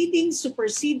rules, pleadings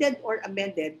superseded or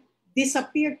amended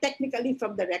disappear technically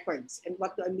from the records. And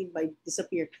what do I mean by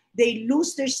disappear? They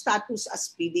lose their status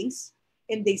as pleadings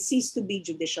and they cease to be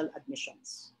judicial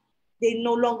admissions. They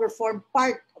no longer form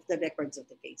part of the records of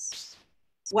the case.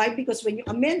 Why? Because when you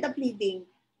amend a pleading,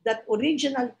 that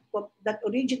original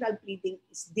pleading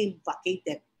is deemed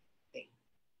vacated. Okay.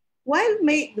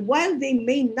 While they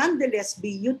may nonetheless be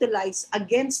utilized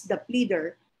against the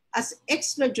pleader as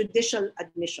extrajudicial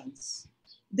admissions,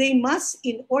 they must,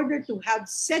 in order to have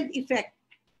said effect,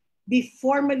 be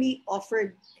formally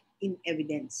offered in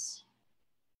evidence.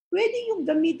 Pwede yung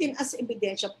gamitin as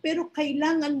ebidensya, pero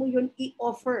kailangan mo yun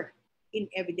i-offer in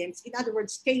evidence. In other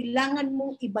words, kailangan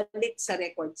mong ibalik sa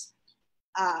records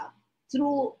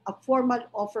through a formal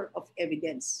offer of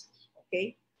evidence.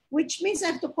 Okay? Which means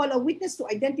I have to call a witness to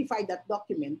identify that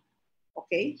document.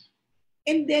 Okay?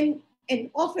 And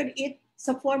offer it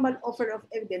sa formal offer of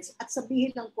evidence at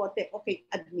sabihin ng korte, okay,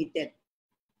 admitted.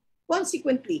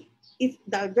 Consequently, if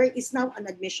there is now an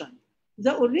admission,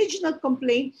 the original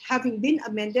complaint, having been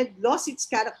amended, lost its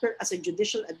character as a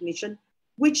judicial admission,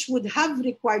 which would have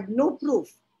required no proof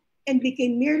and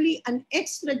became merely an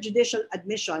extrajudicial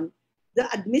admission, the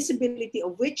admissibility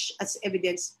of which as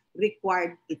evidence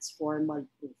required its formal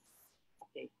proof.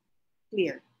 Okay,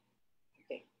 clear.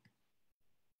 Okay.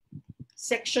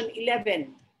 Section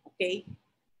 11, okay,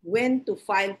 when to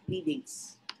file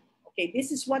pleadings. Okay,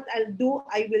 this is what I'll do.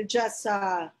 I will just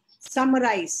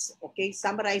summarize, okay,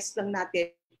 summarize lang natin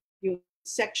yung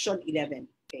section 11.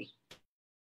 Okay.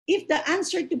 If the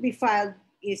answer to be filed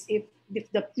is, if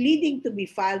the pleading to be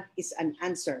filed is an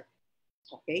answer,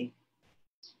 okay,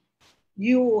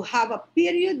 you have a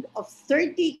period of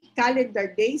 30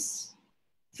 calendar days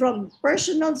from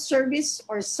personal service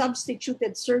or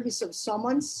substituted service of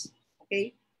summons,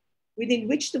 okay, within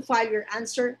which to file your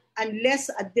answer unless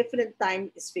a different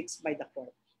time is fixed by the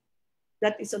court.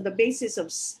 That is on the basis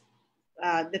of,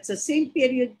 that's the same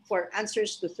period for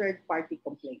answers to third-party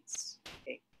complaints.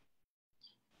 Okay.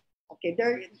 Okay,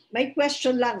 may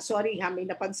question lang, sorry ha, may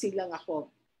napansin lang ako.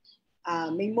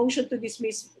 May motion to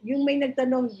dismiss. Yung may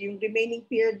nagtanong, yung remaining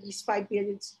period, these 5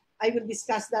 periods, I will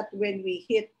discuss that when we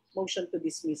hit motion to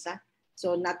dismiss. Ha?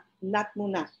 So not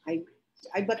muna.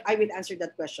 But I will answer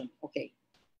that question. Okay.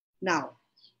 Now,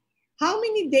 how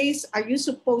many days are you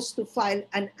supposed to file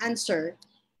an answer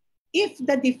if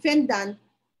the defendant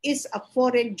is a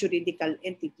foreign juridical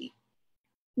entity?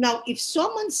 Now, if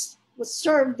summons was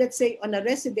served, let's say, on a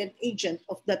resident agent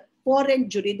of that foreign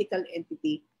juridical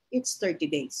entity, it's 30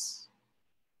 days.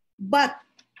 But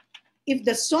if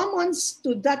the summons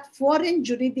to that foreign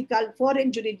juridical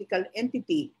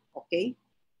entity, okay,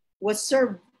 was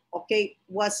served, okay,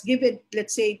 was given,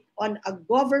 let's say, on a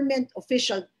government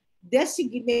official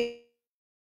designated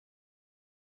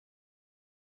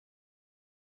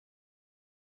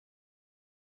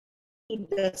to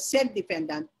the said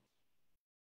defendant,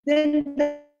 then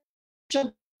the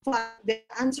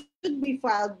answer should be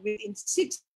filed within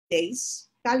 6 days,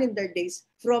 calendar days,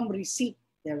 from receipt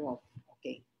thereof.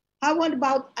 Okay. How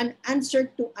about an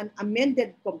answer to an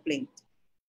amended complaint?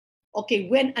 Okay,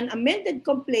 when an amended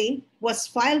complaint was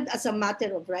filed as a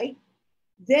matter of right,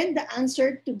 then the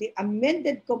answer to the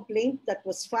amended complaint that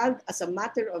was filed as a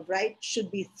matter of right should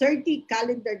be 30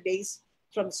 calendar days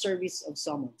from service of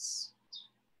summons.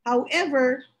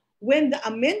 However, when the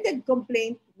amended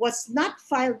complaint was not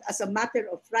filed as a matter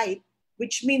of right,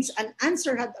 which means an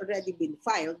answer had already been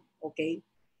filed, okay,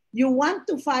 you want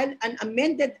to file an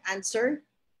amended answer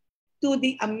to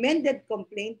the amended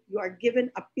complaint, you are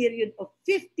given a period of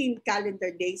 15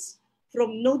 calendar days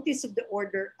from notice of the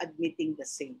order admitting the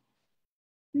same.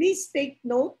 Please take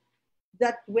note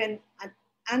that when an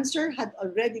answer had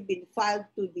already been filed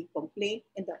to the complaint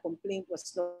and the complaint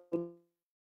was no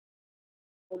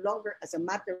longer as a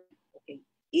matter, okay,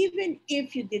 even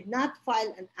if you did not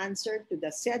file an answer to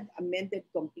the said amended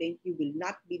complaint, you will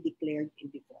not be declared in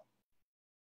default.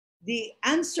 The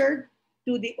answer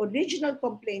to the original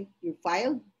complaint you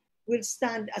filed will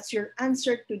stand as your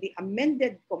answer to the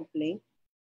amended complaint.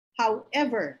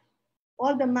 However,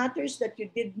 all the matters that you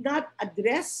did not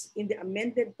address in the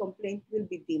amended complaint will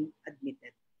be deemed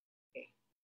admitted. Okay.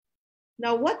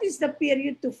 Now, what is the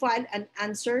period to file an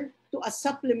answer to a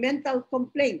supplemental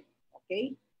complaint?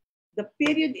 Okay. The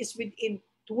period is within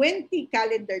 20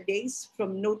 calendar days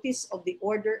from notice of the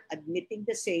order admitting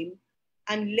the same,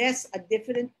 unless a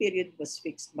different period was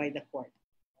fixed by the court.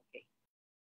 Okay.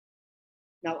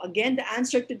 Now, again, the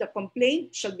answer to the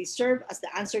complaint shall be served as the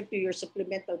answer to your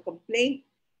supplemental complaint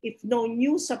if no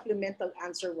new supplemental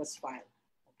answer was filed.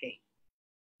 Okay.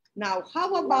 Now,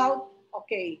 how about,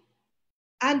 okay,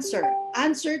 answer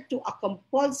to a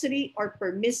compulsory or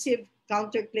permissive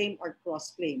counterclaim or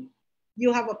cross-claim.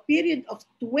 You have a period of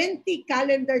 20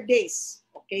 calendar days,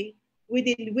 okay,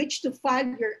 within which to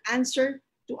file your answer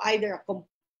to either a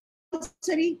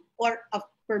compulsory or a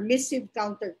permissive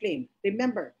counterclaim.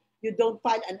 Remember, you don't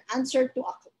file an answer to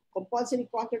a compulsory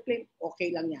counterclaim,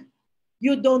 okay lang yan.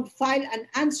 You don't file an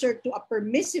answer to a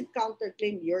permissive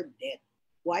counterclaim, you're dead.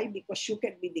 Why? Because you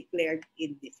can be declared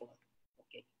in default.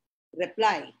 Okay.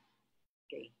 Reply.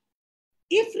 Okay.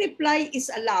 If reply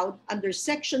is allowed under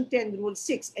Section 10, Rule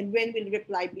 6, and when will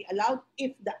reply be allowed?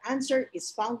 If the answer is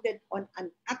founded on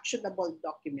an actionable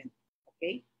document.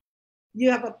 Okay. You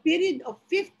have a period of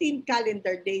 15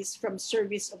 calendar days from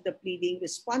service of the pleading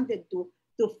responded to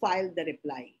file the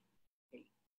reply. Okay.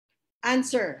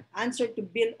 Answer to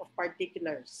bill of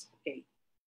particulars. Okay.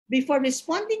 Before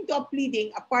responding to a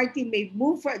pleading, a party may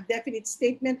move for a definite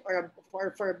statement or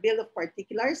for a bill of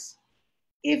particulars.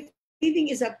 If pleading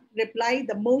is a reply,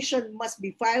 the motion must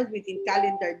be filed within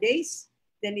calendar days.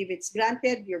 Then if it's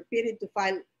granted, your period to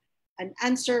file an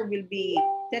answer will be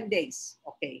 10 days.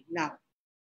 Okay, now,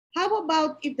 how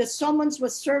about if the summons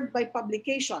was served by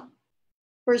publication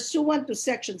pursuant to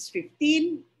sections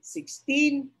 15,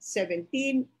 16,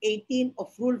 17, 18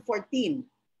 of Rule 14?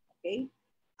 Okay?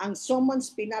 Ang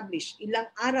summons pinublish, ilang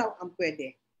araw ang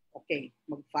pwede? Okay,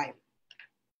 mag-file.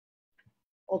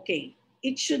 Okay,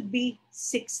 it should be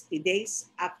 60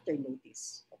 days after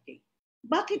notice. Okay.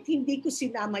 Bakit hindi ko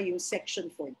sinama yung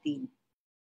Section 14?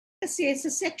 Kasi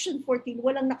sa Section 14,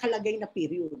 walang nakalagay na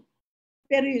period.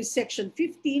 Pero yung section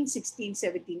 15, 16,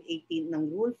 17, 18 ng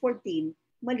Rule 14,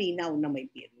 malinaw na may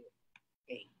period.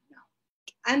 Okay. Now,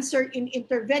 answer in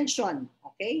intervention.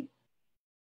 Okay.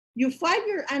 You file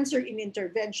your answer in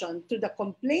intervention to the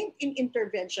complaint in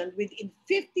intervention within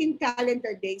 15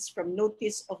 calendar days from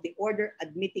notice of the order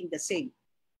admitting the same,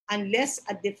 unless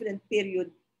a different period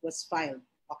was filed.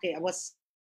 Okay, was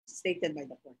stated by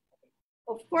the court. Okay.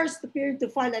 Of course, the period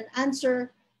to file an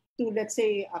answer to, let's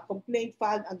say, a complaint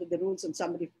filed under the rules on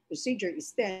summary procedure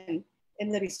is 10, and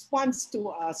the response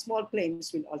to small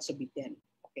claims will also be 10.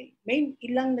 Okay, may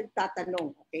ilang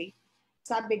nagtatanong, okay?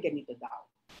 Sabi ganito daw.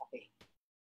 Okay.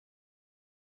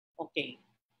 Okay.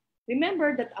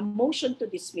 Remember that a motion to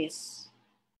dismiss,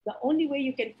 the only way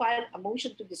you can file a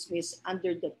motion to dismiss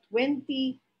under the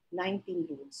 2019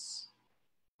 rules,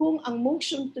 kung ang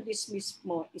motion to dismiss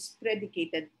mo is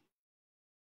predicated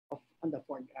on the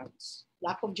four grounds: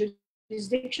 lack of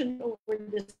jurisdiction over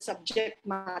the subject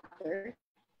matter,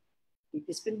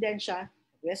 litispendentia,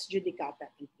 res judicata,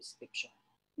 and prescription.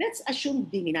 Let's assume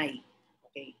deny.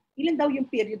 Okay. Ilan daw yung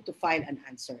period to file an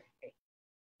answer? Okay.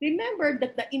 Remember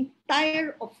that the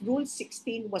entire of Rule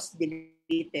 16 was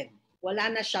deleted. Wala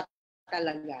na siya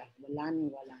talaga. Wala na.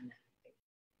 Okay.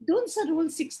 Doon sa Rule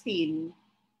 16,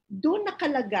 doon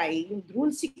nakalagay, yung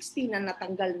Rule 16 na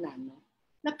natanggal na, no?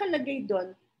 Nakalagay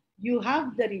doon, you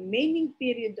have the remaining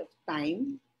period of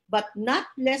time, but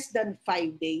not less than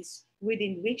 5 days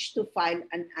within which to file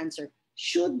an answer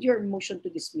should your motion to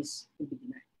dismiss be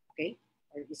denied. Okay?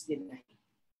 Or is denied.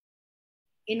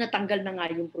 Inatanggal na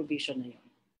nga yung provision na yun.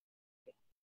 Okay.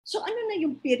 So ano na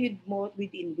yung period mo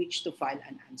within which to file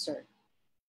an answer?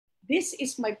 This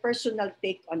is my personal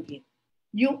take on it.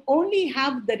 You only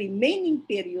have the remaining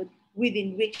period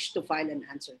within which to file an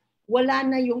answer. Wala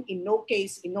na yung in no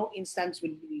case, in no instance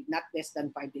will be not less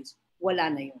than 5 days.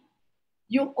 Wala na yun.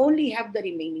 You only have the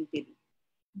remaining period.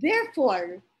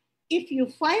 Therefore, if you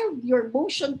filed your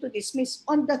motion to dismiss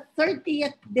on the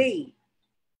 30th day,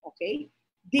 okay,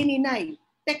 deny,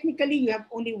 technically you have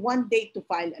only 1 day to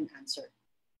file an answer.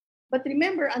 But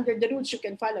remember, under the rules, you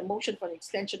can file a motion for an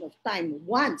extension of time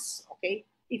once, okay,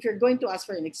 if you're going to ask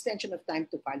for an extension of time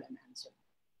to file an answer.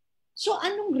 So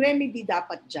anong remedy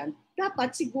dapat dyan?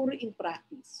 Dapat siguro in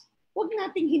practice. Huwag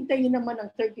nating hintayin naman ang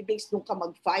 30 days nung ka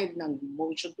mag-file ng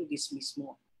motion to dismiss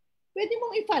mo. Pwede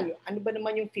mong i-file. Ano ba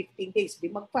naman yung 15 days? Di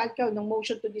mag-file ka ng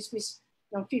motion to dismiss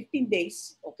ng 15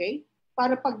 days, okay?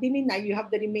 Para pag dininay, you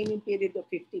have the remaining period of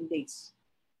 15 days.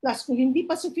 Plus, kung hindi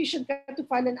pa sufficient ka to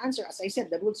file an answer, as I said,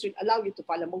 the rules will allow you to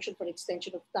file a motion for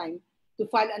extension of time to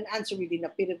file an answer within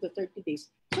a period of 30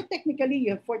 days. So technically,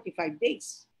 you have 45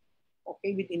 days,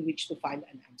 okay, within which to file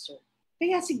an answer.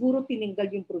 Kaya siguro tininggal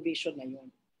yung provision na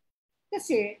yun.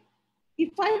 Kasi,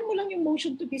 i-file mo lang yung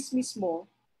motion to dismiss mo,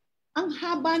 ang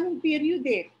haba ng period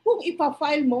eh. Kung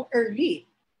ipa-file mo early,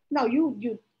 now you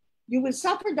will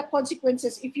suffer the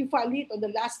consequences if you file it on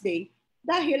the last day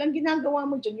dahil ang ginagawa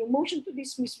mo dyan, yung motion to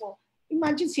dismiss mo,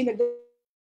 imagine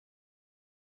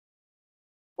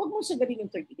huwag mo sagalin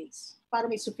yung 30 days para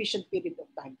may sufficient period of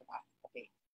time to have. Okay.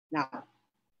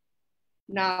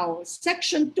 Now,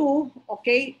 Section 2,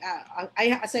 okay,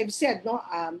 as I've said, no,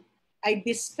 I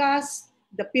discussed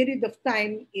the period of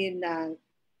time in,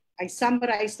 I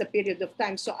summarized the period of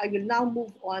time. So I will now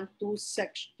move on to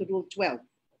Rule 12,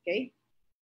 okay?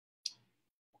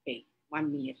 Okay,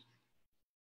 1 minute.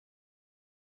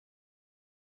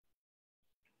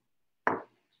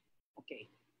 Okay.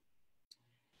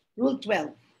 Rule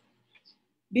 12.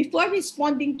 Before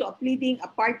responding to a pleading, a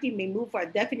party may move for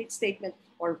a definite statement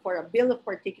or for a bill of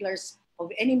particulars of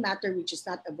any matter which is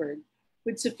not averred,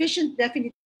 with sufficient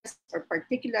definiteness or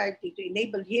particularity to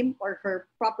enable him or her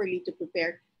properly to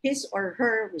prepare his or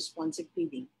her responsive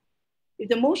pleading. If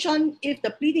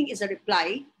the pleading is a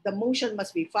reply, the motion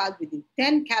must be filed within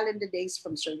 10 calendar days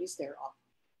from service thereof.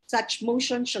 Such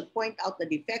motion should point out the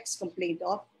defects complained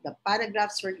of, the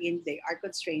paragraphs wherein they are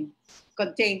contained,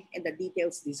 and the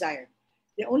details desired.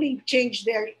 The only change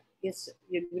there is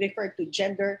referred to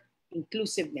gender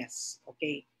inclusiveness.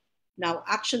 Okay. Now,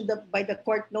 action by the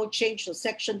court, no change. So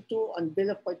Section 2 on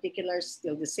Bill of Particulars,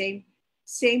 still the same.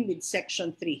 Same with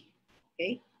Section 3.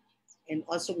 Okay. And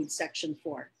also with Section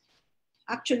 4.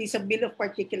 Actually, sa Bill of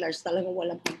Particulars, talagang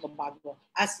walang pagbabago.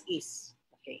 As is.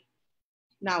 Okay.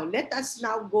 Now, let us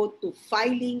now go to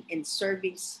filing and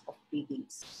service of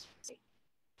pleadings. Okay.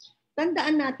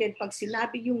 Tandaan natin, pag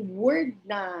sinabi yung word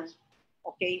na,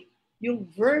 okay, yung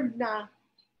verb na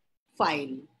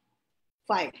file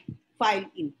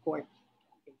in court.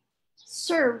 Okay.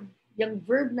 Serve, yung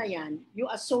verb na yan, you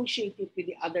associate it with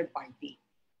the other party.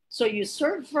 So you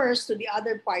serve first to the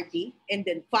other party and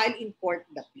then file in court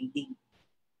the pleading.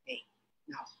 Okay.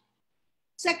 Now,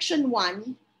 Section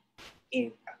 1,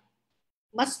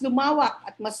 mas lumawak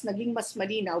at mas naging mas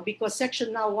malinaw because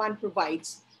Section 1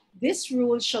 provides this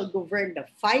rule shall govern the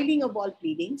filing of all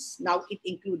pleadings. Now it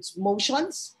includes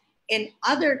motions and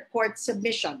other court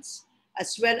submissions,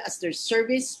 as well as their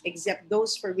service, except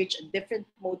those for which a different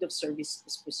mode of service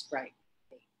is prescribed.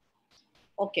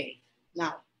 Okay,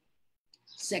 now,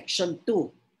 Section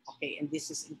 2. Okay, and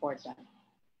this is important.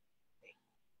 Okay.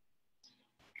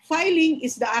 Filing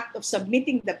is the act of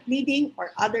submitting the pleading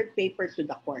or other paper to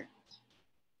the court.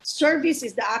 Service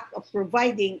is the act of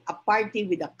providing a party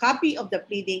with a copy of the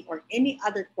pleading or any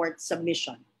other court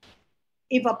submission.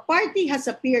 If a party has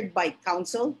appeared by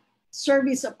counsel,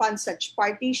 service upon such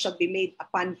party shall be made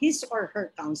upon his or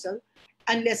her counsel,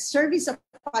 unless service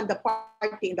upon the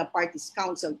party in the party's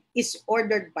counsel is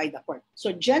ordered by the court.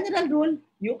 So general rule,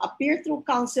 you appear through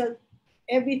counsel,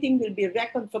 everything will be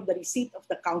reckoned from the receipt of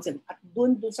the counsel. At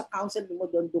dun sa counsel mo,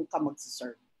 dun ka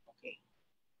magsiserve. Okay.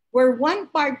 Where one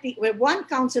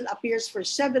counsel appears for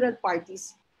several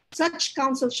parties, such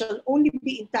counsel shall only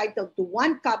be entitled to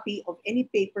one copy of any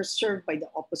paper served by the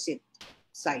opposite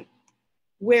side.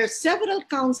 Where several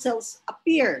counsels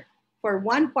appear for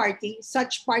one party,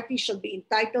 such party shall be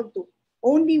entitled to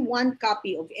only one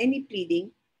copy of any pleading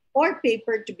or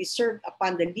paper to be served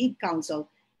upon the lead counsel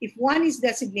if one is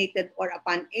designated, or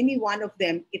upon any one of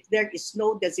them if there is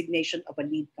no designation of a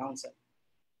lead counsel.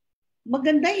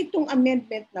 Maganda itong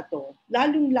amendment na to,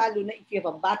 lalong-lalo na if you have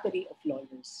a battery of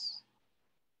lawyers.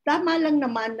 Tama lang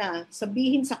naman na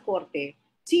sabihin sa korte,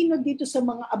 sino dito sa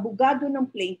mga abogado ng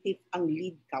plaintiff ang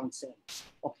lead counsel?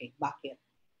 Okay, bakit?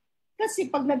 Kasi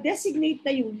pag na-designate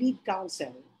na yung lead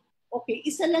counsel, okay,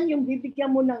 isa lang yung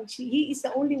bibigyan mo ng, he is the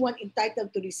only one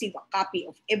entitled to receive a copy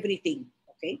of everything.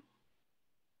 Okay?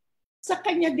 Sa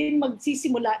kanya din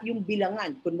magsisimula yung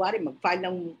bilangan. Kunwari, mag-file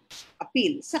ng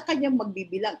appeal. Sa kanya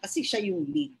magbibilang kasi siya yung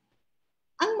lead.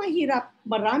 Ang mahirap,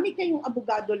 marami kayong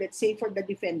abogado, let's say for the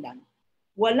defendant,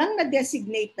 walang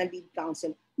na-designate na lead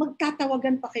counsel,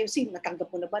 magtatawagan pa kayo, sin, natanggap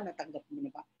mo na ba? Natanggap mo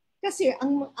na ba? Kasi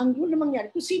ang rule na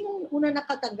mangyari, kung sino una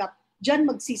nakatanggap, dyan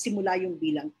magsisimula yung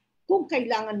bilang kung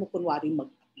kailangan mo kunwari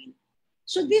mag-appeal.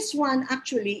 So this one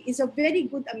actually is a very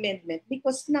good amendment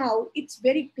because now it's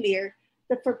very clear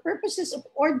that for purposes of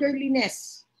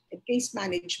orderliness and case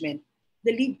management,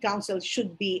 the lead counsel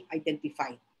should be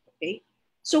identified. Okay?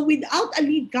 So without a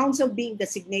lead counsel being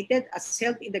designated as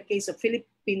held in the case of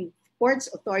Philippine Ports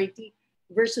Authority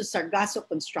versus Sargasso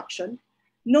Construction,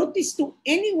 notice to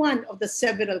any one of the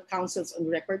several counsels on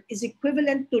record is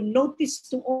equivalent to notice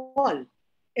to all,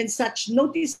 and such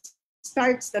notice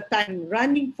starts the time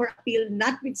running for appeal,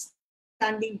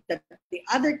 notwithstanding that the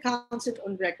other counsel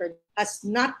on record has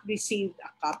not received a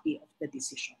copy of the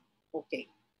decision. Okay,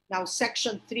 now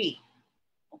Section 3.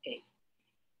 Okay,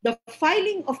 the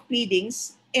filing of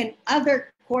pleadings and other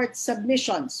court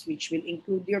submissions, which will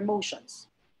include your motions,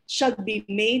 shall be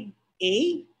made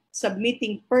A,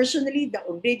 submitting personally the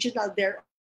original thereof,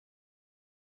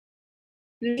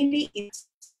 plainly it's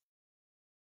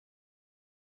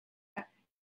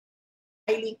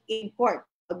filing in court.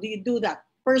 How do you do that?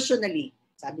 Personally,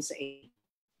 sabi sa A.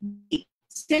 B,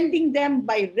 sending them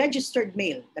by registered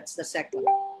mail. That's the second.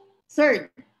 Third,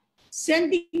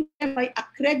 sending them by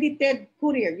accredited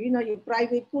courier. You know, yung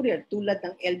private courier, tulad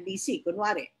ng LBC,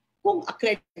 kunwari. Kung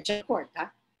accredited court, ha?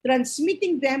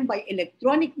 Transmitting them by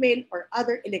electronic mail or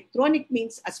other electronic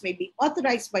means as may be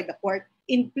authorized by the court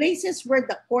in places where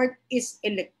the court is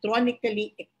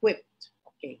electronically equipped.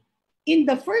 Okay. In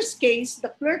the first case, the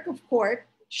clerk of court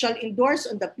shall endorse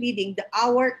on the pleading the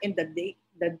hour and the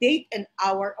date and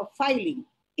hour of filing.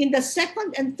 In the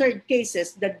second and third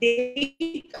cases, the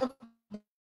date of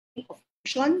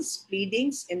motions,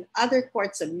 pleadings, and other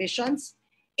court submissions,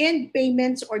 and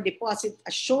payments or deposit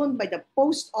as shown by the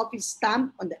post office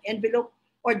stamp on the envelope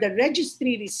or the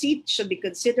registry receipt shall be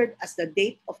considered as the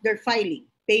date of their filing,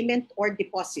 payment, or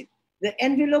deposit. The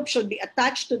envelope should be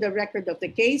attached to the record of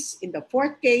the case. In the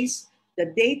fourth case, the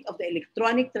date of the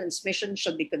electronic transmission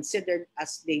shall be considered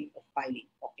as date of filing.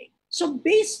 Okay. So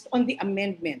based on the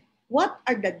amendment, what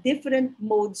are the different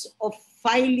modes of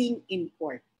filing in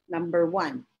court? Number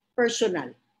 1,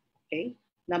 personal. Okay.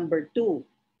 Number 2,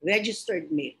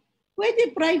 registered mail.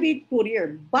 Pwede private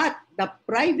courier, but the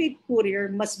private courier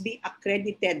must be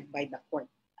accredited by the court.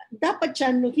 Dapat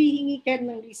siya, nung hihingi ka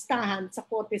ng listahan sa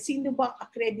korte, sino ba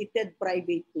accredited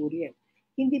private courier?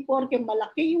 Hindi porke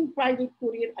malaki yung private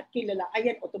courier at kilala,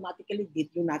 ayan, automatically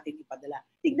dito natin ipadala.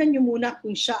 Tignan nyo muna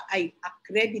kung siya ay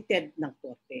accredited ng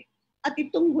korte. At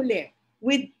itong huli,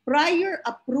 with prior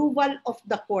approval of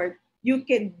the court, you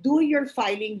can do your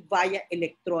filing via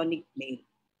electronic mail.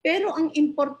 Pero ang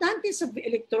importante sa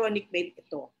electronic mail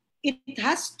ito, it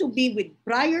has to be with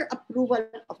prior approval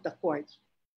of the court.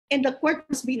 And the court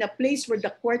must be in a place where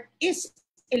the court is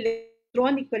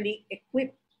electronically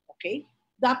equipped. Okay?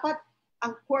 Dapat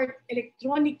ang court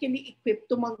electronically equipped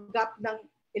tumanggap ng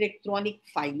electronic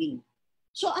filing.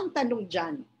 So ang tanong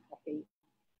dyan, okay,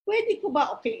 pwede ko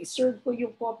ba, okay, i-serve ko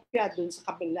yung kopya dun sa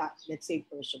kabila, let's say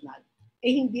personal,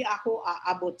 eh hindi ako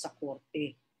aabot sa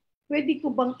korte. Pwede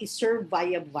ko bang i-serve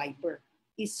via Viber?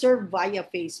 I-serve via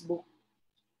Facebook?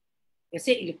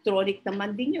 Kasi electronic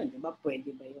naman din yun, di ba?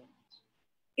 Pwede ba yun?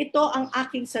 Ito ang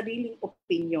aking sariling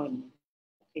opinion.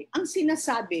 Okay. Ang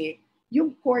sinasabi,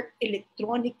 yung court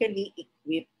electronically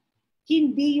equipped.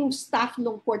 Hindi yung staff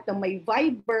ng court na may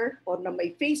Viber or na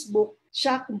may Facebook,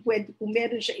 siya kung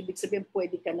meron siya, ibig sabihin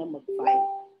pwede ka na mag-file.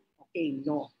 Okay,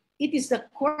 no. It is the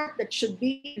court that should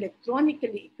be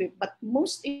electronically equipped, but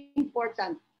most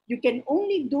important, you can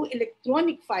only do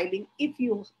electronic filing if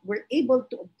you were able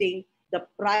to obtain the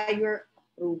prior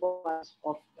approval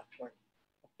of the court.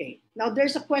 Okay. Now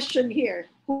there's a question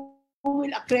here. Who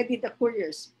will accredit the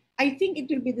couriers? I think it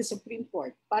will be the Supreme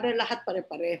Court. Para lahat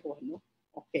pare-pareho. No?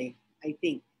 Okay, I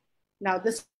think. Now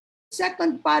the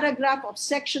second paragraph of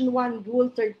Section 1, Rule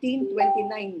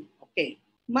 1329. Okay.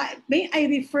 May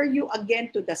I refer you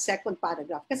again to the second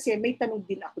paragraph? Kasi may tanong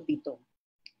din ako dito.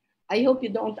 I hope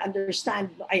you don't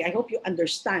understand. I hope you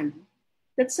understand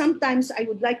that sometimes I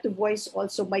would like to voice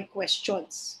also my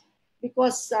questions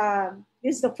because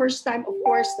this is the first time, of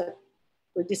course, that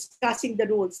we're discussing the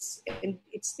rules, and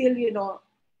it's still, you know,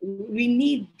 we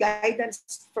need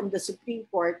guidance from the Supreme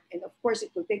Court, and of course,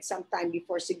 it will take some time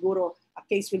before siguro a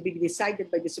case will be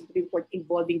decided by the Supreme Court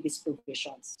involving these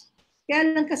provisions. Kaya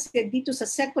lang kasi dito sa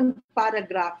second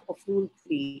paragraph of Rule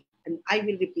 3, and I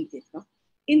will repeat it, no?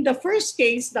 In the first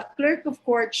case, the clerk of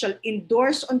court shall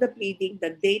endorse on the pleading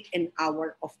the date and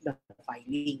hour of the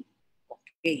filing.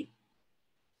 Okay.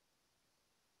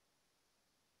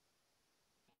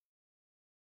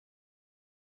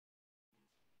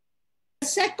 The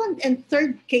second and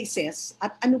third cases,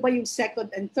 at ano ba yung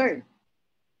second and third?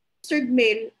 Registered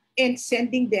mail and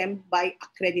sending them by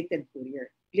accredited courier.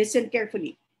 Listen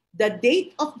carefully. The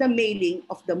date of the mailing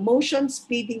of the motions,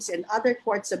 pleadings, and other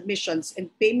court submissions and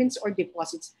payments or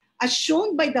deposits as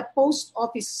shown by the post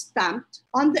office stamped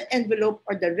on the envelope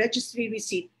or the registry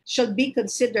receipt shall be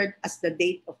considered as the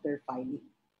date of their filing.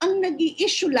 Ang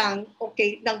nag-i-issue lang,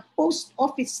 okay, ng post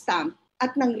office stamp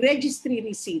at ng registry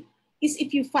receipt is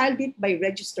if you filed it by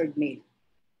registered mail.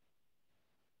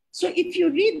 So if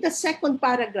you read the second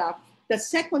paragraph, the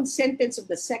second sentence of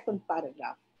the second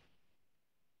paragraph,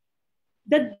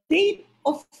 the date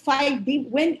of filing,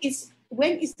 when is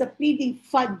the pleading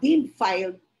deemed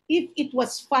filed if it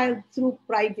was filed through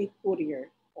private courier,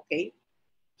 okay?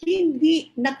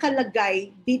 Hindi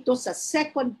nakalagay dito sa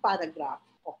second paragraph,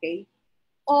 okay,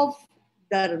 of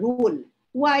the rule.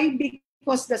 Why?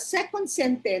 Because the second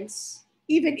sentence,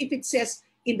 even if it says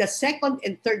in the second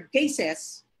and third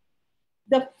cases,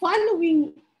 the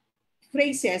following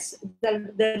phrases,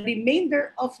 the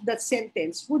remainder of the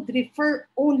sentence would refer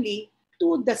only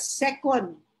to the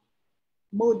second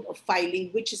mode of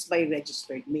filing, which is by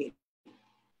registered mail.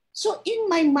 So in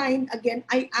my mind, again,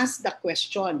 I ask the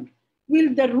question,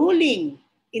 will the ruling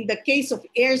in the case of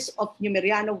heirs of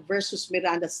Numeriano versus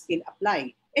Miranda still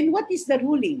apply? And what is the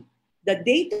ruling? The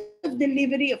date of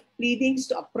delivery of pleadings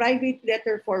to a private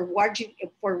letter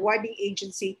forwarding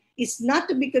agency is not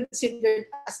to be considered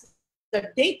as the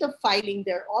date of filing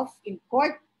thereof in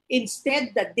court.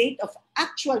 Instead, the date of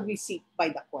actual receipt by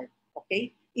the court,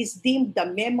 okay, is deemed the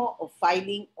memo of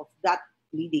filing of that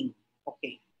pleading.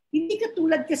 Okay. Hindi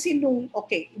katulad kasi nung,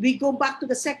 okay, we go back to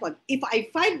the second. If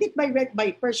I filed it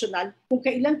by personal, kung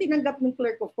kailan tinanggap ng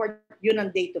clerk of court, yun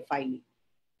ang date of filing.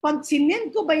 Pag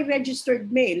sinend ko by registered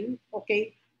mail,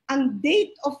 okay, ang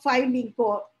date of filing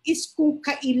ko is kung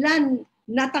kailan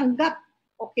natanggap,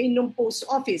 okay, nung post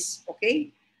office, okay,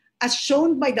 as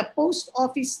shown by the post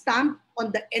office stamp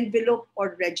on the envelope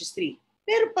or registry.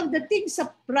 Pero pagdating sa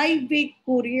private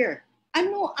courier,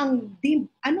 ano ang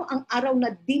araw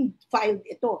na deemed filed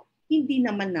ito? Hindi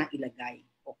naman nailagay.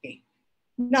 Okay.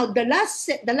 Now the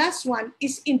last one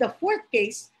is in the fourth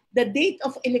case, the date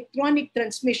of electronic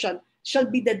transmission shall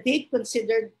be the date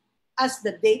considered as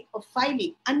the date of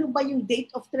filing. Ano ba yung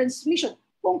date of transmission?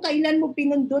 Kung kailan mo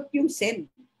pinundot yung send.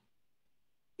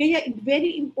 Kaya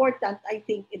very important, I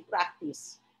think, in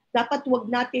practice. Dapat wag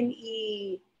natin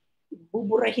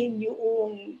buburahin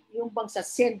yung bang sa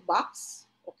send box.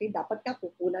 Okay, dapat ka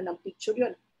kukunan ng picture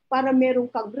yun para meron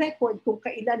kang record kung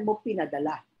kailan mo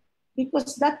pinadala.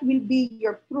 Because that will be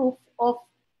your proof of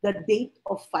the date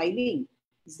of filing.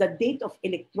 is the date of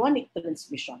electronic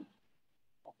transmission.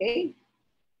 Okay?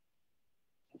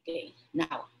 Okay,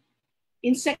 now,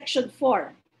 in section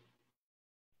 4,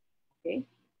 okay,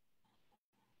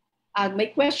 my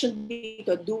question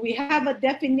dito, do we have a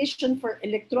definition for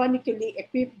electronically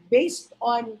equipped based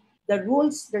on the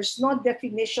rules? There's no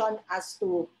definition as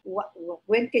to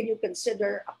when can you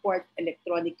consider a court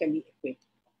electronically equipped,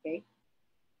 okay?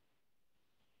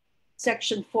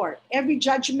 Section 4, every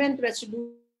judgment,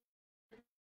 resolution,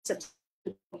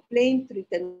 complaint,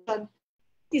 retention,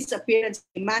 disappearance,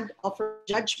 demand, offer,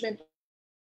 judgment,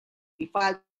 be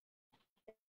filed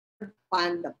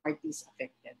upon the parties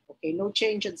affected. Okay, no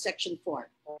change in section 4.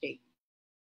 Okay.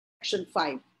 Section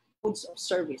 5, modes of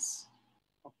service.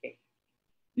 Okay.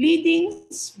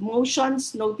 Pleadings,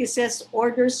 motions, notices,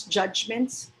 orders,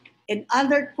 judgments, and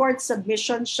other court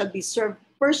submissions shall be served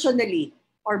personally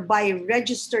or by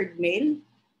registered mail,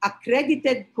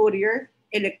 accredited courier,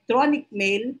 electronic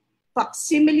mail,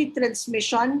 facsimile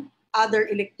transmission, other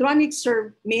electronic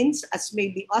means as may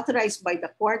be authorized by the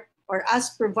court or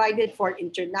as provided for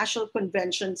international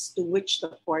conventions to which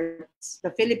the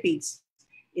Philippines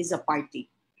is a party.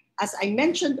 As I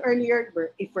mentioned earlier,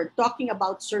 if we're talking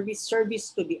about service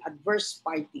to the adverse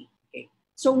party. Okay.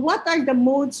 So what are the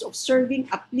modes of serving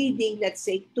a pleading, let's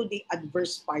say, to the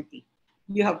adverse party?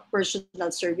 You have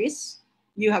personal service,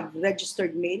 you have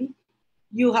registered mail,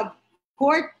 you have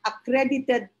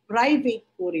court-accredited private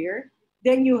courier,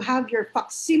 then you have your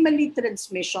facsimile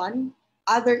transmission,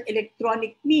 other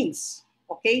electronic means,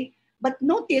 okay? But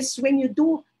notice when you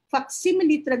do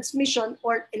facsimile transmission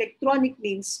or electronic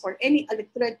means or any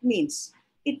electronic means,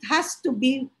 it has to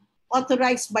be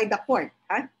authorized by the court.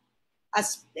 Huh?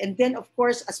 And then, of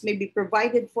course, as may be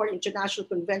provided for international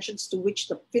conventions to which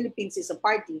the Philippines is a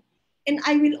party. And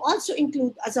I will also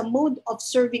include as a mode of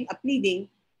serving a pleading,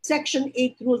 Section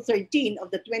 8, Rule 13 of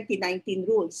the 2019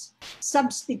 rules,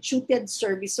 substituted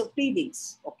service of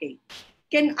pleadings. Okay.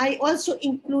 Can I also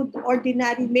include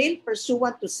ordinary mail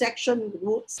pursuant to Section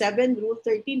 7, Rule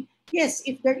 13? Yes,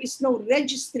 if there is no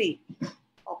registry.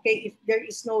 Okay, if there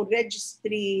is no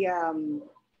registry,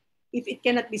 if it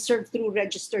cannot be served through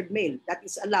registered mail, that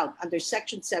is allowed under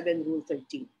Section 7, Rule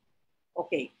 13.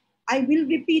 Okay, I will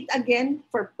repeat again,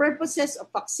 for purposes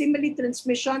of facsimile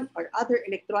transmission or other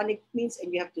electronic means,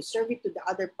 and you have to serve it to the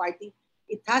other party,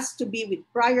 it has to be with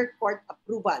prior court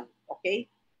approval, okay?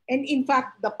 And in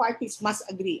fact, the parties must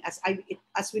agree,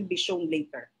 as will be shown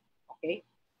later, okay?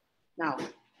 Now,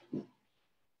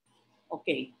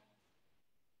 okay.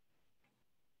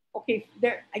 Okay,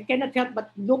 there, I cannot help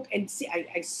but look and see,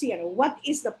 I see, what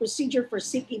is the procedure for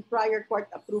seeking prior court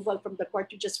approval from the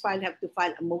court you just filed? Have to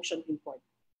file a motion in court.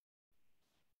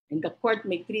 And the court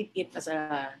may treat it as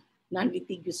a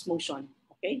non-litigious motion,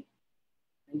 okay?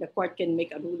 And the court can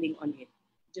make a ruling on it.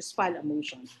 Just file a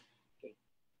motion, okay?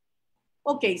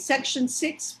 Okay, Section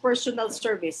 6, personal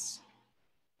service.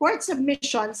 Court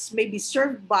submissions may be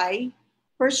served by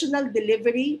personal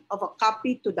delivery of a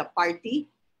copy to the party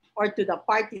or to the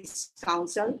party's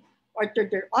counsel or to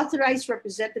their authorized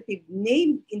representative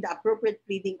named in the appropriate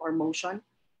pleading or motion,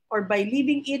 or by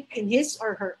leaving it in his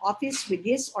or her office with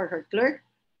his or her clerk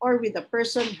or with the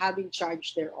person having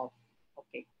charge thereof.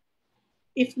 Okay.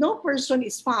 If no person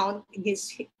is found in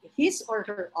his or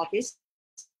her office,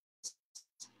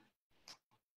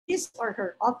 his or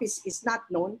her office is not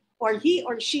known, or he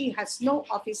or she has no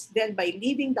office, then by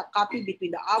leaving the copy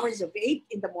between the hours of 8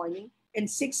 in the morning and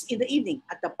 6 in the evening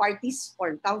at the party's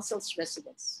or counsel's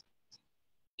residence.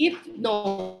 If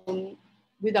known,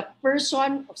 with a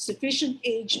person of sufficient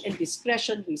age and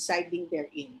discretion residing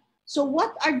therein. So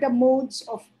what are the modes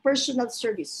of personal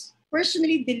service?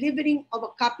 Personally delivering of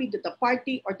a copy to the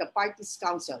party or the party's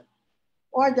counsel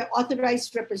or the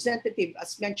authorized representative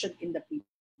as mentioned in the pleading.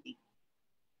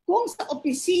 Kung sa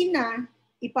opisina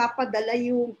ipapadala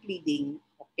yung pleading,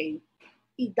 okay,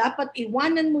 dapat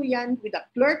iwanan mo yan with a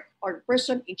clerk or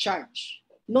person in charge.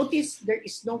 Notice there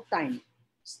is no time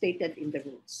stated in the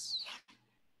rules.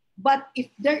 But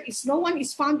if there is no one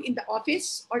is found in the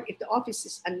office, or if the office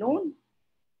is unknown,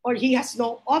 or he has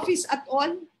no office at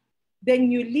all,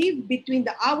 then you leave between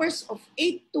the hours of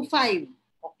 8 to 5,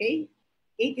 okay?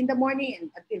 8 in the morning and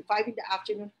until 5 in the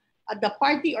afternoon at the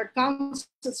party or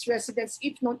counsel's residence,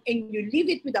 if known, and you leave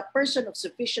it with a person of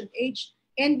sufficient age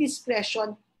and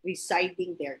discretion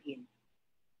residing therein.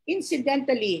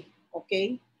 Incidentally,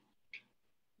 okay,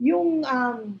 yung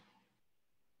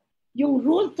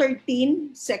Rule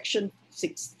 13, Section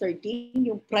 613,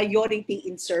 yung priority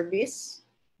in service,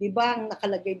 di ba ang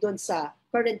nakalagay doon sa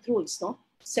current rules, no?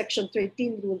 Section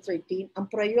 13, Rule 13, ang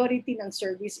priority ng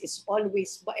service is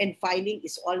always, and filing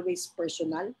is always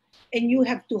personal. And you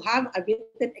have to have a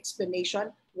written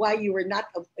explanation why you were not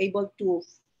able to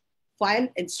file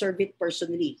and serve it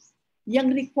personally.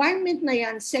 Yung requirement na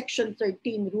yan, Section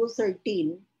 13, Rule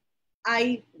 13,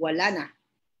 ay wala na.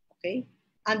 Okay?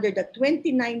 Under the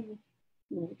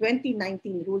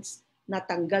 2019 rules,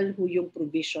 natanggal ho yung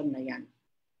provision na yan.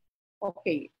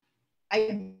 Okay.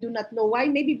 I do not know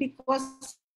why. Maybe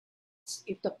because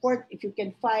if the court, if you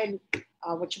can file,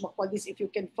 if you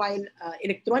can file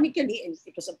electronically and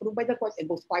it was approved by the court and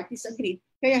both parties agreed,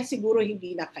 kaya siguro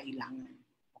hindi na kailangan.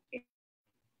 Okay.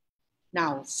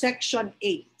 Now, Section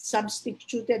 8,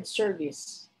 substituted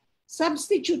service.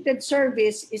 Substituted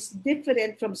service is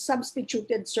different from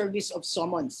substituted service of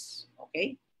summons.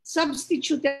 Okay.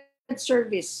 Substituted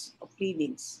service of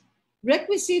pleadings.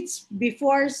 Requisites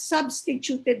before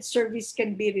substituted service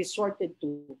can be resorted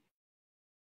to.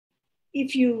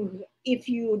 If you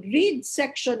read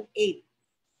Section 8,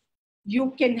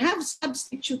 you can have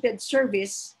substituted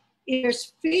service if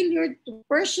there's failure to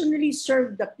personally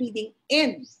serve the pleading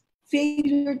and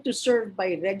failure to serve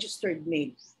by registered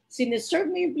mail.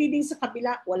 Sineserve mo yung pleading sa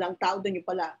kabila, walang tao doon yung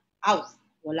pala, out,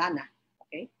 wala na.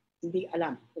 Okay? Hindi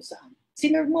alam kung saan.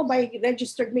 Sinerve mo by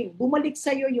registered mail, bumalik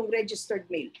sa'yo yung registered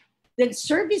mail. Then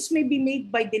service may be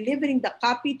made by delivering the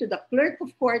copy to the clerk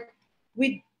of court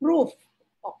with proof,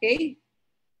 okay,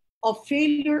 of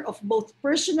failure of both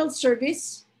personal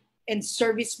service and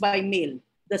service by mail.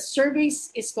 The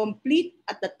service is complete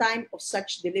at the time of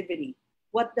such delivery.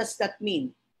 What does that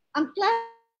mean? Ang klaro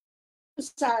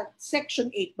sa Section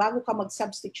 8, bago ka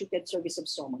mag-substituted service of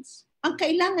summons, ang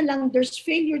kailangan lang, there's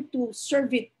failure to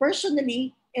serve it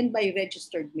personally and by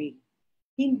registered mail.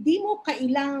 Hindi mo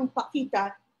kailangang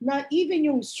pakita na even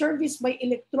yung service by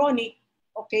electronic,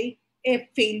 okay,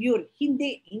 failure.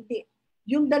 Hindi.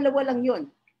 Yung dalawa lang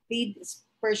yun. Paid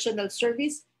personal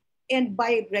service and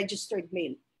by registered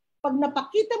mail. Pag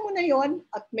napakita mo na yon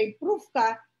at may proof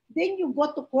ka, then you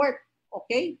go to court,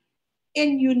 okay?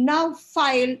 And you now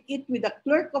file it with the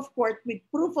clerk of court with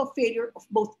proof of failure of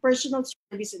both personal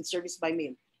service and service by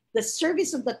mail. The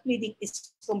service of that pleading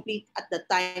is complete at the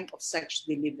time of such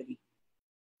delivery.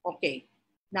 Okay,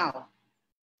 now,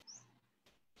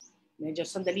 medyo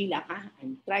sandali lang ha.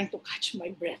 I'm trying to catch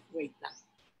my breath. Wait lang.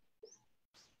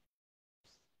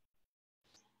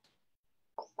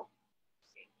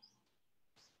 Okay.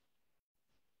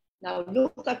 Now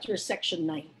look at your Section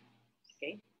 9.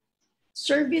 Okay.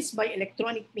 Service by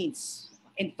electronic means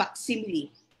and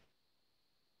facsimile.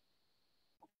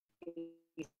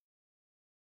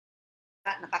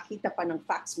 Nakakita pa ng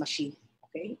fax machine.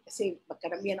 Okay? Kasi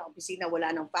magkaramihan ng opisina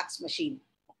wala ng fax machine.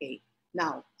 Okay.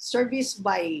 Now, service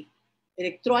by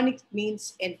electronic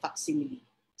means and facsimile.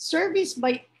 Service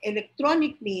by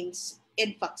electronic means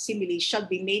and facsimile shall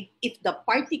be made if the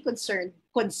party concerned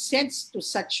consents to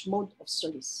such mode of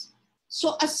service.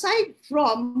 So aside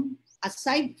from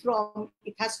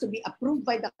it has to be approved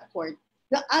by the court,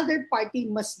 the other party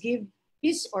must give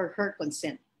his or her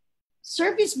consent.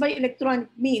 Service by electronic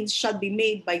means shall be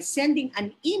made by sending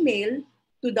an email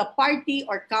to the party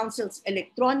or counsel's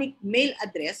electronic mail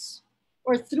address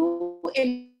or through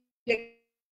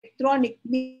electronic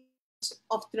means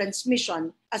of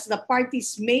transmission as the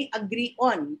parties may agree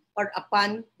on or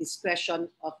upon discretion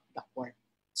of the court.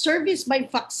 Service by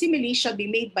facsimile shall be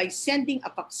made by sending a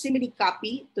facsimile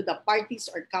copy to the parties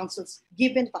or counsel's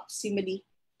given facsimile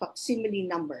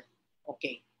number.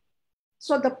 Okay.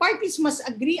 So the parties must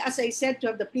agree, as I said, to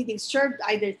have the pleading served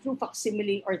either through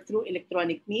facsimile or through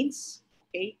electronic means.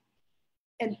 Okay.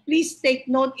 And please take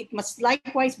note, it must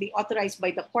likewise be authorized by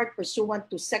the court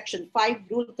pursuant to Section 5,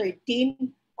 Rule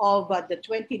 13 of the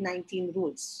 2019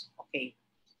 rules. Okay.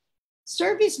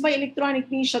 Service by electronic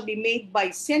means shall be made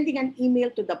by sending an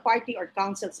email to the party or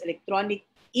counsel's electronic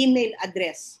email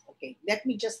address. Okay, let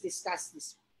me just discuss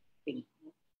this thing.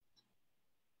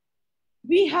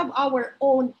 We have our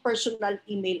own personal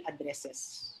email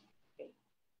addresses. Okay.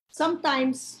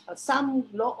 Sometimes, some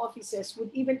law offices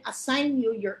would even assign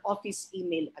you your office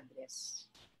email address.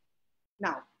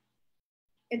 Now,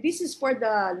 and this is for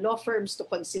the law firms to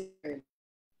consider.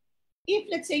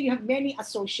 If, let's say, you have many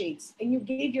associates and you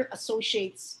gave your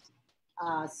associates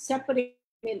separate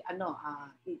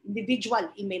individual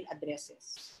email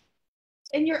addresses,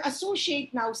 and your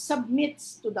associate now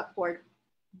submits to the court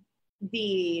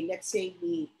the, let's say,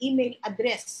 the email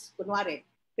address, kunwari,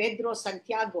 Pedro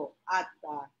Santiago at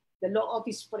the law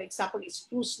office, for example, is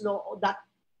cruzlaw.com.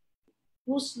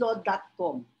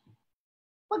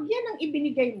 Pag yan ang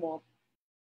ibinigay mo,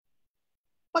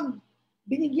 pag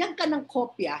binigyan ka ng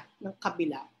kopya ng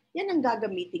kabila, yan ang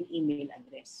gagamiting email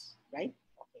address. Right?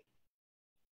 Okay.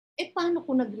 Eh, paano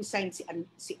kung nag-resign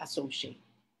si associate?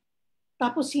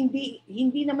 Tapos hindi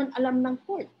naman alam ng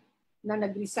court na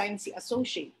nag-resign si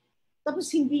associate.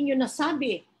 Tapos hindi nyo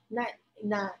nasabi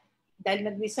na dahil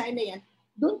nag-resign na yan,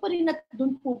 doon pa rin at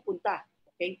doon pupunta.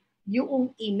 Okay?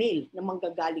 Yung email na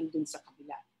manggagaling doon sa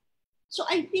kabila. So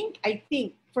I think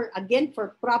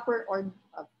for proper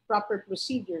proper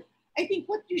procedure, I think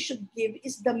what you should give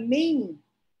is the main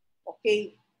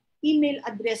email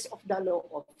address of the law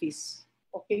office,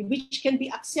 which can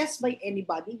be accessed by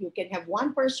anybody. You can have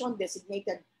one person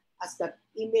designated as the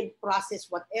email process,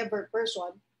 whatever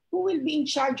person, who will be in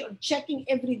charge of checking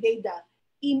every day the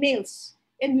emails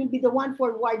and will be the one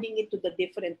forwarding it to the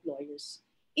different lawyers,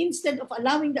 instead of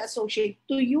allowing the associate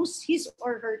to use his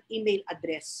or her email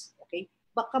address. Okay?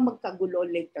 Baka magkagulo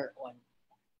later on.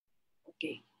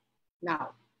 Okay.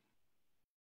 Now,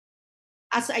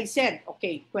 as I said,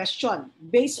 question,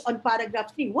 based on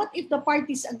paragraph 3, what if the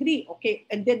parties agree? Okay,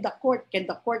 and then can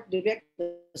the court direct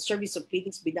the service of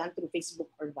pleadings be done through Facebook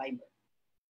or Viber?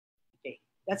 Okay,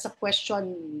 that's a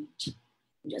question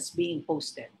just being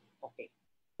posted. Okay,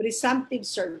 presumptive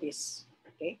service.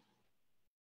 Okay,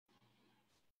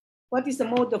 what is the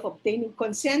mode of obtaining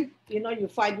consent? You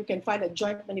can find a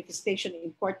joint manifestation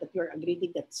in court that you're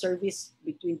agreeing that service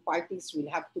between parties will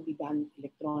have to be done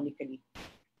electronically.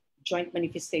 Joint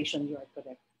manifestation, you are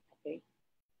correct. Okay.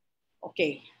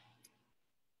 Okay.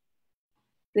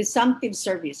 Presumptive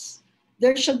service.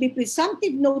 There shall be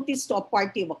presumptive notice to a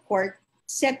party of a court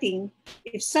setting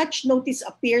if such notice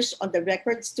appears on the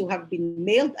records to have been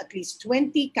mailed at least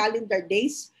 20 calendar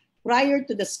days prior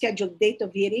to the scheduled date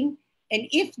of hearing, and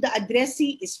if the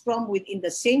addressee is from within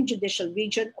the same judicial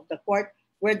region of the court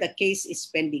where the case is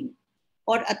pending,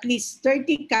 or at least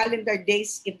 30 calendar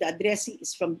days if the addressee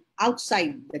is from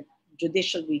outside the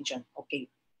judicial region. Okay,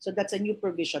 so that's a new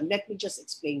provision. Let me just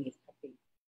explain it. Okay,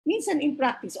 minsan in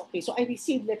practice, so I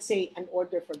received, let's say, an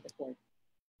order from the court.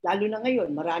 Lalo na ngayon,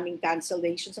 maraming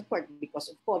cancellations sa court because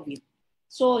of COVID.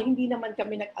 So hindi naman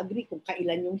kami nag-agree kung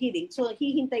kailan yung hearing. So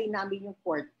hihintayin namin yung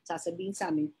court, sasabihin sa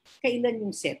amin, kailan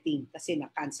yung setting kasi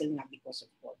na-cancel nga because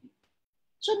of COVID.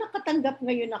 So nakatanggap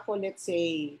ngayon ako, let's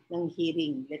say, ng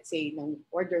hearing, let's say, ng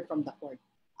order from the court.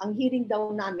 Ang hearing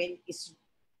daw namin is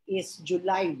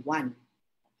July 1.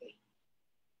 Okay.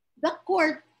 The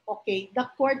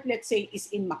court, let's say, is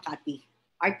in Makati,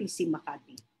 RTC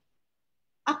Makati.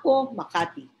 Ako,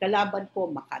 Makati. Kalaban ko,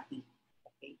 Makati.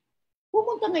 Okay.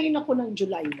 Pumunta ngayon ako ng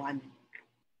July 1.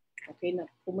 Okay,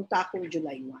 pumunta ako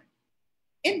July 1.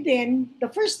 And then,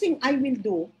 the first thing I will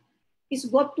do is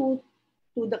go to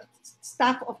the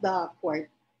staff of the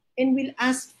court and will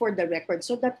ask for the record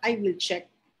so that I will check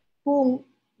kung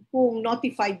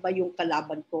notified ba yung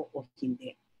kalaban ko o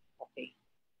hindi. Okay.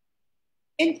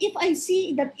 And if I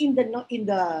see that in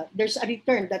the there's a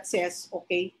return that says,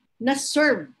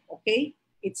 na-serve,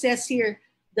 it says here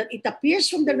that it appears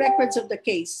from the records of the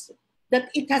case that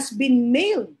it has been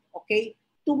mailed,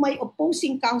 to my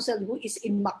opposing counsel who is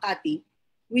in Makati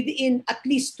within at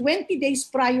least 20 days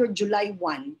prior July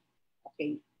 1.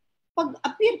 Okay. Pag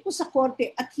appear ko sa korte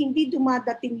at hindi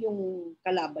dumadating yung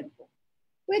kalaban ko,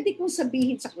 pwede kong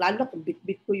sabihin lalo kung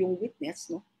bit-bit ko yung witness,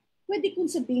 no? Pwede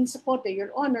kong sabihin sa korte, Your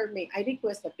Honor, may I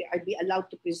request that I be allowed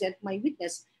to present my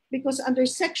witness because under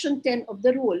Section 10 of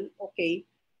the rule,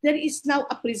 there is now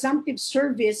a presumptive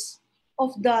service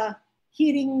of the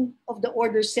hearing of the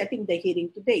order setting the hearing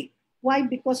today. Why?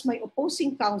 Because my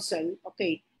opposing counsel,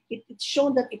 it's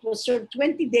shown that it was served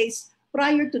 20 days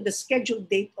prior to the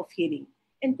scheduled date of hearing.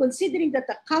 And considering that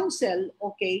the counsel,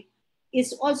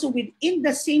 is also within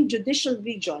the same judicial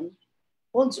region,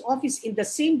 holds office in the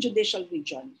same judicial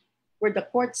region where the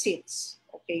court sits,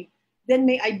 then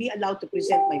may I be allowed to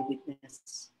present my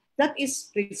witness. That is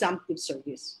presumptive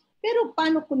service. Pero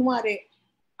paano kunwari,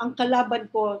 ang kalaban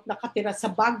ko nakatira sa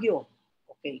Baguio,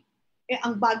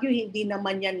 ang Baguio hindi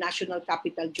naman yan National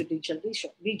Capital Judicial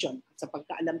Region. Sa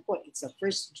pagkaalam ko, it's the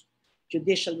first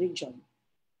judicial region.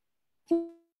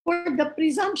 For the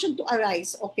presumption to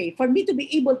arise, for me to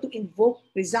be able to invoke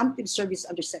presumptive service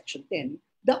under Section 10,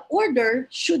 the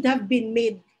order should have been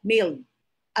mailed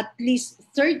at least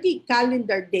 30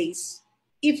 calendar days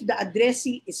if the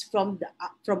addressee is from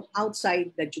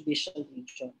outside the judicial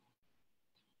region.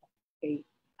 Okay.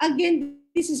 Again,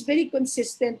 this is very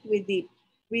consistent with the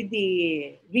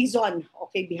reason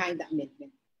behind the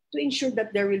amendment to ensure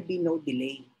that there will be no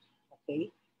delay.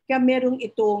 Okay? Kaya merong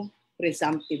itong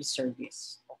presumptive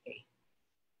service. Okay.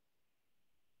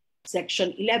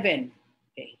 Section 11.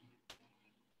 Okay.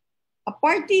 A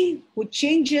party who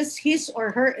changes his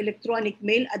or her electronic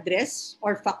mail address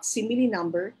or facsimile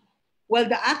number while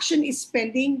the action is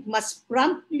pending, must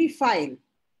promptly file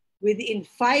within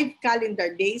 5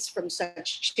 calendar days from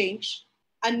such change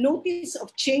a notice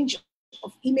of change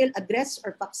of email address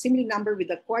or facsimile number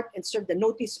with the court and serve the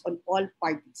notice on all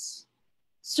parties.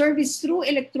 Service through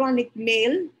electronic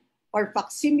mail or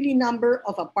facsimile number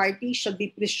of a party shall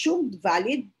be presumed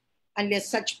valid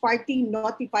unless such party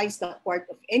notifies the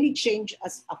court of any change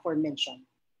as aforementioned.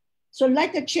 So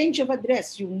like a change of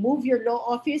address, you move your law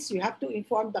office, you have to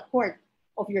inform the court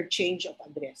of your change of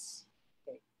address.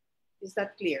 Okay. Is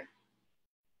that clear?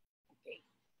 Okay.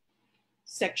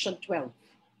 Section 12.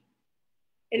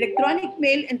 Electronic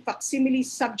mail and facsimile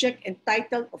subject and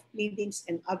title of pleadings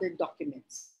and other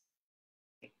documents.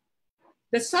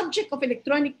 The subject of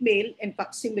electronic mail and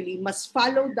facsimile must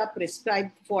follow the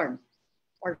prescribed form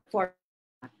or format.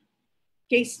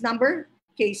 Case number,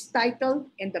 case title,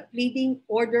 and the pleading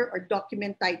order or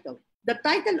document title. The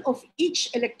title of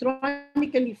each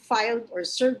electronically filed or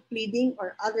served pleading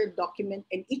or other document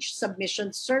and each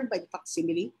submission served by the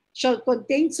facsimile shall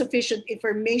contain sufficient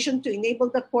information to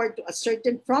enable the court to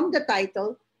ascertain from the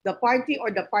title the party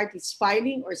or the parties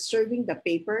filing or serving the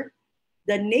paper,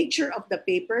 the nature of the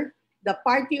paper, the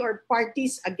party or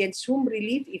parties against whom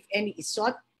relief, if any, is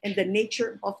sought, and the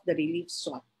nature of the relief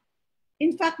sought.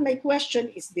 In fact, my question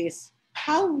is this: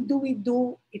 how do we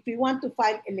do if we want to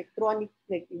file electronically,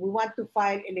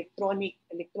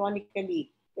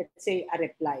 let's say a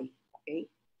reply, okay?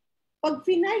 Pag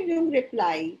final yung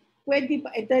reply, pwede ba,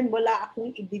 and then wala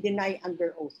akong i-deny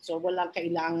under oath. So walang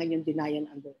kailangan yung denial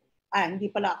under oath.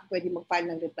 Hindi pala ako pwede mag-file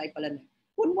ng reply pala na.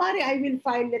 Kunwari, I will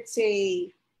file, let's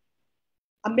say,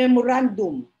 a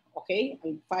memorandum, okay?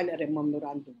 I file a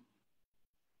memorandum.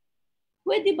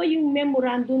 Pwede ba yung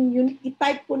memorandum, yun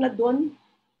i-type ko na doon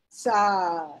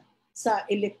sa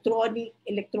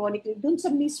electronically, doon sa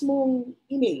mismong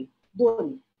email,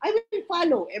 doon. I will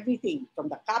follow everything from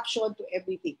the caption to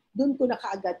everything. Doon ko na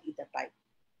kaagad ita-type.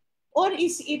 Or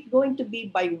is it going to be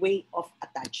by way of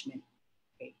attachment?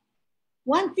 Okay.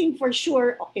 One thing for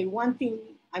sure, okay, one thing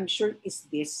I'm sure is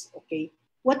this, okay?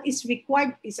 What is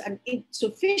required is an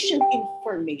insufficient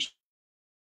information.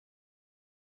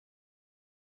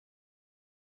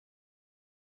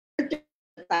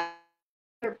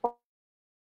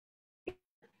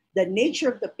 The nature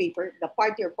of the paper, the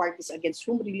party or parties against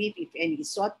whom relief, if any,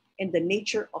 is sought, and the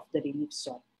nature of the relief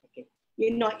sought. Okay,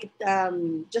 you know, it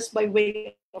just by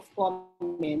way of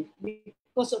comment,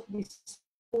 because of this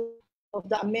of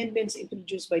the amendments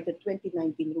introduced by the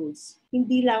 2019 rules,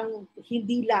 hindi lang,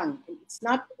 it's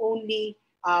not only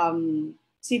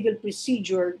civil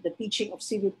procedure, the teaching of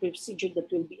civil procedure that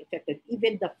will be affected,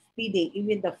 even the pleading,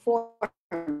 even the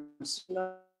forms,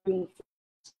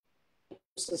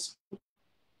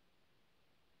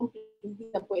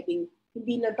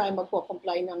 hindi na tayo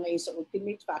magpo-comply na ngayon sa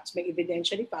ultimate facts, may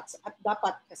evidentiary facts, at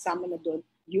dapat kasama na doon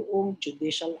yung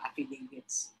judicial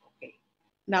affidavits. Okay.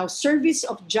 Now, service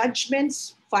of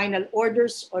judgments, final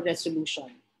orders, or resolution.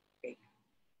 Okay.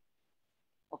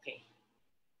 Okay.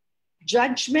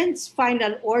 Judgments,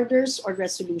 final orders, or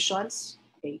resolutions,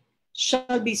 okay,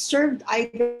 shall be served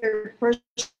either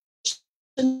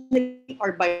personally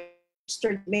or by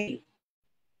registered mail.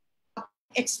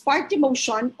 Ex parte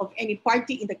motion of any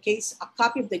party in the case, a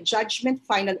copy of the judgment,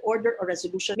 final order, or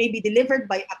resolution may be delivered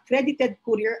by accredited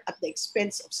courier at the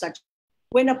expense of such.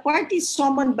 When a party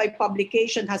summoned by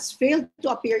publication has failed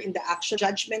to appear in the action,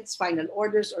 judgments, final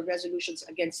orders, or resolutions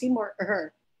against him or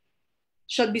her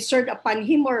shall be served upon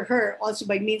him or her also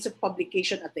by means of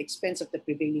publication at the expense of the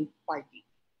prevailing party.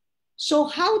 So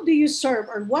how do you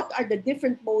serve, or what are the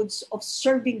different modes of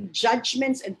serving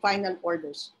judgments and final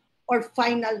orders or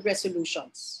final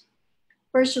resolutions?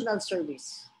 Personal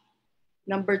service.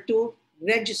 Number 2,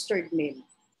 registered mail.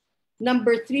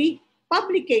 Number 3,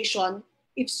 publication,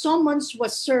 if summons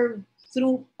was served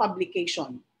through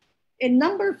publication. And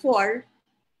number 4,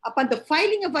 upon the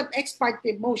filing of an ex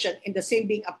parte motion and the same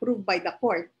being approved by the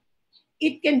court,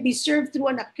 it can be served through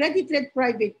an accredited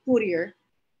private courier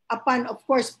upon, of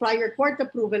course, prior court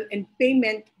approval and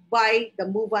payment by the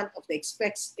movant of the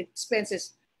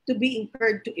expenses to be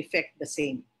incurred to effect the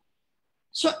same.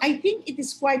 So I think it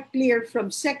is quite clear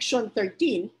from Section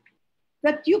 13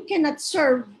 that you cannot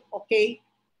serve, okay,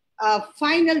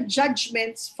 final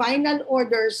judgments, final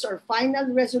orders, or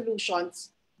final resolutions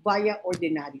via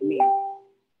ordinary mail.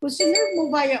 Kung sinerve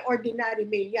mo via ordinary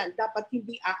mail yan, dapat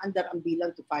hindi aandar ang bilang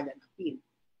to file an appeal.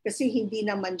 Kasi hindi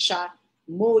naman siya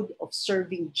mode of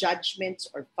serving judgments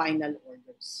or final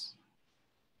orders.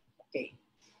 Okay.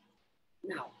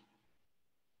 Now,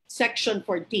 Section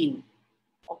 14.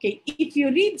 Okay, if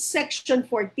you read Section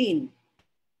 14,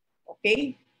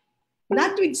 okay,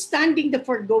 Notwithstanding the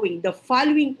foregoing, the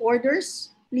following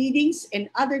orders, pleadings, and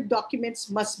other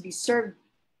documents must be served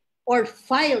or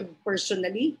filed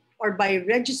personally or by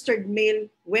registered mail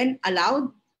when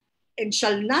allowed, and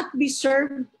shall not be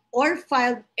served or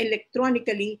filed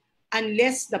electronically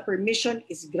unless the permission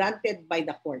is granted by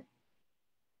the court.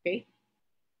 Okay?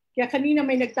 Kaya kanina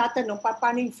may nagtatanong,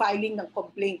 paano yung filing ng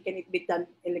complaint? Can it be done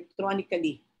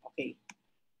electronically? Okay.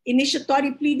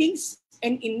 Initiatory pleadings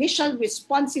and initial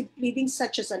responsive pleadings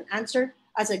such as an answer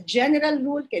as a general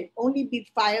rule can only be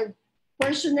filed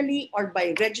personally or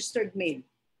by registered mail.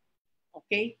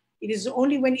 Okay? It is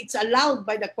only when it's allowed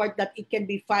by the court that it can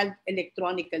be filed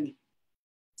electronically.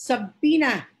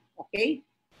 Subpoena, okay,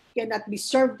 cannot be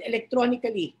served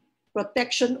electronically.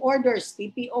 Protection orders,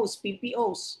 TPOs,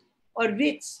 PPOs, or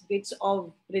writs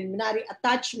of preliminary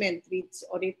attachment, writs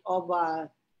or writ of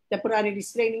temporary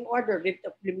restraining order, writ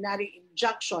of preliminary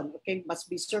injunction, okay, must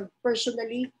be served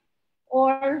personally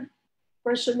or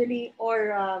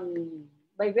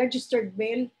by registered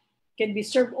mail, can be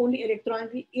served only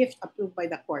electronically if approved by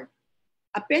the court.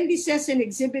 Appendices and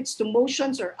exhibits to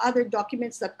motions or other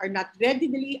documents that are not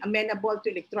readily amenable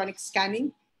to electronic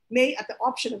scanning may, at the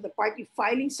option of the party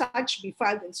filing such, be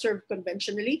filed and served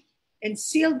conventionally, and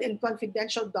sealed and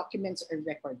confidential documents or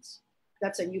records.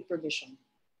 That's a new provision.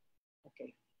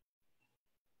 Okay.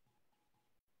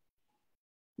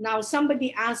 Now,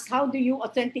 somebody asked, how do you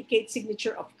authenticate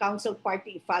signature of counsel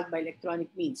party filed by electronic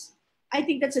means? I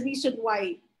think that's a reason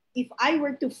why if I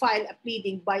were to file a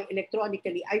pleading by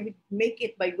electronically, I would make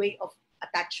it by way of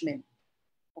attachment.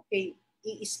 Okay,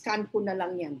 i-scan ko na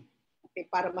lang yan. Okay,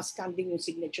 para ma-scan din yung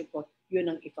signature ko, yun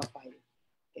ang ipa-file.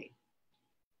 Okay.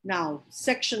 Now,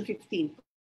 Section 15,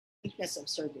 completeness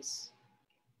of service.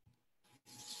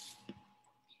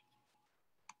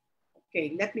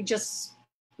 Okay, let me just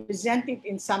present it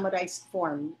in summarized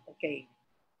form. Okay.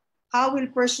 How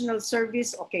will personal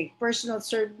service? Okay, personal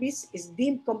service is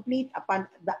deemed complete upon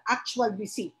the actual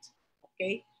receipt.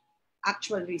 Okay,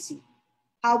 actual receipt.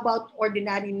 How about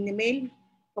ordinary mail?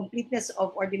 Completeness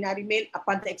of ordinary mail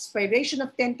upon the expiration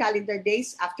of 10 calendar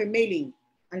days after mailing,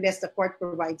 unless the court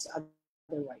provides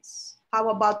otherwise. How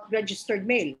about registered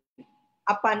mail?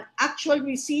 Upon actual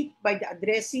receipt by the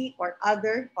addressee or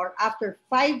other, or after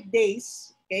 5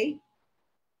 days, okay,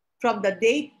 from the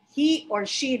date he or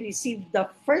she received the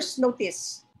first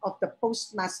notice of the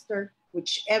postmaster,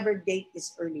 whichever date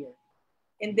is earlier.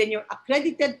 And then your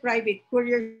accredited private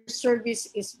courier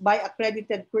service is by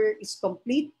accredited courier is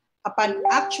complete upon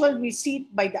actual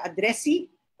receipt by the addressee,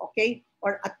 okay,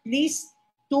 or at least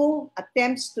 2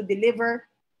 attempts to deliver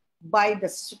by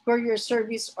the courier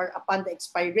service or upon the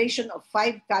expiration of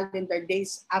 5 calendar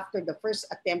days after the first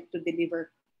attempt to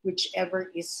deliver, whichever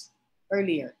is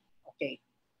earlier. Okay.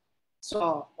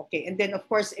 So, okay, and then of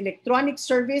course, electronic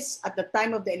service at the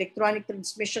time of the electronic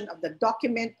transmission of the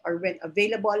document or when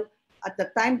available at the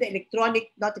time the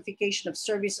electronic notification of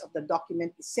service of the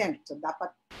document is sent. So dapat,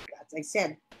 as I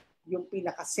said, yung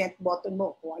pinaka-sent button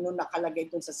mo, kung ano nakalagay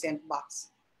dun sa sent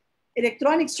box.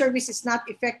 Electronic service is not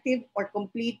effective or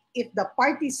complete if the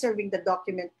party serving the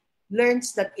document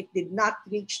learns that it did not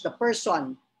reach the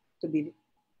person to be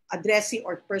addressee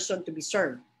or person to be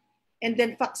served. And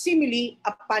then facsimile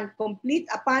upon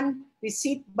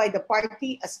receipt by the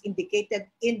party as indicated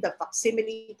in the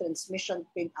facsimile transmission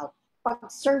printout.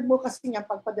 Pag serve mo kasi niya,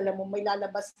 pagpadala mo, may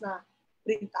lalabas na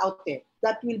printout eh.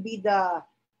 That will be the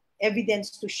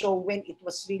evidence to show when it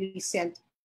was really sent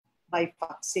by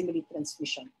facsimile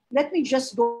transmission. Let me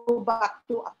just go back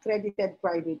to accredited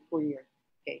private courier.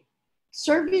 Okay.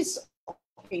 Service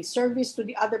to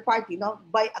the other party, no,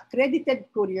 by accredited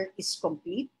courier is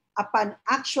complete upon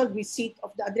actual receipt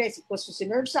of the address. Because so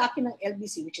sinerve sa akin ng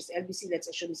LBC, which is LBC, let's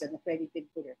assume is an accredited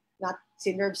courier. Not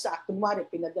sinerve sa akin, kunwari,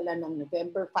 pinadala ng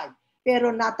November 5.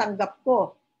 Pero natanggap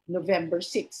ko November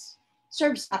 6.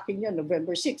 Serve sa akin yun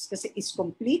November 6 kasi is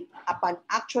complete upon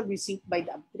actual receipt by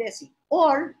the addressee.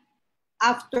 Or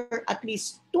after at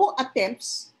least 2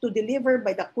 attempts to deliver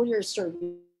by the courier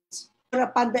service or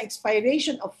upon the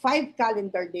expiration of 5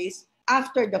 calendar days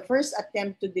after the first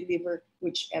attempt to deliver,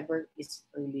 whichever is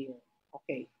earlier.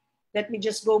 Okay. Let me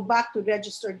just go back to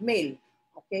registered mail.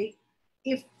 Okay.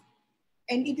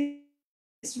 And it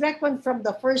is reckoned from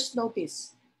the first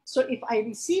notice. So if I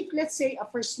received, let's say, a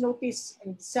first notice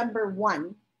in December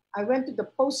 1, I went to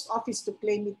the post office to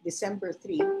claim it December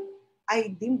 3.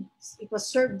 It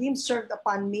was deemed served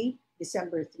upon me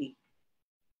December 3.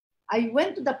 I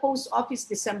went to the post office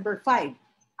December 5.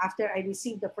 After I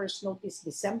received the first notice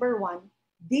December 1,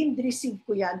 deemed received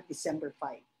ko yan December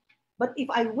 5. But if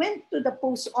I went to the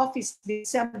post office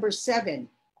December 7,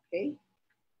 okay,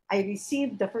 I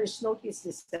received the first notice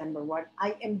December 1.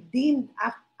 I am deemed,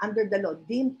 under the law,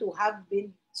 deemed to have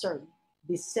been served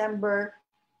December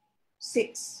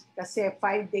 6 kasi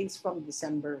 5 days from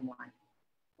December 1.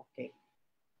 Okay.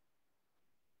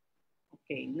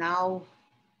 Okay, now,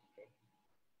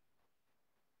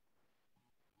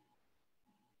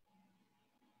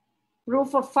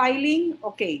 proof of filing,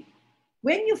 okay.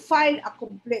 When you file a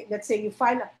complaint, let's say you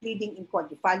file a pleading in court,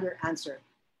 you file your answer.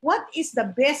 What is the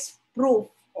best proof,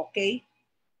 okay,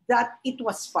 that it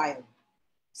was filed?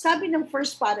 Sabi ng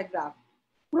first paragraph,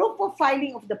 proof of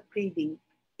filing of the pleading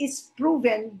is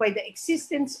proven by the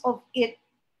existence of it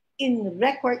in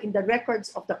the records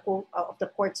of the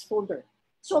court's folder.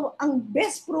 So, ang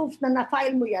best proof na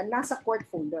na-file mo yan nasa court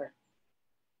folder.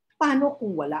 Paano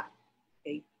kung wala?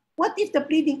 Okay. What if the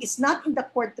pleading is not in the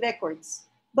court records,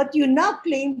 but you now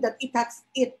claim that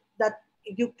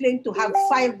you claim to have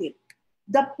filed it?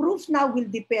 The proof now will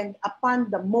depend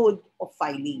upon the mode of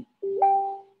filing.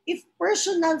 If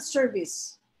personal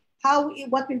service,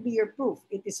 what will be your proof?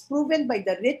 It is proven by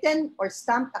the written or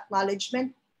stamped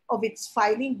acknowledgement of its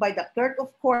filing by the clerk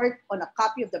of court on a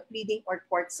copy of the pleading or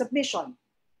court submission.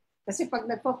 Kasi pag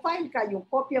nagpa-file ka, yung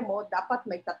kopya mo, dapat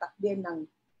may tatak din ng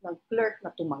clerk na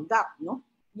tumanggap, no?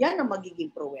 Yan ang magiging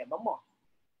pruweba mo.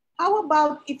 How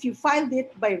about if you filed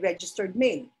it by registered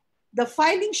mail? The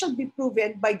filing shall be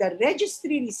proven by the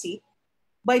registry receipt,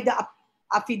 by the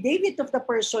affidavit of the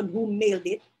person who mailed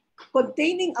it,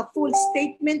 containing a full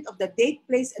statement of the date,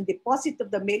 place, and deposit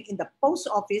of the mail in the post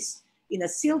office in a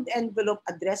sealed envelope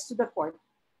addressed to the court,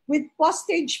 with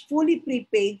postage fully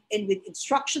prepaid and with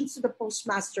instructions to the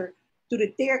postmaster to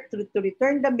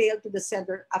return the mail to the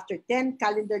sender after 10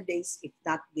 calendar days if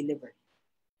not delivered.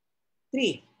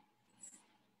 3.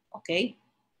 Okay?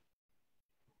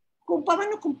 Kung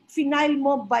final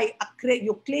mo by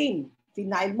you claim,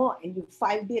 final mo and you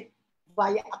filed it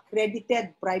via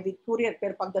accredited private courier,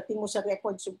 pero pagdating mo sa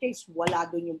records of case, wala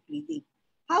doon yung pleading.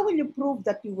 How will you prove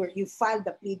that you filed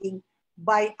the pleading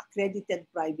by accredited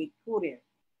private courier?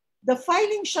 The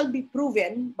filing shall be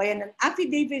proven by an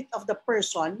affidavit of the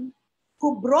person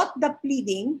who brought the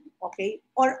pleading, okay,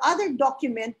 or other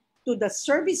document to the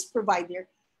service provider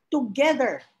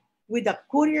together with the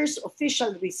courier's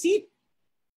official receipt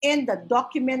and the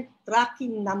document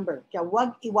tracking number. Kaya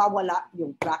wag iwawala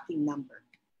yung tracking number.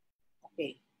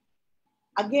 Okay.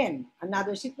 Again,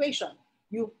 another situation.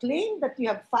 You claim that you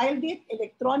have filed it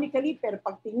electronically, pero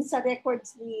pagtingin sa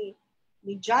records ni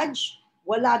judge,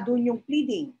 wala dun yung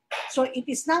pleading. So it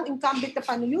is now incumbent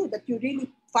upon you that you really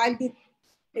filed it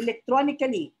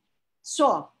electronically.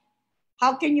 So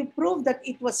how can you prove that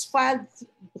it was filed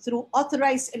through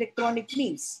authorized electronic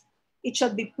means? It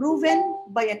shall be proven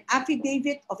by an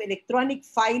affidavit of electronic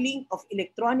filing of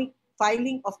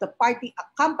the party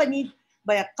accompanied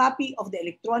by a copy of the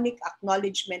electronic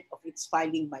acknowledgement of its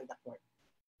filing by the court.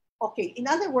 Okay, in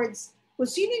other words, kung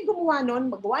sino yung gumawa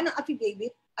nun, magawa ng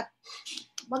affidavit at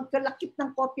magkalakip ng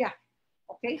kopya.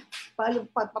 Okay?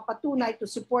 Papatunay to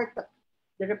support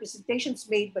the representations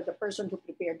made by the person who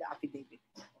prepared the affidavit.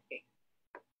 Okay.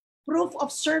 Proof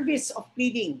of service of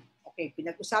pleading. Okay,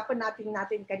 pinag-usapan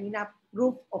natin kanina,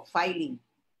 proof of filing.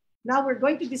 Now we're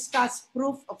going to discuss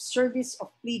proof of service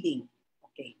of pleading.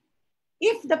 Okay.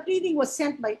 If the pleading was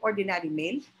sent by ordinary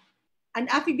mail, an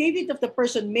affidavit of the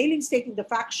person mailing stating the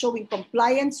fact showing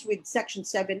compliance with Section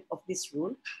 7 of this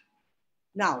rule.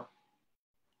 Now,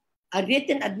 a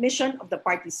written admission of the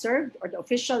party served or the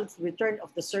official return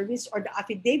of the service or the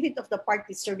affidavit of the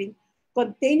party serving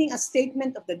containing a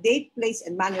statement of the date, place,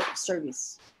 and manner of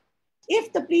service.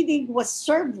 If the pleading was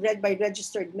served read by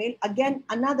registered mail, again,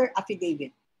 another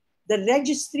affidavit. The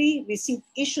registry receipt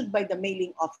issued by the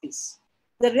mailing office.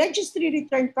 The registry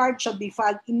return card shall be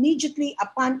filed immediately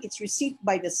upon its receipt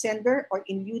by the sender or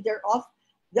in lieu thereof,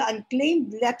 the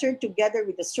unclaimed letter together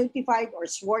with a certified or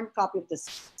sworn copy of the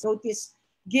notice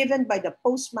given by the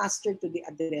postmaster to the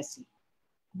addressee.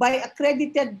 By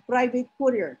accredited private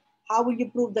courier, how will you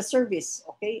prove the service?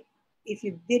 Okay, if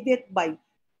you did it by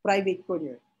private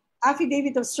courier.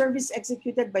 Affidavit of service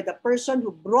executed by the person who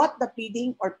brought the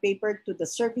pleading or paper to the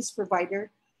service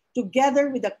provider together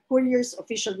with the courier's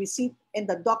official receipt and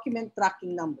the document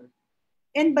tracking number.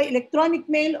 And by electronic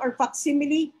mail or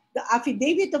facsimile, the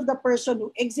affidavit of the person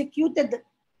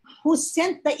who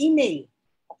sent the email.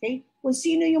 Okay? Kung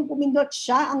sino yung pumindot,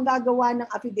 siya ang gagawa ng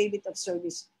affidavit of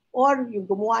service or yung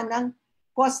gumawa ng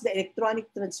cause the electronic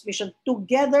transmission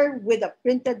together with a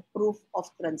printed proof of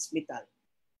transmittal.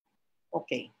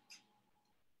 Okay.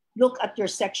 Look at your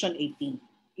section 18.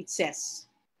 It says,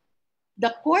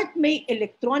 the court may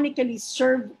electronically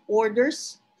serve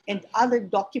orders and other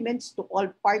documents to all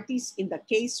parties in the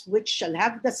case which shall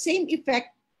have the same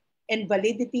effect and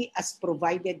validity as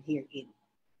provided herein.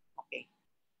 Okay.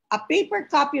 A paper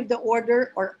copy of the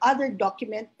order or other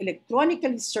document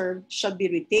electronically served shall be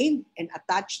retained and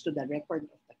attached to the record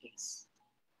of the case.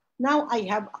 Now I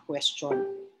have a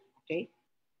question. Okay.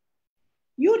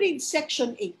 You read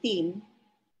section 18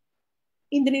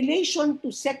 in relation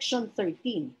to section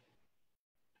 13.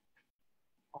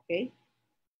 Okay.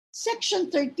 Section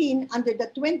 13 under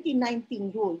the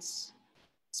 2019 rules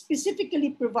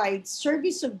specifically provides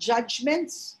service of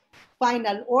judgments,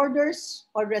 final orders,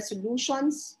 or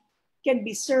resolutions can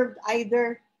be served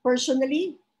either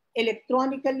personally,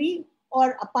 electronically,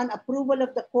 or upon approval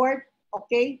of the court,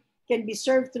 okay, can be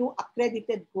served through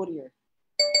accredited courier.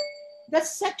 The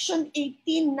section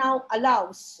 18 now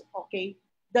allows, okay,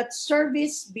 that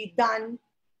service be done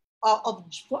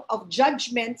of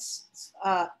judgments,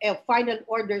 final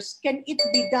orders, can it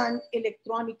be done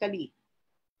electronically?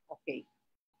 Okay.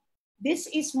 This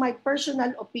is my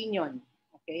personal opinion,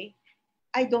 okay?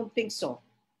 I don't think so.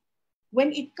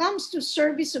 When it comes to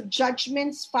service of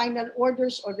judgments, final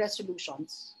orders, or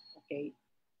resolutions, okay,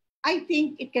 I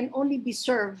think it can only be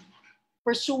served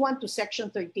pursuant to section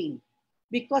 13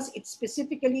 because it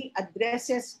specifically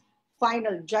addresses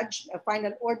final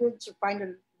orders or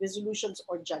final resolutions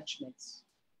or judgments.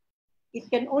 It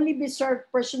can only be served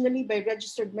personally by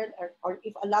registered mail or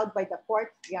if allowed by the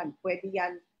court, yan, pwede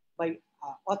yan by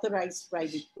authorized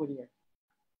private courier.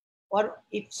 Or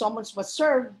if someone was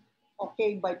served,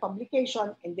 okay, by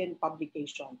publication and then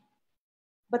publication.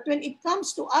 But when it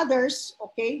comes to others,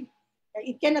 okay,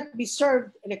 it cannot be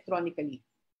served electronically.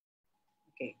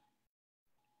 Okay.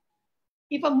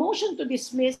 If a motion to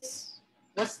dismiss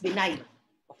was denied,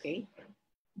 okay,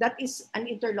 that is an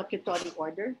interlocutory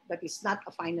order. That is not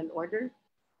a final order.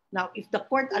 Now, if the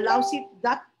court allows it,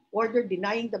 that order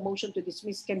denying the motion to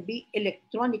dismiss can be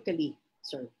electronically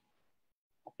served.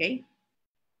 Okay.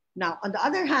 Now, on the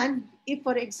other hand, if,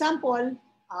 for example,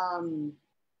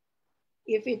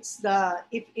 if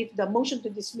the motion to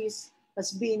dismiss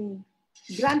has been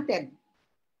granted,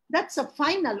 that's a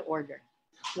final order.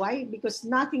 Why? Because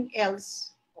nothing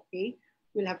else, okay,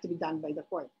 will have to be done by the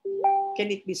court.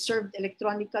 Can it be served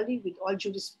electronically? With all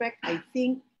due respect, I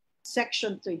think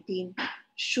section 13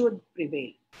 should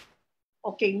prevail.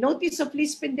 Okay, notice of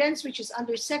lease pendens, which is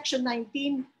under section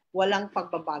 19, walang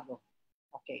pagbabago.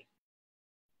 Okay.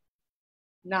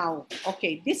 Now,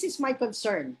 okay, this is my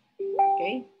concern.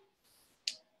 Okay.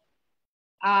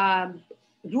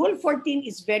 Rule 14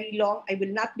 is very long. I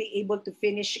will not be able to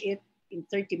finish it in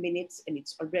 30 minutes and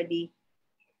it's already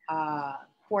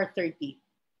 4:30.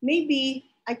 Maybe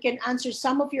I can answer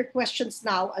some of your questions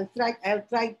now. I'll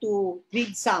try to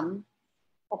read some,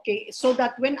 okay, so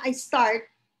that when I start,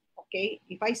 okay,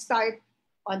 if I start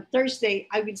on Thursday,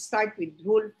 I will start with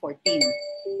Rule 14.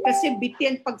 Kasi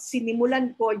bitin, pag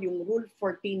sinimulan ko yung Rule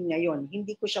 14 ngayon,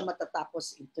 hindi ko siya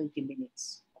matatapos in 30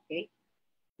 minutes. Okay?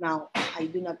 Now, I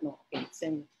do not know. Okay,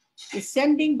 is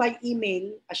sending by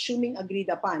email, assuming agreed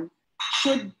upon,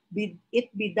 should it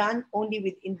be done only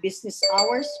within business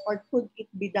hours or could it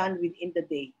be done within the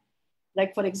day?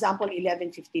 Like for example,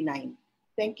 11:59.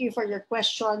 Thank you for your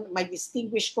question. My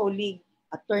distinguished colleague,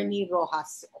 Attorney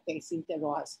Rojas. Okay, Cynthia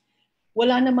Rojas.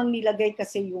 Wala namang nilagay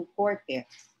kasi yung korte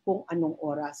kung anong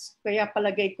oras. Kaya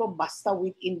palagay ko basta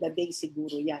within the day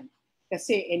siguro yan.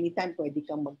 Kasi anytime pwede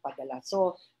kang magpadala.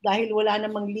 So dahil wala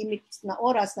namang limits na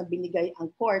oras na binigay ang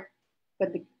court,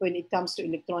 but when it comes to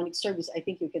electronic service, I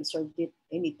think you can serve it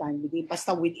anytime,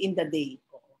 basta within the day.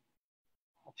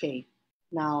 Okay.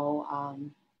 Now,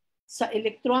 sa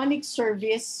electronic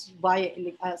service via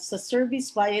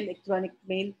electronic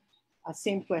mail,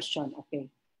 same question. Okay.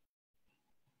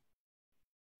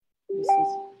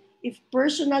 If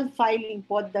personal filing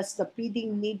po, does the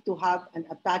pleading need to have an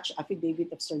attached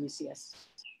affidavit of service? Yes.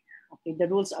 Okay, the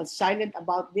rules are silent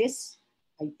about this,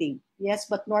 I think. Yes,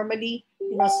 but normally,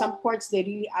 some courts, they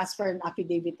really ask for an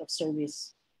affidavit of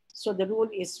service. So the rule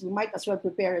is we might as well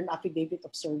prepare an affidavit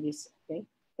of service. Okay?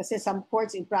 Kasi some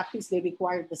courts in practice, they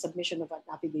require the submission of an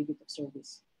affidavit of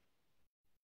service.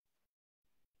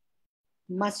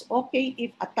 Mas okay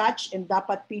if attached and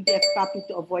dapat PDF copy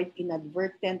to avoid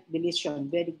inadvertent deletion.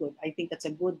 Very good. I think that's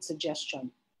a good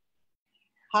suggestion.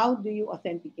 How do you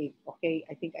authenticate? Okay,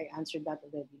 I think I answered that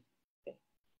already.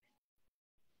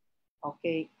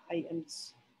 Okay, I am.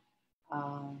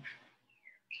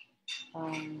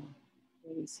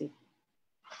 Where is it?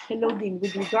 Hello, Dean.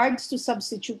 With regards to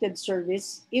substituted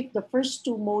service, if the first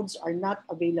two modes are not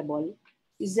available,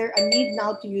 is there a need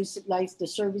now to utilize the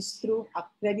service through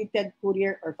accredited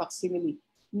courier or facsimile?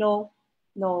 No,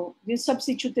 No, yung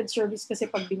substituted service kasi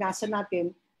pag binasa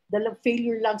natin,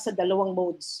 failure lang sa dalawang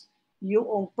modes.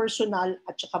 Yung personal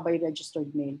at saka by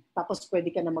registered mail. Tapos pwede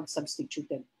ka na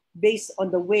mag-substituted based on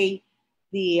the way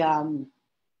the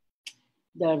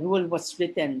rule was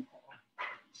written.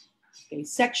 Okay.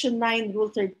 Section 9,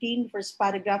 Rule 13, first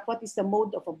paragraph. What is the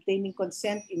mode of obtaining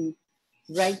consent in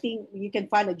writing? You can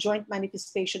file a joint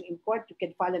manifestation in court. You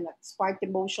can file an ex parte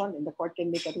motion and the court can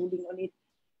make a ruling on it.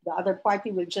 The other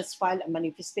party will just file a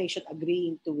manifestation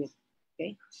agreeing to it.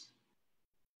 Okay.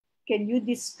 Can you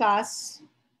discuss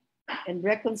and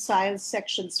reconcile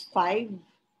sections 5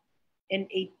 and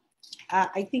 8?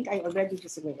 I think I already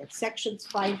disagreed. Sections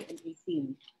 5 and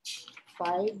 18.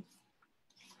 5.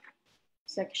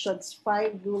 Sections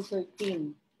 5, Rule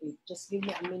 13. Wait, just give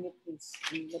me a minute, please.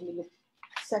 Let me look.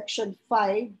 Section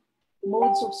 5,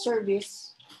 modes of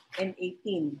service, and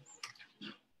 18.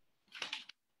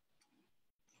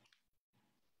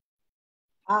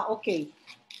 Okay.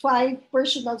 5,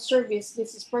 personal service.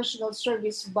 This is personal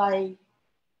service by,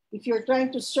 if you're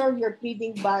trying to serve your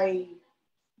pleading by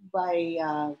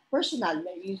personal,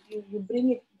 you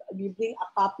bring a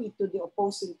copy to the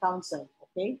opposing counsel.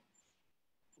 Okay.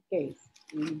 Okay.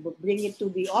 You bring it to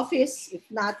the office. If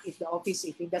not, if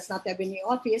it does not have any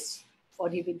office, or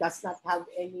if it does not have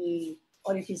any,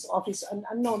 or if his office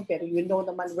unknown, pero you know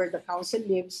naman where the counsel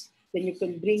lives, then you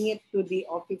can bring it to the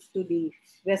office, to the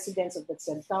residence of the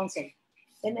said counsel.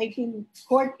 And I think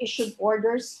court-issued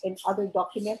orders and other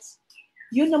documents,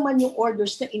 yun naman yung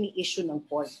orders na ini-issue ng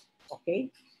court.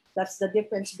 Okay? That's the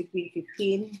difference between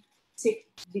 15,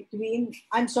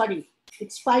 I'm sorry,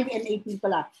 it's 5 and 18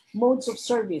 pala. Modes of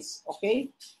service, okay?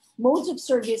 Modes of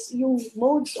service, yung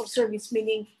modes of service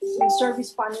meaning yung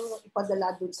service paano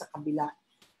ipadala dun sa kabila.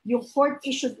 Yung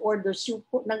court-issued orders, yung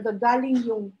nanggagaling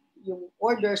yung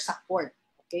order sa court,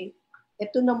 okay?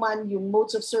 Ito naman yung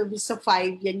modes of service sa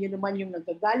 5, yan yun naman yung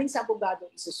nanggagaling sa abogado,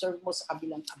 isa-serve mo sa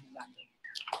kabilang abogado.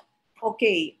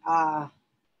 Okay,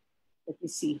 let me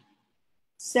see.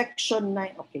 Section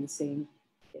 9, okay, same.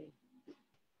 Okay.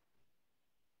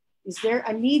 Is there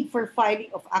a need for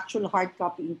filing of actual hard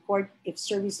copy in court if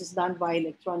service is done by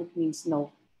electronic means?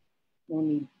 No, no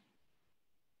need.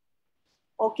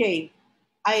 Okay,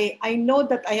 I know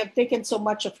that I have taken so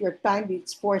much of your time.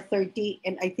 It's 4:30,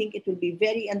 and I think it will be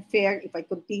very unfair if I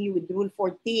continue with Rule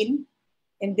 14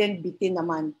 and then bitin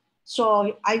naman.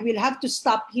 So I will have to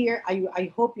stop here.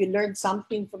 I hope you learned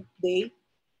something from today,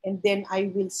 and then I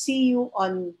will see you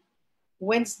on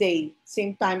Wednesday,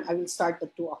 same time. I will start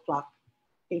at 2 o'clock.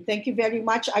 Okay, thank you very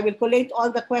much. I will collate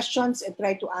all the questions and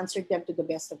try to answer them to the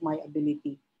best of my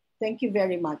ability. Thank you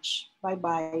very much.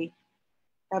 Bye-bye.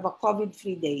 Have a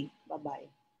COVID-free day. Bye-bye.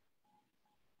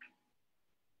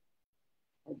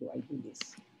 How do I do this?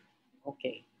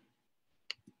 Okay.